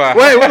 Identify.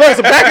 Wait,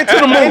 listen, back into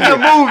the movie.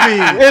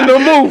 In the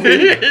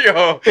movie.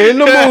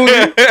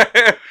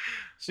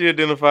 She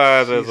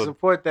identifies as a...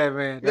 support that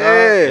man.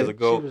 Yeah. As a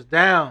goat. She was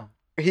down.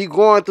 He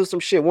going through some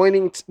shit.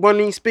 Wasn't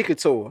even speaking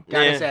to her.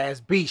 Got his ass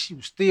beat. She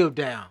was still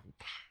down.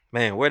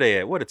 Man, where they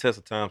at? Where the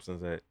Tessa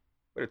Thompsons at?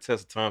 Where the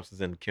Tessa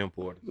Thompsons and the Kim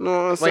Porter? You know what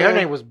I'm saying? Wait, her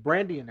name was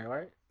Brandy in there,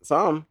 right?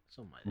 Something.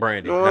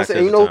 Brandy. You know what I'm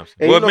saying?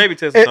 Well, maybe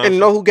Tessa Thompson. And you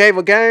know who gave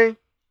a game?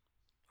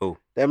 Who?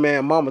 That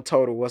man mama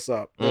told her what's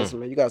up. Listen,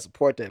 man, you gotta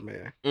support that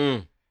man.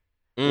 What,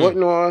 you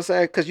know what I'm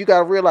saying? Because you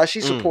gotta realize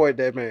she supported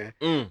that man.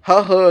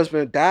 Her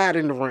husband died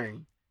in the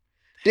ring.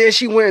 Then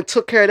she went and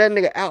took care of that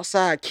nigga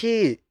outside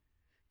kid.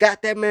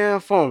 Got that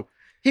man from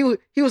he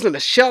was in a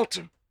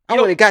shelter. I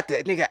went and got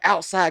that nigga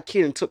outside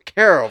kid and took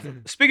care of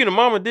him. Speaking of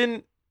mama,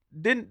 wasn't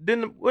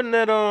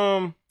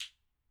that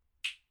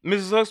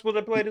Mrs. Huxtable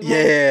that played this movie?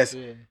 Yes.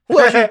 Yeah.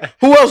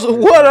 Who else?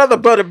 What other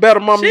better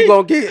mama you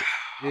gonna get?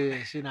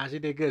 Yeah, she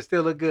did good.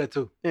 Still look good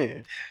too.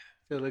 Yeah.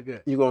 Still look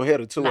good. You gonna hit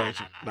her too, ain't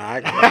you?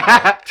 Nah,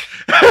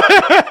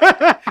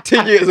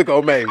 10 years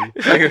ago, maybe.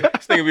 This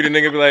nigga be the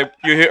nigga be like,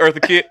 you hit Eartha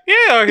Kitt? Yeah,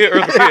 I hit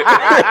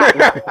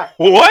Eartha Kitt.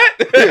 What?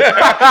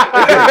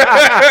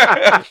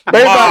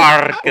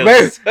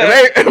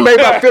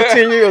 maybe about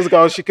 15 years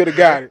ago, she could have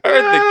got it.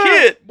 Eartha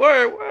Kitt?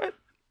 Boy, what?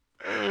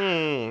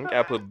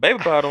 Gotta put baby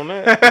powder on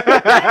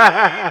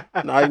that.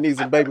 Nah, he needs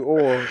some baby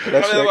oil. Hey,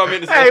 wait a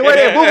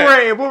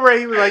minute. Boomerang,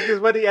 he was like this.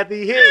 But after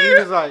he hit, he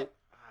was like,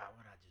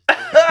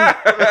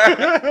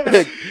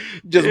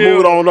 just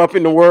moved on up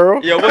in the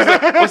world. Yeah,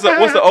 what's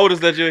the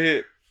oldest that you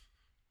hit?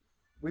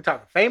 We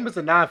talking famous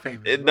or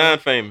non-famous?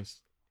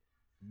 Non-famous.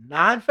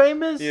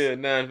 Non-famous? Yeah,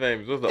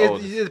 non-famous. What's the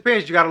oldest? It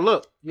depends. You gotta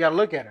look. You gotta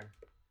look at her.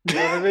 You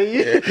know what I mean?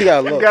 Yeah, you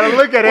gotta look. You gotta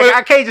look at her.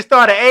 I can't just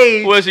start at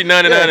age. Was she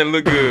 99 and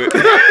look good?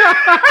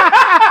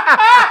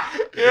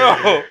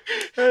 Yo.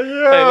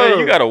 Hey,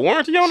 you got a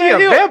warranty on that?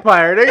 She a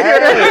vampire.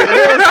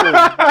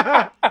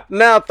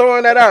 Now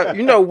throwing that out,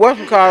 you know what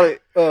we call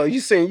it? You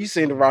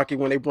seen the Rocky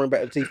when they bring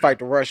back to fight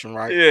the Russian,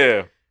 right?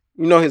 Yeah.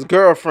 You know his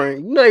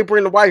girlfriend. You know they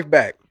bring the wife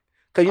back.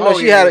 Cause you know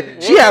she had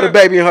a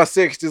baby in her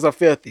 60s or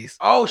 50s.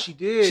 Oh, she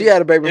did. She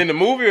had a baby in the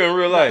movie or in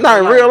real life?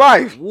 Not in real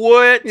life.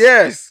 What?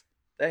 Yes.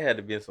 That had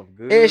to be some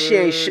good. And she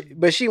ain't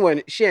but she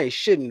ain't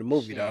shit in the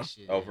movie though.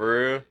 Oh,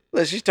 for real?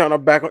 Let's just turn her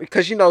back on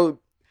because you know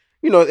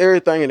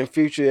everything in the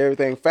future,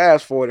 everything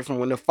fast forwarded from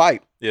when the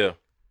fight. Yeah.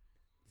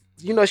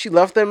 You know she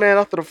left that man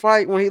after the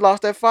fight when he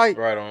lost that fight.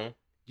 Right on.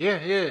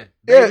 Yeah.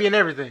 Baby and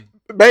everything.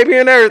 Baby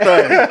and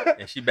everything.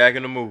 And she back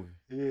in the movie.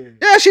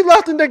 Yeah, she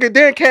left the nigga,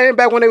 then came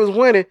back when they was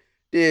winning.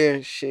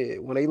 Then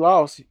shit, when they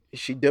lost,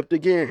 she dipped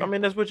again. I mean,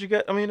 that's what you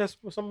got. I mean, that's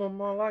what some of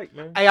them are like,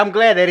 man. Hey, I'm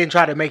glad they didn't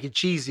try to make it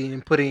cheesy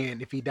and put in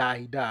if he die,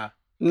 he die.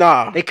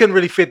 Nah. They couldn't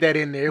really fit that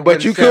in there.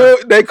 But they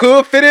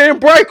could fit it and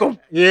break them.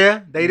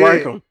 Yeah, they break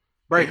did. them.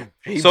 Break them.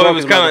 So it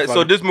was kind of.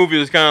 So this movie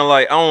was kind of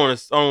like I don't want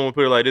to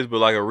put it like this, but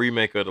like a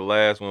remake of the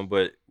last one,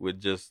 but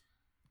with just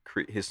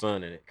his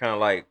son in it. Kind of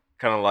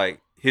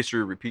like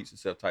history repeats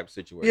itself type of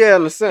situation. Yeah,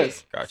 in a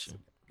sense. Gotcha.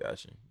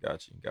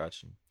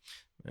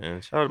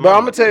 Man, shout out to but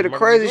I'm gonna tell you the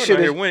crazy shit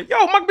is, yo,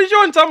 Michael B.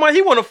 Jordan talking about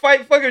he want to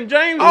fight fucking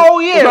James. Oh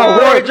yeah, no,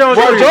 Roy Jones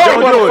Jr. Roy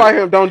Jones want to fight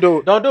him. Don't do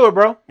it. Don't do it,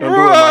 bro. Don't do it,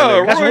 my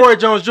nigga. That's Roy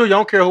Jones Jr. I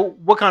don't care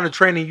what kind of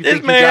training you think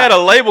you got. This man had a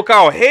label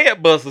called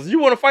Head Busters. You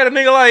want to fight a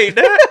nigga like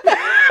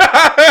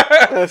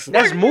that?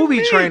 That's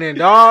movie training,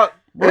 dog.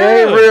 It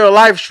ain't real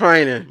life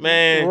training,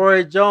 man.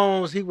 Roy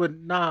Jones, he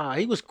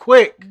was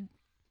quick.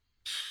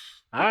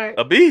 All right,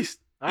 a beast.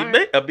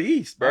 Right. A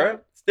beast, bro. Right.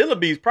 Still a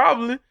beast,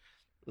 probably.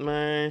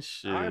 Man,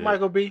 shit. All right,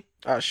 Michael B.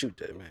 I'll shoot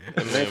that, man.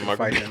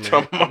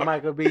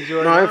 Michael B.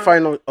 Jordan. No, I ain't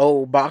fighting no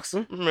old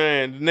boxer.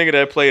 Man, the nigga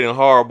that played in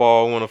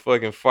Hardball want to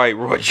fucking fight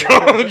Roy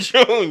Jones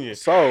Jr.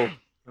 So,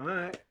 all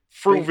right.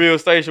 Fruitville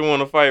Station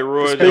want to fight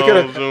Roy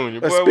Jones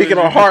Jr. Speaking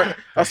of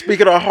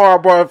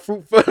Hardball,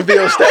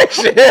 Fruitville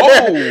Station.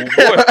 Oh,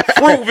 boy.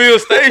 Fruitville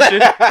Station.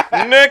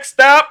 Next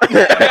stop.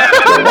 Dwight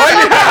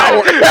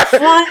Howard.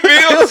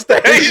 Fruitville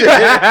Station.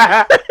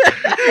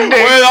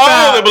 Where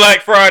all the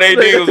Black Friday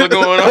deals are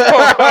going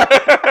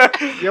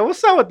on. Yo,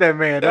 what's up with that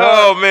man, dog?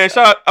 Oh, man.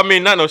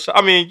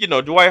 You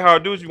know, Dwight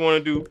Howard do what you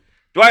want to do.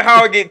 Dwight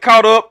Howard get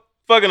caught up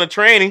fucking a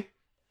tranny.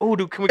 Oh,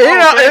 dude, can we call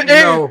it tranny?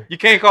 No. You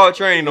can't call it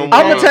tranny no more.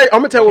 I'm gonna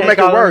tell you what make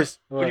it worse.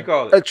 What do you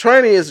call it? A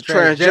tranny is a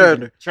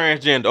transgender.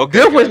 Transgender. Okay.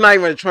 This was not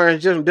even a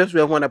transgender. This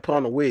was one that put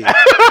on a wig.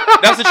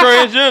 That's a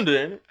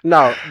transgender, ain't it?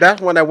 No, that's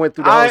one that went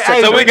through the whole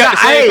section. So we got the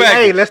same package.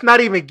 Hey, let's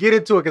not even get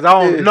into it because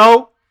I don't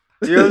know.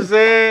 You know what I'm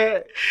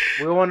saying?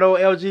 We don't know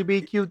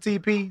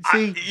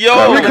LGBTQTPC.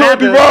 Yo, we could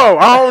be wrong.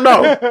 I don't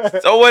know.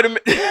 So wait a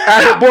minute.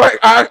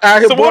 I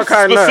hear what's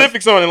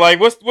specifics on it? Like,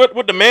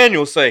 what the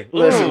manual say?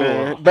 Listen,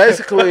 man.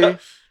 Basically, damn,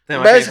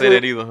 I can't say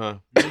that either, huh?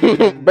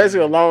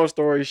 Basically, a long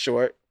story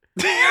short.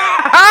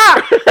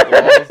 Long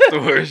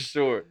story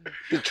short.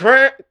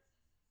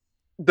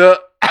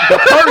 The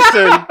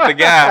person, the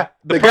guy,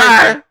 the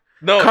guy.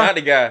 No, not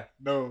the guy.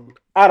 No.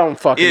 I don't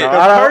fucking know.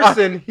 The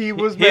person he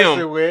was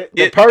messing with.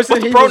 The person.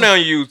 What's the pronoun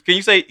you use? Can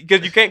you say,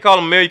 because you can't call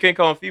him male, you can't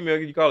call him female,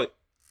 can you call it?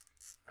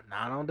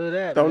 Nah, don't do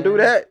that. Don't do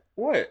that.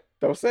 What?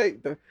 Don't say.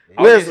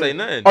 I didn't say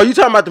nothing. Oh, you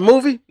talking about the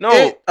movie? No.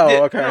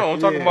 Okay. No,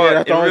 I'm talking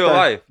about in real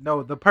life.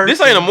 No, the person.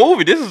 This ain't a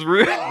movie. This is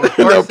real. The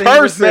person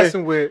he was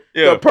messing with.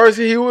 Yeah. The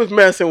person he was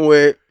messing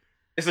with.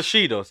 It's a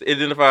she, though. It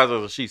identifies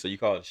as a she, so you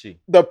call it a she.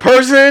 The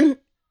person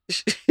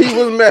he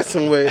was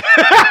messing with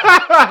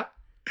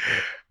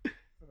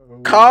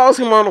calls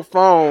him on the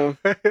phone,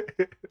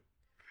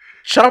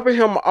 chopping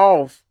him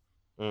off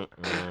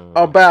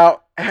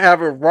about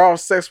having raw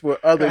sex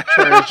with other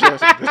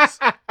transgenders.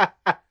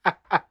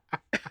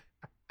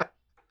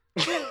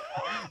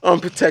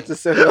 Unprotected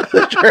sex with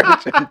other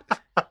transgenders.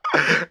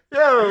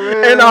 Yo,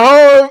 man.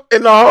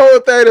 And the whole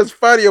thing that's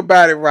funny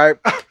about it, right?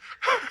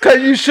 Cause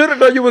you should have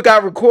known you would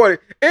got recorded.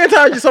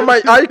 Anytime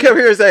all you kept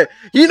hearing say,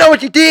 "You know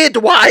what you did,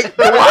 Dwight?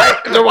 Dwight.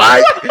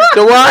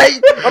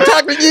 I'm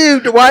talking to you,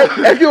 Dwight."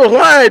 If you was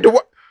lying,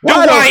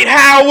 Dwight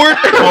Howard.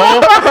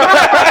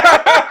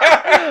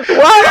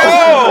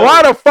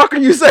 Why the fuck are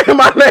you saying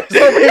my name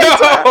so many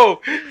times?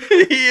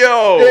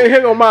 Yo. Then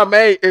here go my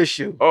main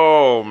issue.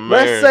 Oh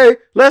man.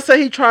 Let's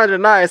say he tried to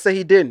deny and say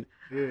he didn't.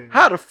 Yeah.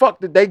 How the fuck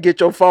did they get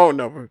your phone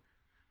number?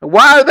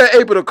 Why are they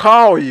able to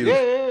call you?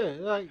 Yeah,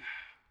 like.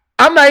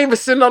 I'm not even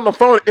sitting on the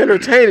phone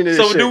entertaining this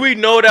So shit. do we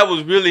know that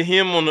was really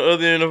him on the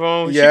other end of the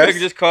phone? Yes. She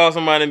could just call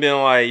somebody and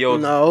been like, "Yo,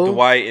 No.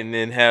 Dwight," and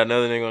then had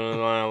another nigga on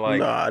the line like,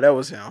 Nah, that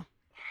was him.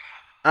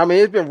 I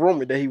mean, it's been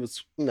rumored that he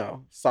was,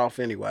 soft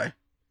anyway.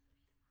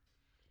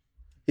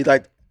 It's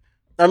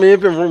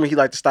been rumored he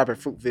liked to stop at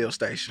Fruitville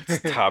Station.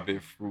 "Stop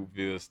at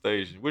Fruitville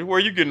Station." Where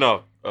you getting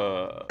off?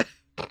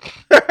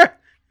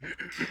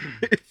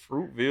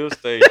 Fruitville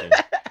Station.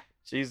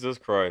 Jesus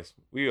Christ.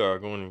 We are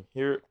going to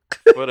hear it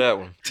for that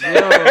one.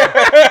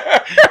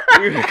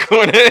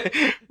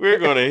 We're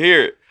going to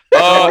hear it.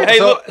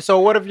 Hey, look. So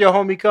what if your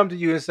homie come to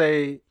you and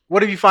say,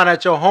 what if you find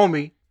out your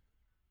homie?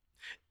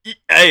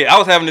 Hey, I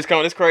was having this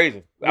conversation. It's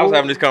crazy. I was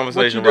having this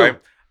conversation, right?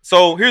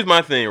 So here's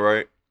my thing,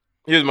 right?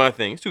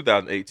 It's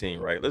 2018,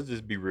 right? Let's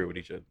just be real with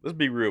each other. Let's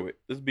be real.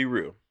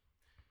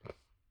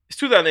 It's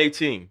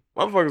 2018.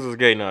 Motherfuckers is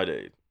gay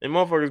nowadays. And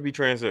motherfuckers be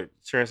transsexual.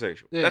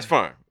 Yeah. That's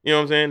fine. You know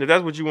what I'm saying? If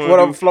that's what you want to do.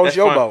 Whatever floats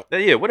your boat.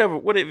 Yeah,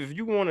 whatever. If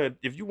you wanna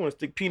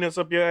stick peanuts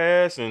up your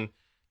ass and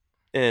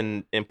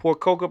pour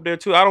Coke up there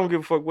too, I don't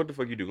give a fuck what the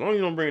fuck you do. As long as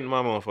you don't bring it to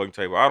my motherfucking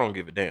table, I don't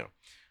give a damn.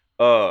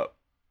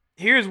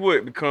 Here's where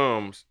it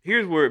becomes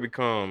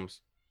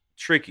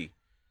tricky.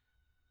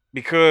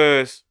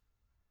 Because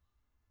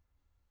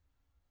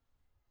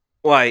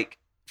like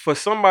for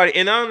somebody,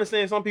 and I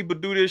understand some people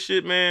do this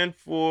shit, man,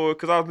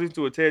 because I was listening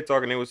to a TED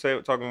Talk and they was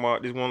talking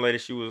about this one lady,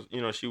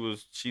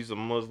 she's a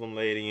Muslim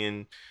lady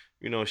and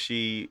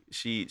she's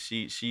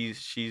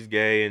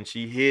gay and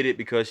she hid it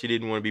because she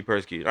didn't want to be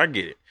persecuted. I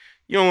get it.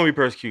 You don't want to be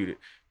persecuted.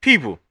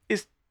 People,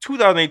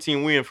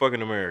 2018, we in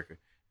fucking America,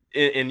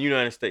 in the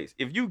United States.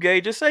 If you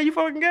gay, just say you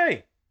fucking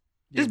gay.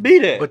 Just be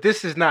that. But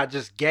this is not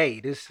just gay.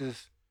 This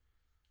is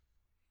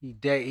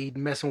he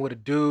messing with a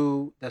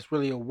dude that's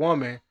really a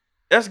woman.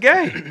 That's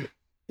gay.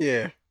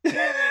 Yeah.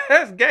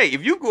 That's gay.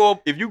 If you go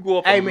up,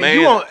 Hey a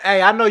man,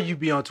 I know you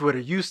be on Twitter.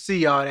 You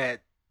see all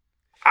that.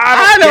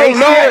 I don't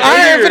know.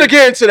 I ain't gonna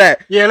get into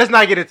that. Yeah, let's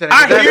not get into that.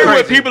 I hear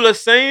what people are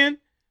saying.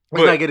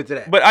 Let's not get into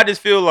that. But I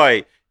just feel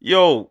like,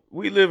 yo,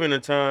 we live in a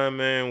time,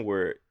 man,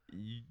 where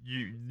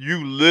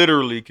you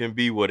literally can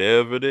be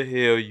whatever the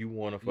hell you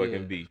want to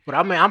fucking be. But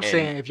I mean, I'm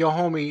saying if your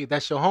homie,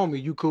 that's your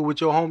homie, you cool with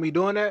your homie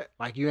doing that?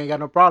 Like you ain't got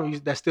no problem.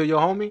 That's still your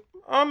homie?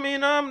 I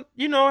mean,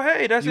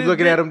 hey, that's you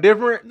looking at him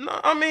different? No,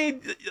 I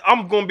mean,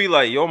 I'm gonna be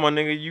like, yo, my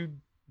nigga, you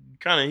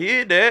kind of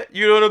hear that,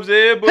 you know what I'm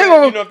saying? But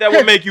if that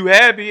would make you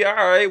happy, all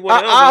right,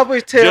 whatever. I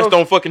always tell, just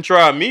don't fucking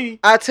try me.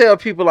 I tell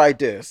people like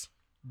this: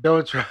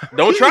 don't try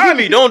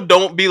me.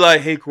 Don't be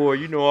like, hey,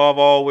 Corey, I've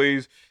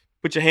always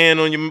put your hand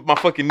on my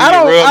fucking knee and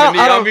rub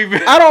my knee.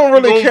 I don't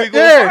really care.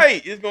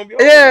 It's gonna be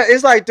okay. Yeah,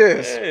 it's like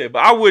this. Yeah, but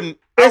I wouldn't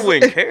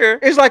care.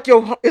 It's like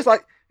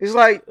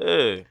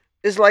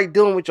it's like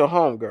dealing with your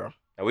homegirl.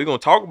 We're gonna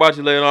talk about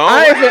you later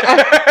on. You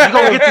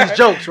gonna get these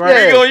jokes,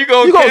 right? Yeah, you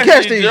gonna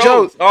catch these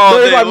jokes.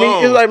 But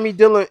it's like me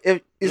dealing.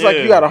 It's like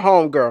you got a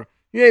homegirl.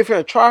 You ain't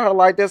finna try her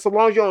like that. So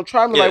long as you don't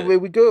try me like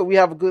we good. We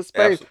have a good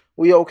space. Absolutely.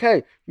 We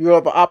okay. You're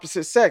of the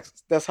opposite sex.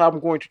 That's how I'm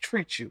going to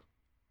treat you.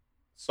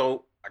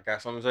 So I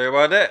got something to say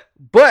about that.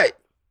 But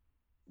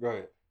go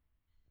ahead.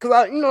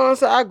 Cause you know what I'm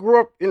saying. I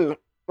grew up in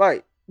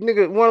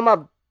one of my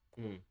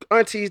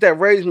aunties that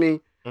raised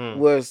me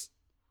was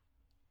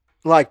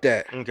like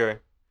that. Okay.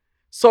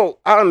 So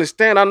I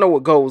understand. I know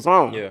what goes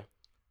on. Yeah.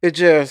 It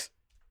just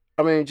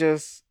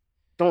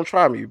don't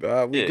try me,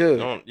 bro. We good.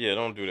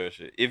 Don't do that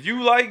shit. If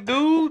you like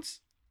dudes,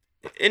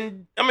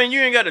 and I mean,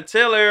 you ain't got to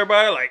tell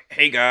everybody like,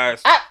 hey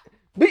guys. To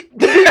be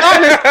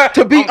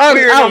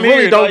honest, I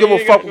really don't give a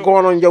fuck what's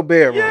going on in your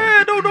bedroom.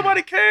 Yeah, don't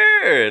nobody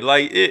care.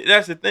 Like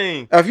that's the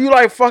thing. If you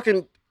like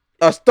fucking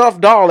a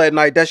stuffed doll at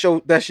night, that's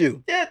you.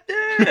 Yeah.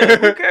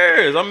 Who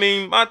cares? I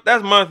mean,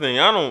 that's my thing.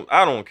 I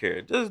don't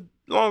care. Just as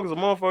long as a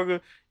motherfucker.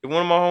 If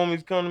one of my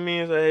homies come to me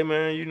and say, "Hey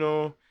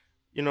man,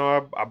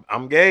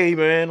 I'm gay,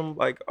 man," I'm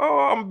like, "Oh,"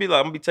 I'm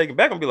gonna be taken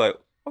back. I'm gonna be like,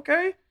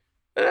 "Okay,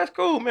 that's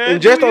cool, man."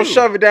 And just don't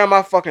shove it down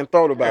my fucking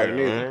throat about it,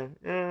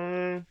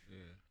 either.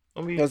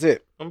 That's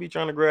it. Don't be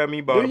trying to grab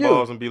me by the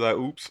balls and be like,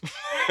 "Oops,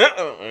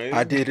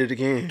 I did it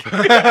again."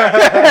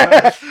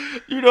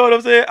 You know what I'm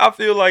saying? I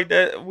feel like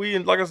that.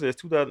 Like I said,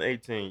 it's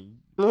 2018.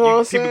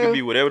 People can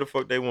be whatever the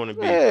fuck they want to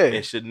be,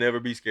 and should never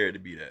be scared to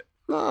be that.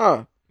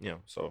 Nah. Yeah,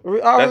 so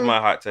that's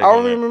my hot take. I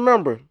don't even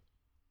remember.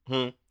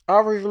 I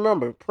already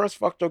remember. Prince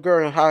fucked your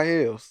girl in high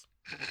heels.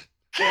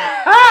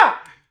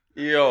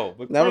 Yo,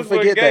 but never Prince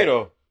forget gay, that.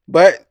 Though.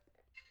 But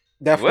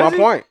that's my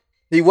point.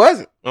 He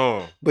wasn't.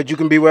 Oh. But you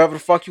can be wherever the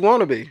fuck you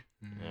want to be.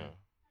 Yeah.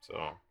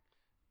 So,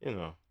 it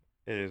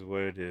is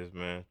what it is,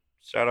 man.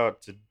 Shout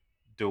out to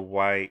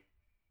Dwight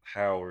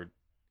Howard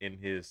in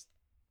his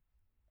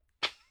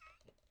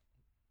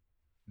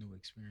new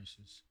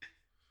experiences.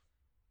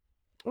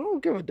 I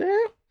don't give a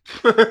damn.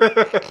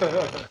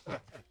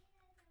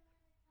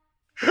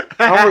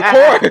 I'm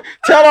recording.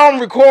 Tell her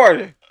I'm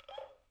recording.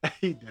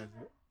 He does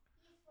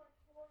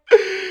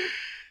it.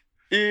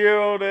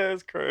 Yo,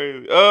 that's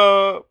crazy.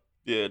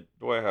 Yeah,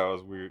 Dwight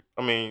Howard's weird.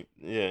 I mean,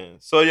 yeah.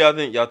 So y'all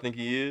think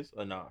he is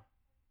or not?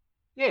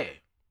 Yeah.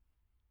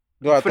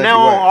 For now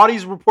on, all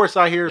these reports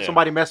I hear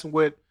somebody messing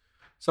with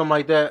something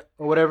like that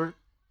or whatever,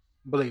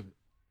 believe it.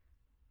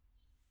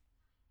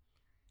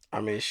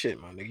 I mean, shit,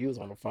 my nigga. You was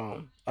on the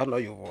phone. I know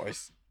your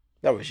voice.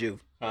 That was you.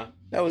 Huh?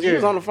 That was you.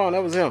 Was on the phone.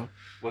 That was him.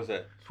 What's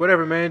that?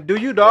 Whatever, man. Do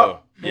you, dog?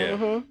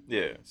 Yeah.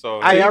 Yeah. So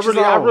I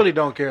really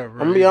don't care.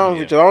 Bro. I'm gonna be honest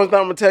with you. The only thing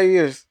I'm gonna tell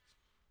you is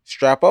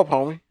strap up,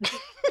 homie.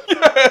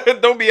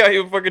 Don't be out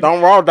here fucking.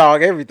 Don't raw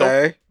dog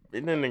everything.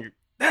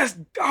 That's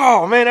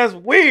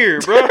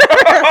weird, bro.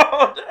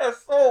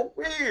 That's so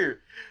weird.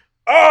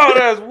 Oh,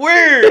 that's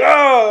weird.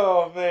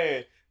 Oh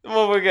man. The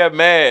motherfucker got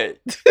mad.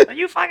 Are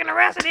you fucking the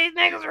rest of these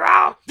niggas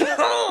raw?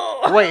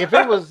 Wait, if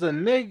it was a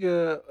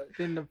nigga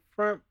in the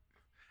front.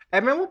 Hey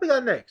man, what we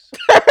got next?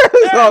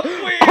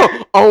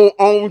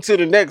 On to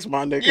the next,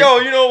 my nigga. Yo,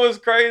 you know what's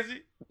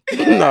crazy?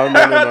 No.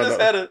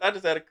 I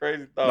just had a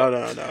crazy thought.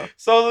 No.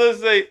 So let's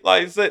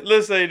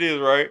say this,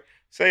 right?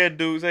 Say a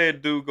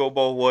dude go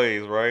both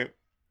ways, right?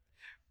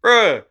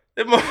 Bruh,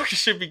 that motherfucker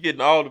should be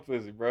getting all the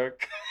pussy, bruh.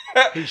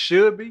 He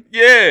should be?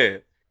 Yeah.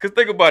 Cause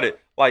think about it.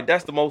 Like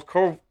that's the most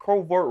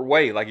covert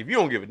way. Like if you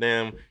don't give a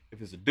damn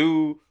if it's a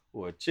dude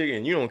or a chick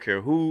and you don't care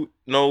who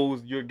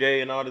knows you're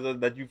gay and all this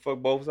that you fuck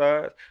both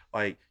sides,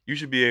 like you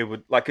should be able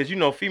like cause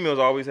females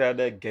always have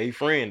that gay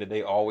friend that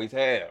they always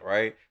have,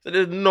 right? So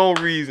there's no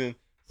reason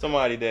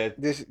somebody that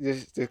this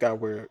got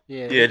weird.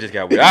 Yeah, it just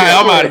got weird.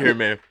 I'm out of here,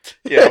 man.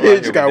 Yeah,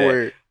 it just got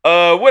weird.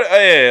 What?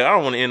 I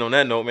don't want to end on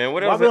that note, man.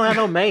 What else? Why we don't have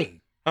no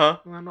main? Huh?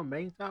 We don't have no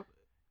main topic.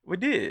 We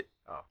did.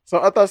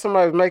 So I thought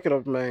somebody was making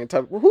up the main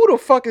topic. Well, who the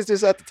fuck is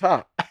this at the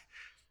top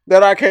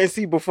that I can't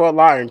see before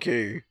Lion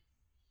King?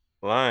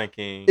 Lion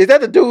King. Is that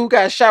the dude who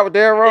got shot with the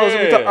arrows?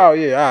 Yeah. Oh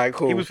yeah, all right,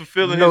 cool. He was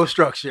fulfilling no his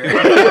structure.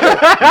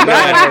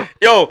 Man,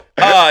 yo,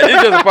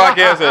 this just a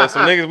podcast of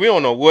some niggas. We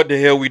don't know what the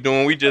hell we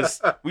doing. We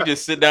just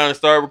sit down and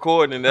start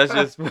recording, and that's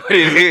just what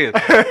it is.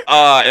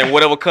 And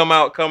whatever come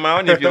out.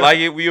 And if you like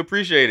it, we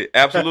appreciate it.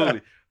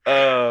 Absolutely.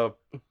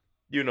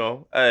 You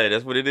know, hey,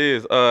 that's what it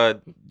is.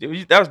 That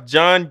was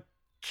John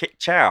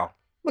Chow.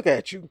 Look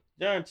at you,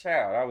 John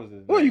Chow. That was his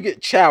name. Where you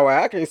get Chow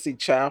at? I can't see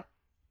Chow.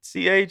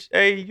 Chau.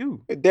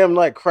 Damn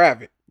like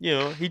Kravitz. You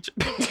know, he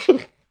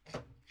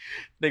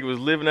nigga was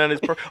living on his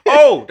purpose.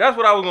 Oh, that's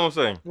what I was gonna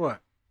say. What?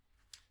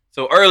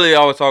 So earlier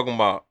I was talking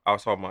about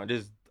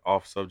this is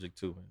off subject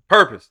too, man.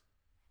 Purpose.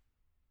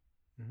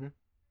 Mm-hmm.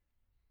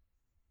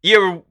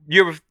 You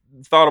ever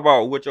thought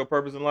about what your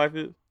purpose in life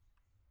is?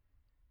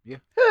 Yeah.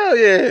 Hell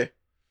yeah.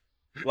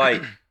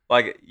 Like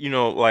you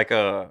know, like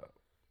I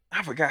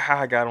forgot how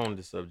I got on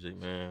this subject,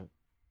 man.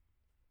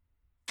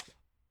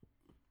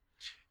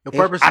 Your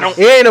purpose. I don't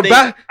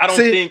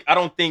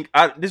think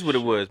this is what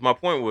it was. My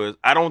point was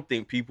I don't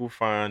think people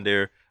find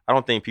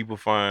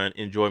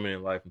enjoyment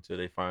in life until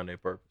they find their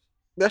purpose.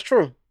 That's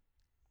true.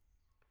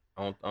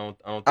 I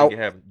don't think it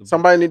happens.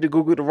 Somebody need to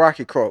Google the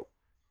Rocky quote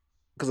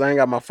because I ain't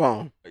got my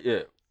phone.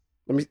 Yeah.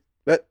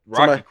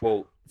 Rocky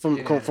quote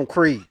from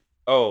Creed.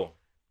 Oh.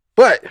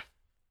 But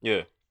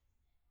yeah.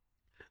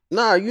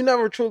 Nah, you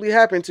never truly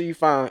happy until you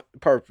find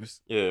purpose.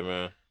 Yeah,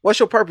 man. What's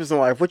your purpose in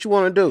life? What you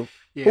want to do?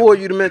 Yeah, Who are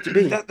you meant to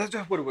be? That's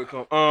just what it would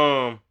come.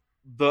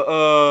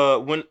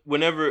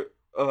 Whenever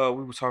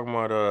we were talking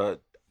about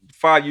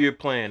 5-year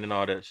plan and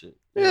all that shit.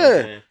 You know what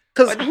I'm saying?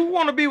 Cause like, who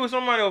want to be with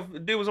somebody or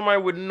deal with somebody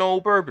with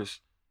no purpose?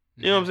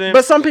 You know what I'm saying?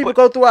 But some people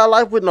go through our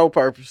life with no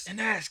purpose, and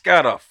that's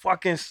gotta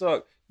fucking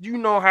suck. You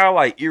know how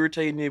like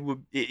irritating it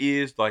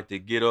is like to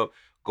get up,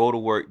 go to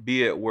work,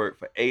 be at work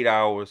for 8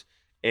 hours,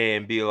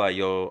 and be like,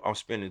 yo, I'm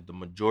spending the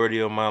majority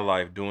of my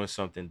life doing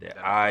something that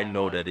I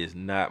know that is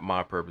not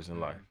my purpose in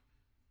life.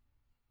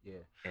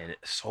 Yeah. And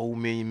so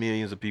many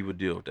millions of people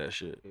deal with that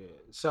shit. Yeah.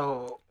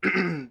 So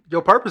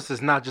your purpose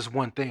is not just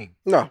one thing.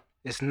 No.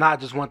 It's not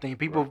just one thing.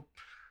 People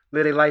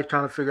live their life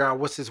trying to figure out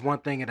what's this one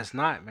thing and it's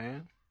not,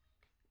 man.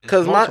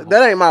 Because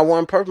that ain't my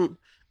one purpose.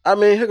 I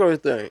mean, here goes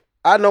the thing.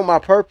 I know my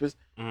purpose,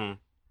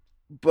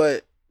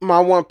 but my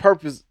one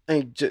purpose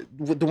ain't just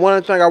the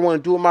one thing I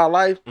want to do in my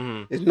life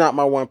is not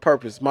my one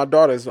purpose. My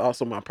daughter is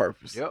also my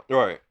purpose. Yep.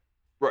 Right.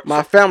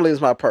 My family is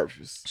my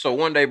purpose. So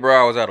one day,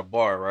 bro, I was at a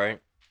bar,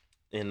 right?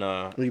 And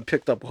you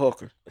picked up a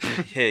hooker.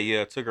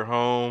 Yeah, took her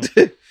home.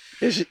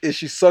 and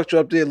she sucked you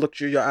up there, looked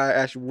you in your eye,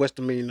 asked you what's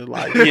the meaning of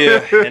life.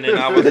 Yeah, and then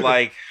I was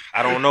like,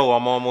 I don't know,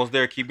 I'm almost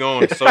there. Keep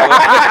going. So,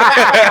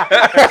 I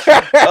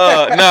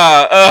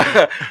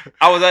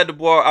was at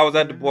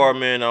the bar,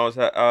 man. I was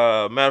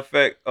matter of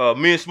fact,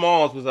 me and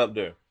Smalls was up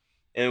there,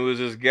 and it was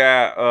this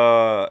guy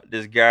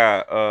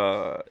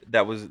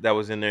that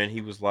was in there, and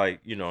he was like,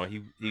 you know,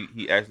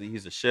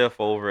 he's a chef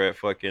over at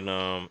fucking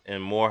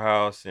in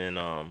Morehouse,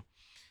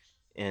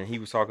 and he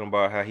was talking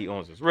about how he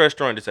owns this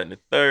restaurant, this, that, and the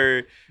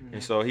third.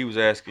 And so he was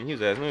asking,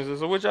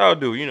 so what y'all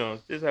do? You know,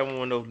 just having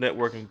one of those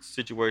networking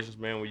situations,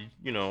 man, where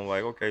you know,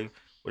 like, okay,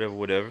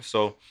 whatever.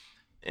 So,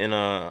 and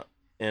I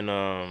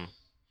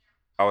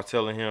was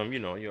telling him, you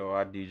know,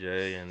 I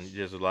DJ and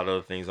there's a lot of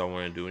other things I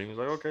want to do. And he was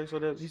like, okay,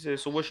 he said,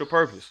 so what's your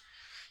purpose?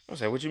 I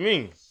said, what you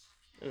mean?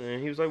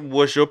 And he was like,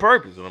 what's your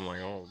purpose? And I'm like,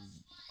 oh,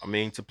 I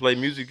mean, to play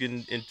music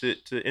and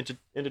to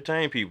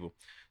entertain people.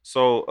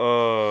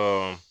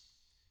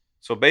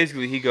 So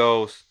basically, he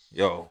goes,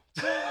 "Yo,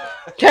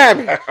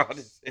 Cabin,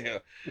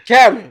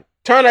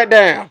 turn that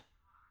down."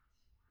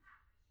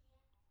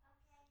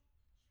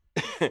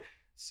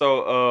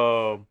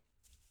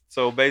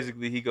 So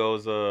basically, he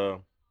goes,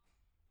 all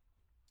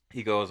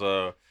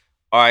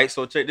right.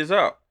 So check this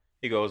out.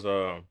 He goes,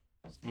 I'm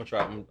gonna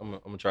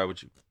try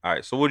with you. All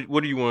right. So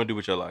what do you want to do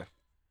with your life?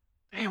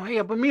 Damn, why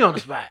you put me on the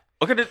spot?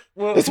 Okay, the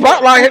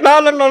spotlight.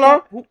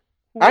 No.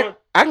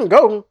 I can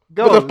go.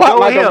 But the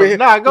spotlight over here.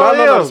 Nah, go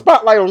no. The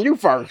spotlight on you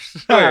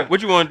first. What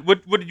do you want?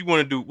 What do you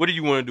want to do? What do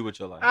you want to do with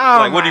your life?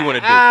 What do you want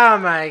to do? Oh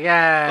my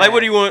god! Like,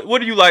 what do you want?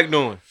 What do you like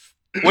doing?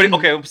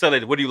 Okay, I'm saying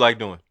later. What do you like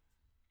doing?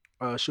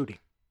 Shooting.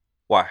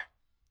 Why?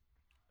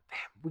 Damn,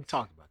 we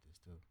talked about this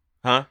too.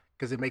 Huh?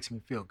 Because it makes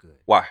me feel good.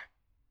 Why?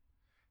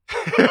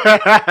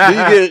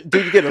 Do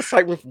you get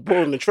excitement from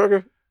pulling the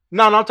trigger?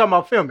 No, I'm talking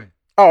about filming.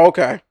 Oh,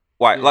 okay.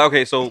 Why? Yeah. Like,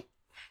 okay, so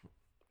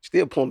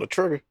still pulling the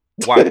trigger.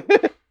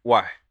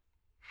 Why?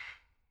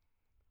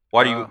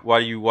 Why do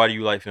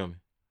you like filming?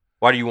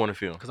 Why do you want to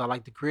film? Because I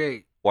like to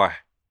create. Why?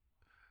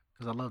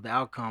 Because I love the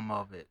outcome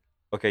of it.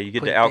 Okay, you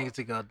get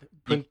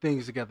putting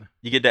things together.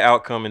 You get the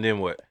outcome, and then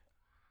what?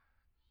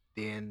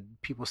 Then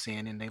people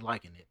seeing it and they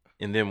liking it.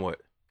 And then what?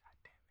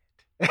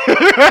 God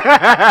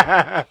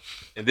damn it.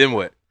 And then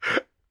what?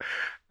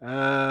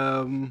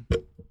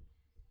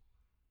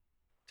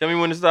 Tell me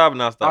when to stop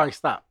and I'll stop. All right,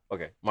 stop.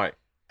 Okay, Mike.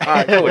 All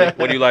right,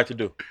 what do you like to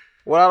do?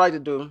 What I like to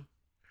do?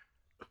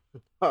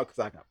 Oh, because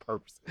I got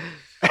purpose.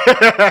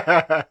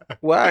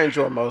 What I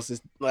enjoy most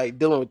is like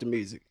dealing with the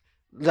music.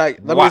 Like,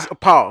 let me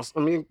pause. I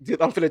mean,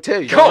 I'm finna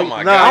tell you. Oh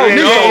my God! He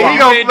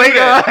gonna make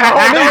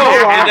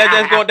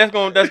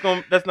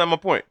That's not my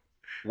point.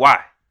 Why?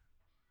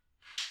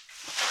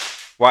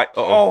 Why?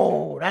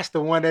 Oh, that's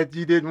the one that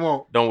you didn't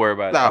want. Don't worry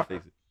about it. I'll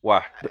fix it.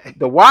 Why?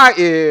 The why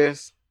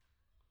is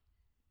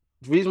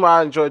the reason why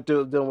I enjoy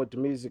dealing with the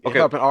music and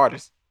helping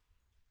artists.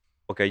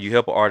 Okay, you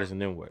help an artist,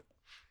 and then what?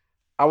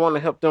 I want to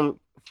help them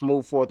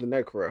move forward in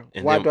their career.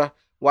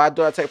 Why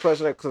do I take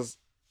pleasure in that? Because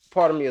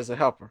part of me is a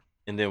helper.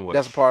 And then what?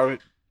 That's a part of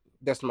it.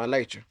 That's my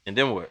nature. And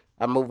then what?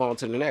 I move on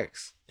to the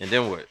next. And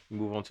then what? You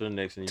move on to the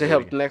next. And to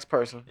help the next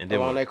person and then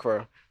on their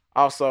career.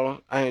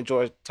 Also, I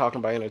enjoy talking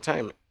about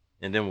entertainment.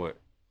 And then what?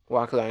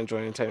 Why? Because I enjoy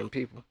entertaining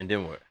people. And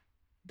then what?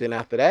 Then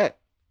after that,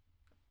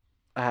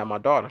 I have my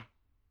daughter.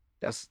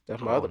 That's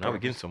my other. Now we're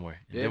getting somewhere.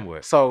 And then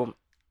what? So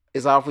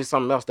it's obviously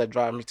something else that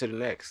drives me to the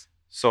next.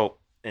 So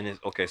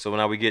okay. So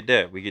now we get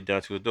that. We get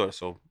down to a daughter.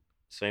 So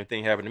same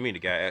thing happened to me. The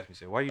guy asked me,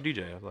 said, "Why you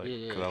DJ?" I was like,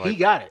 he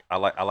got it. I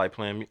like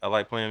playing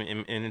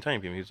and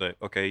entertaining people. He was like,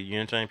 "Okay, you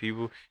entertain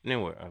people, and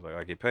then what?" I was like,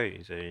 "I get paid."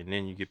 He said, "And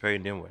then you get paid,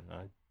 and then what?" And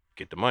I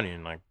get the money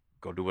and like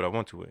go do what I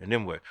want to it, and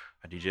then what?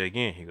 I DJ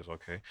again. He goes,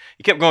 "Okay."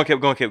 He kept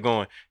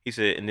going. He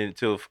said, and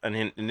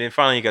then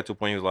finally he got to a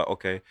point. He was like,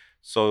 "Okay,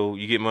 so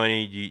you get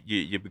money,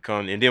 you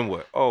become, and then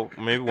what? Oh,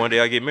 maybe one day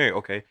I get married.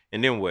 Okay,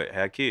 and then what?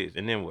 Have kids,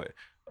 and then what?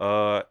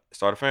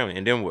 Start a family,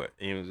 and then what?"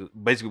 And it was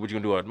basically what you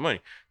gonna do with the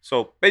money.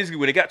 So basically,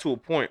 when it got to a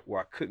point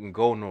where I couldn't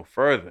go no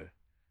further,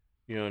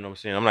 you know what I'm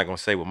saying? I'm not gonna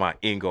say what my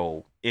end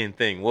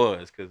thing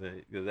was, because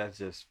that's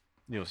just,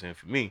 you know what I'm saying,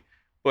 for me.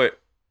 But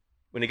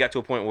when it got to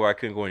a point where I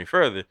couldn't go any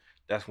further,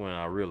 that's when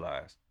I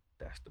realized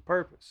that's the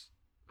purpose.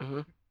 Mm-hmm.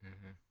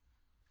 Mm-hmm.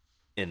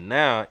 And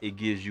now it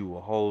gives you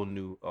a whole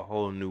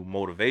new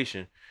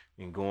motivation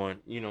and going,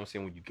 you know what I'm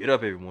saying, when you get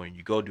up every morning,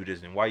 you go do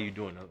this, and why are you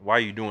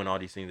doing all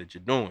these things that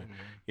you're doing? Mm-hmm.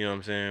 You know what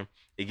I'm saying?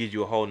 It gives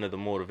you a whole nother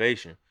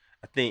motivation.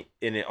 I think,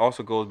 and it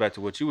also goes back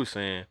to what you were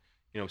saying,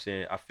 you know what I'm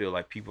saying, I feel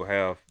like people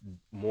have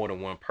more than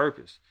one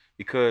purpose,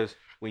 because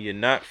when you're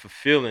not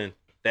fulfilling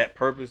that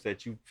purpose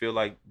that you feel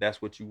like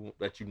that's what you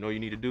you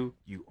need to do,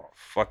 you are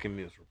fucking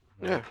miserable.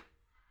 Right? Yeah.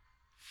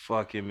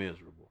 Fucking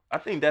miserable. I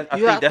think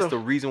that's the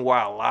reason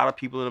why a lot of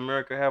people in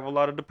America have a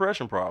lot of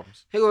depression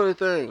problems. Here go the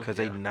thing. Because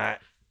they not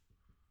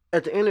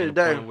at the end of the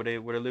day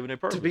where they're living their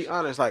purpose. To be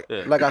honest, like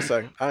I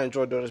say, I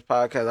enjoy doing this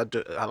podcast.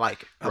 I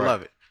like it. I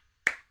love it.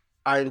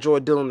 I enjoy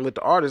dealing with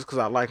the artists because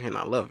I like it and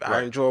I love it.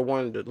 Right. I enjoy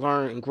wanting to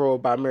learn and grow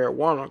about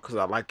marijuana because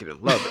I like it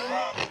and love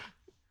it.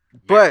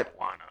 But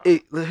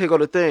here go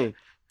the thing.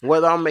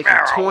 Whether I'm making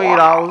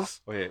 $20,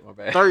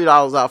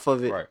 $30 off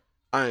of it,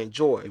 I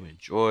enjoy it. You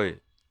enjoy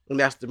it. And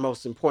that's the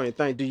most important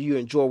thing. Do you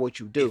enjoy what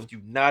you do? If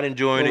you're not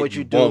enjoying it,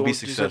 you won't be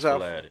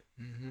successful at it.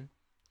 Mm-hmm.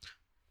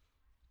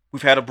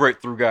 We've had a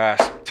breakthrough, guys.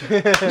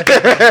 Give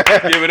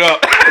it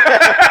up.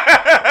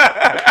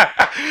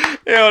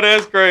 Yo,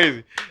 that's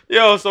crazy.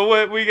 Yo, so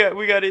what we got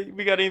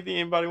anything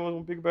anybody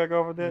wants to pick back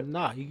off of that?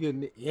 Nah, you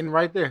getting in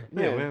right there.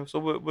 Yeah, man. So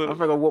I'm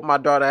gonna whoop my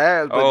daughter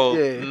ass, but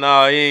yeah.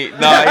 Nah, he's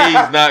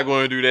not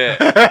gonna do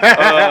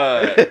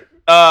that.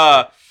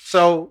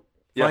 So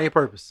find your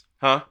purpose.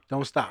 Huh?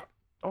 Don't stop.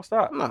 Don't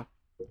stop. No.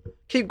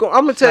 Keep going.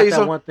 I'm gonna tell you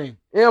something. One thing.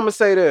 Yeah, I'm gonna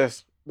say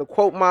this. To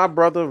quote my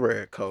brother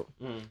Redcoat.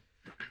 Mm.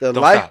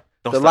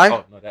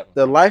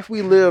 The life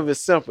we live is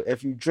simple.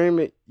 If you dream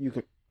it, you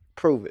can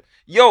prove it.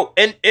 Yo,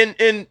 and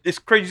it's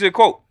crazy. You said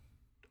quote.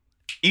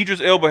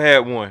 Idris Elba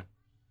had one.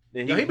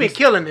 He been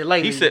killing it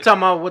lately. He said, talking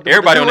about what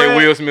everybody on that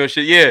Will Smith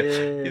shit. Yeah.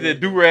 He said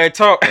do-rag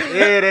talk.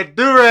 Yeah, that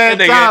do-rag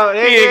talk.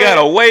 He ain't got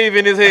a wave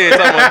in his head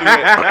talking about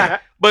do-rag.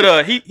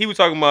 But he was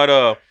talking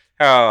about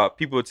how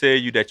people tell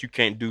you that you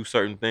can't do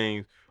certain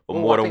things or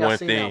more than one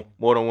thing.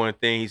 More than one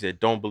thing. He said,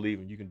 don't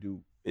believe it. You can do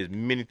as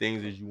many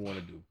things as you want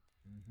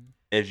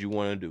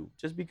to do.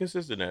 Just be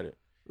consistent at it.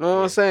 You know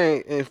what I'm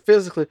saying? And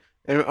physically,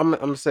 and I'm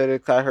gonna say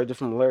that because I heard it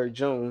from Larry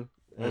June,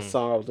 that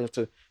song I was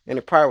listening to, and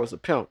it probably was a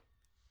pimp.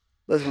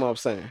 Listen to what I'm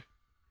saying.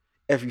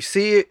 If you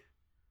see it,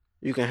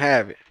 you can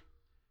have it.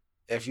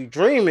 If you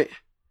dream it,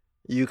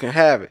 you can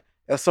have it.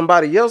 If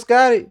somebody else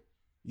got it,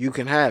 you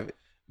can have it.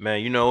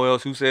 Man, you know who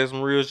else who said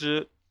some real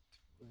shit?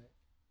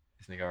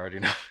 This nigga already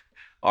know.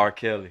 R.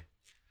 Kelly.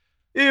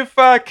 If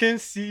I can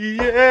see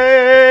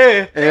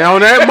it. And on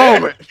that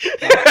moment.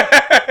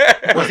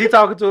 Was he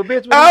talking to a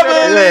bitch? I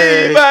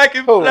believe I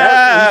can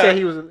fly. He said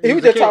he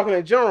was just talking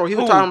in general. He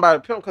was talking about a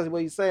pimp because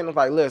what he's saying was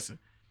like, listen.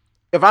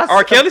 If I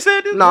R. Kelly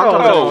said this? No, I'm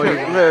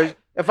talking about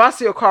if I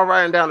see a car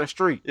riding down the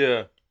street,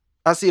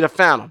 I see the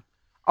Phantom.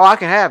 Oh, I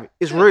can have it.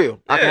 It's real.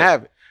 I can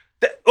have it.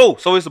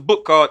 So it's a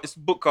book called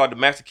The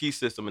Master Key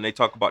System, and they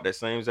talk about that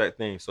same exact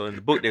thing. So in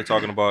the book they're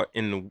talking about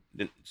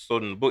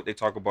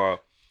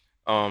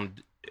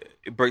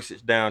it breaks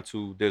it down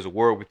to there's a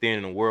world within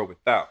and a world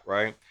without,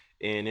 right?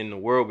 And in the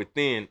world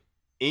within,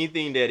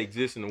 anything that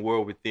exists in the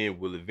world within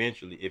will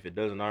eventually, if it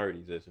doesn't already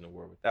exist in the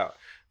world without,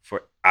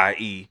 for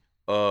i.e.,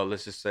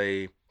 let's just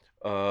say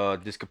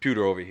this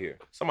computer over here.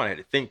 Somebody had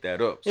to think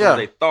that up. So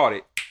they thought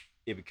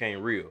it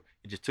became real.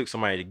 It just took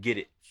somebody to get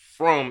it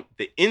from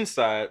the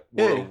inside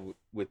world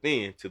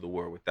within to the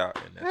world without,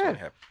 and that's what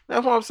happened.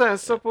 That's what I'm saying.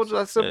 Simple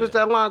as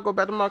that line. Go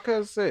back to my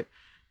cousin said.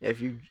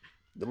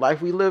 The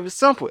life we live is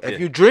simple. If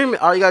you dream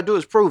it, all you gotta do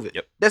is prove it.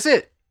 Yep. That's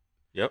it.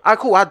 Yep. All right,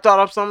 cool. I thought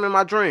of something in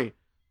my dream.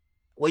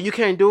 Well, you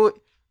can't do it.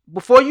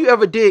 Before you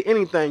ever did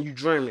anything, you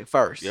dream it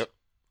first. Yep.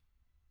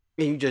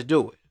 And you just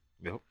do it.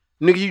 Yep.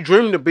 Nigga, you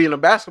dreamed of being a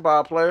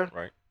basketball player.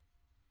 Right.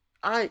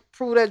 All right,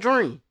 prove that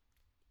dream.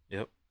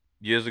 Yep.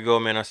 Years ago,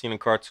 man, I seen a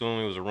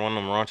cartoon. It was one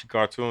of them raunchy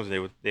cartoons. They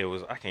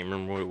was I can't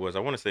remember what it was. I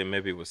want to say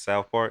maybe it was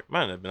South Park.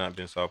 Might have not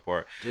been South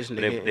Park.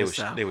 They was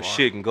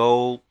shitting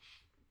gold.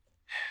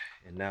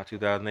 And now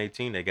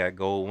 2018, they got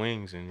gold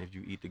wings, and if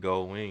you eat the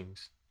gold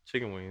wings,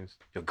 chicken wings,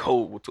 your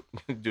gold will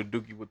your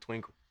dookie will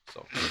twinkle.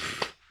 So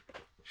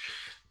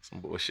some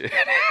bullshit.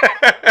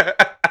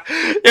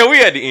 Yeah,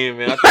 we at the end,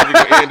 man. I think we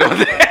gonna end on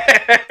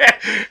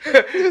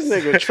that. This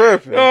nigga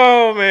tripping.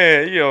 Oh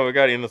man, we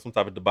gotta end on some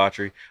type of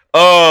debauchery.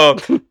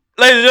 Ladies and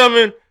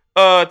gentlemen,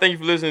 thank you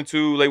for listening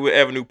to Lakewood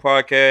Avenue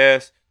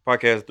Podcast.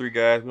 Podcast of 3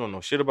 guys. We don't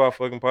know shit about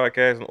fucking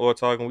podcasting or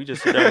talking. We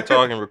just sit down and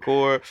talk and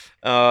record.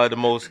 The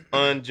most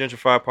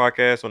ungentrified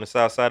podcast on the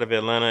south side of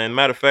Atlanta. And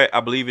matter of fact,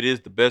 I believe it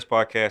is the best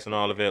podcast in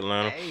all of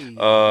Atlanta. Hey,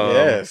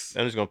 yes.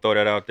 I'm just gonna throw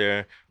that out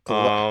there.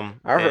 I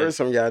heard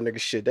some of y'all niggas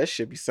shit. That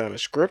shit be sounding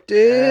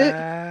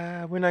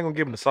scripted. We're not gonna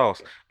give them the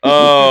sauce.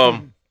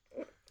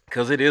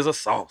 Cause it is a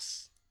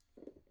sauce.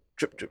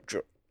 Drip, drip,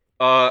 drip.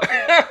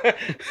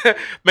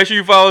 Make sure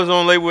you follow us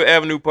on Lakewood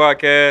Avenue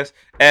Podcast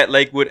at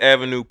Lakewood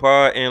Avenue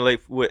Pod and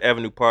Lakewood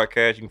Avenue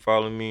Podcast. You can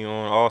follow me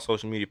on all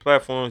social media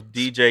platforms.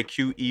 DJ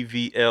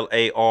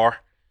QEVLAR.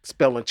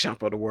 Spelling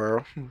champ of the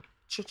world.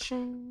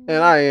 And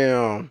I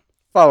am.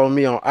 Follow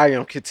me on I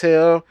Am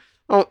Kittel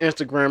on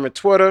Instagram and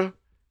Twitter.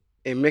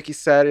 And Mickey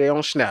Saturday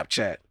on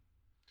Snapchat.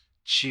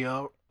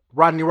 Chill.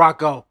 Rodney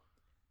Rocco.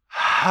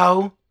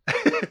 How?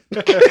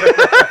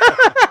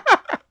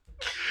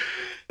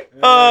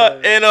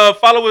 And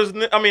follow us.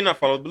 I mean, not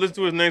follow, but listen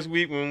to us next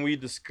week when we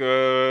discuss.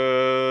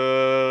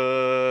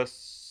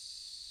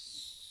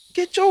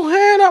 Get your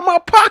hand out my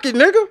pocket,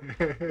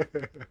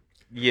 nigga.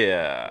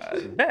 Yeah,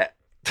 that.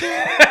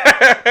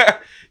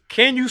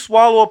 Can you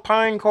swallow a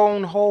pine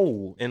cone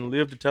whole and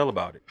live to tell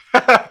about it?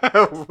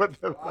 What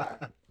the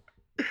fuck?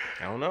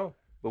 I don't know,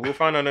 but we'll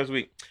find out next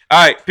week.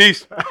 All right,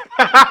 peace.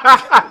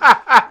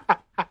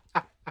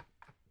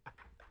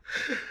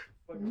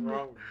 What's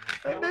wrong with you?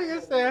 That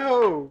nigga said,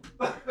 "Ho."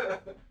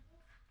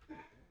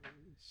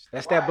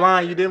 That's that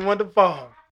blind you didn't want to fall.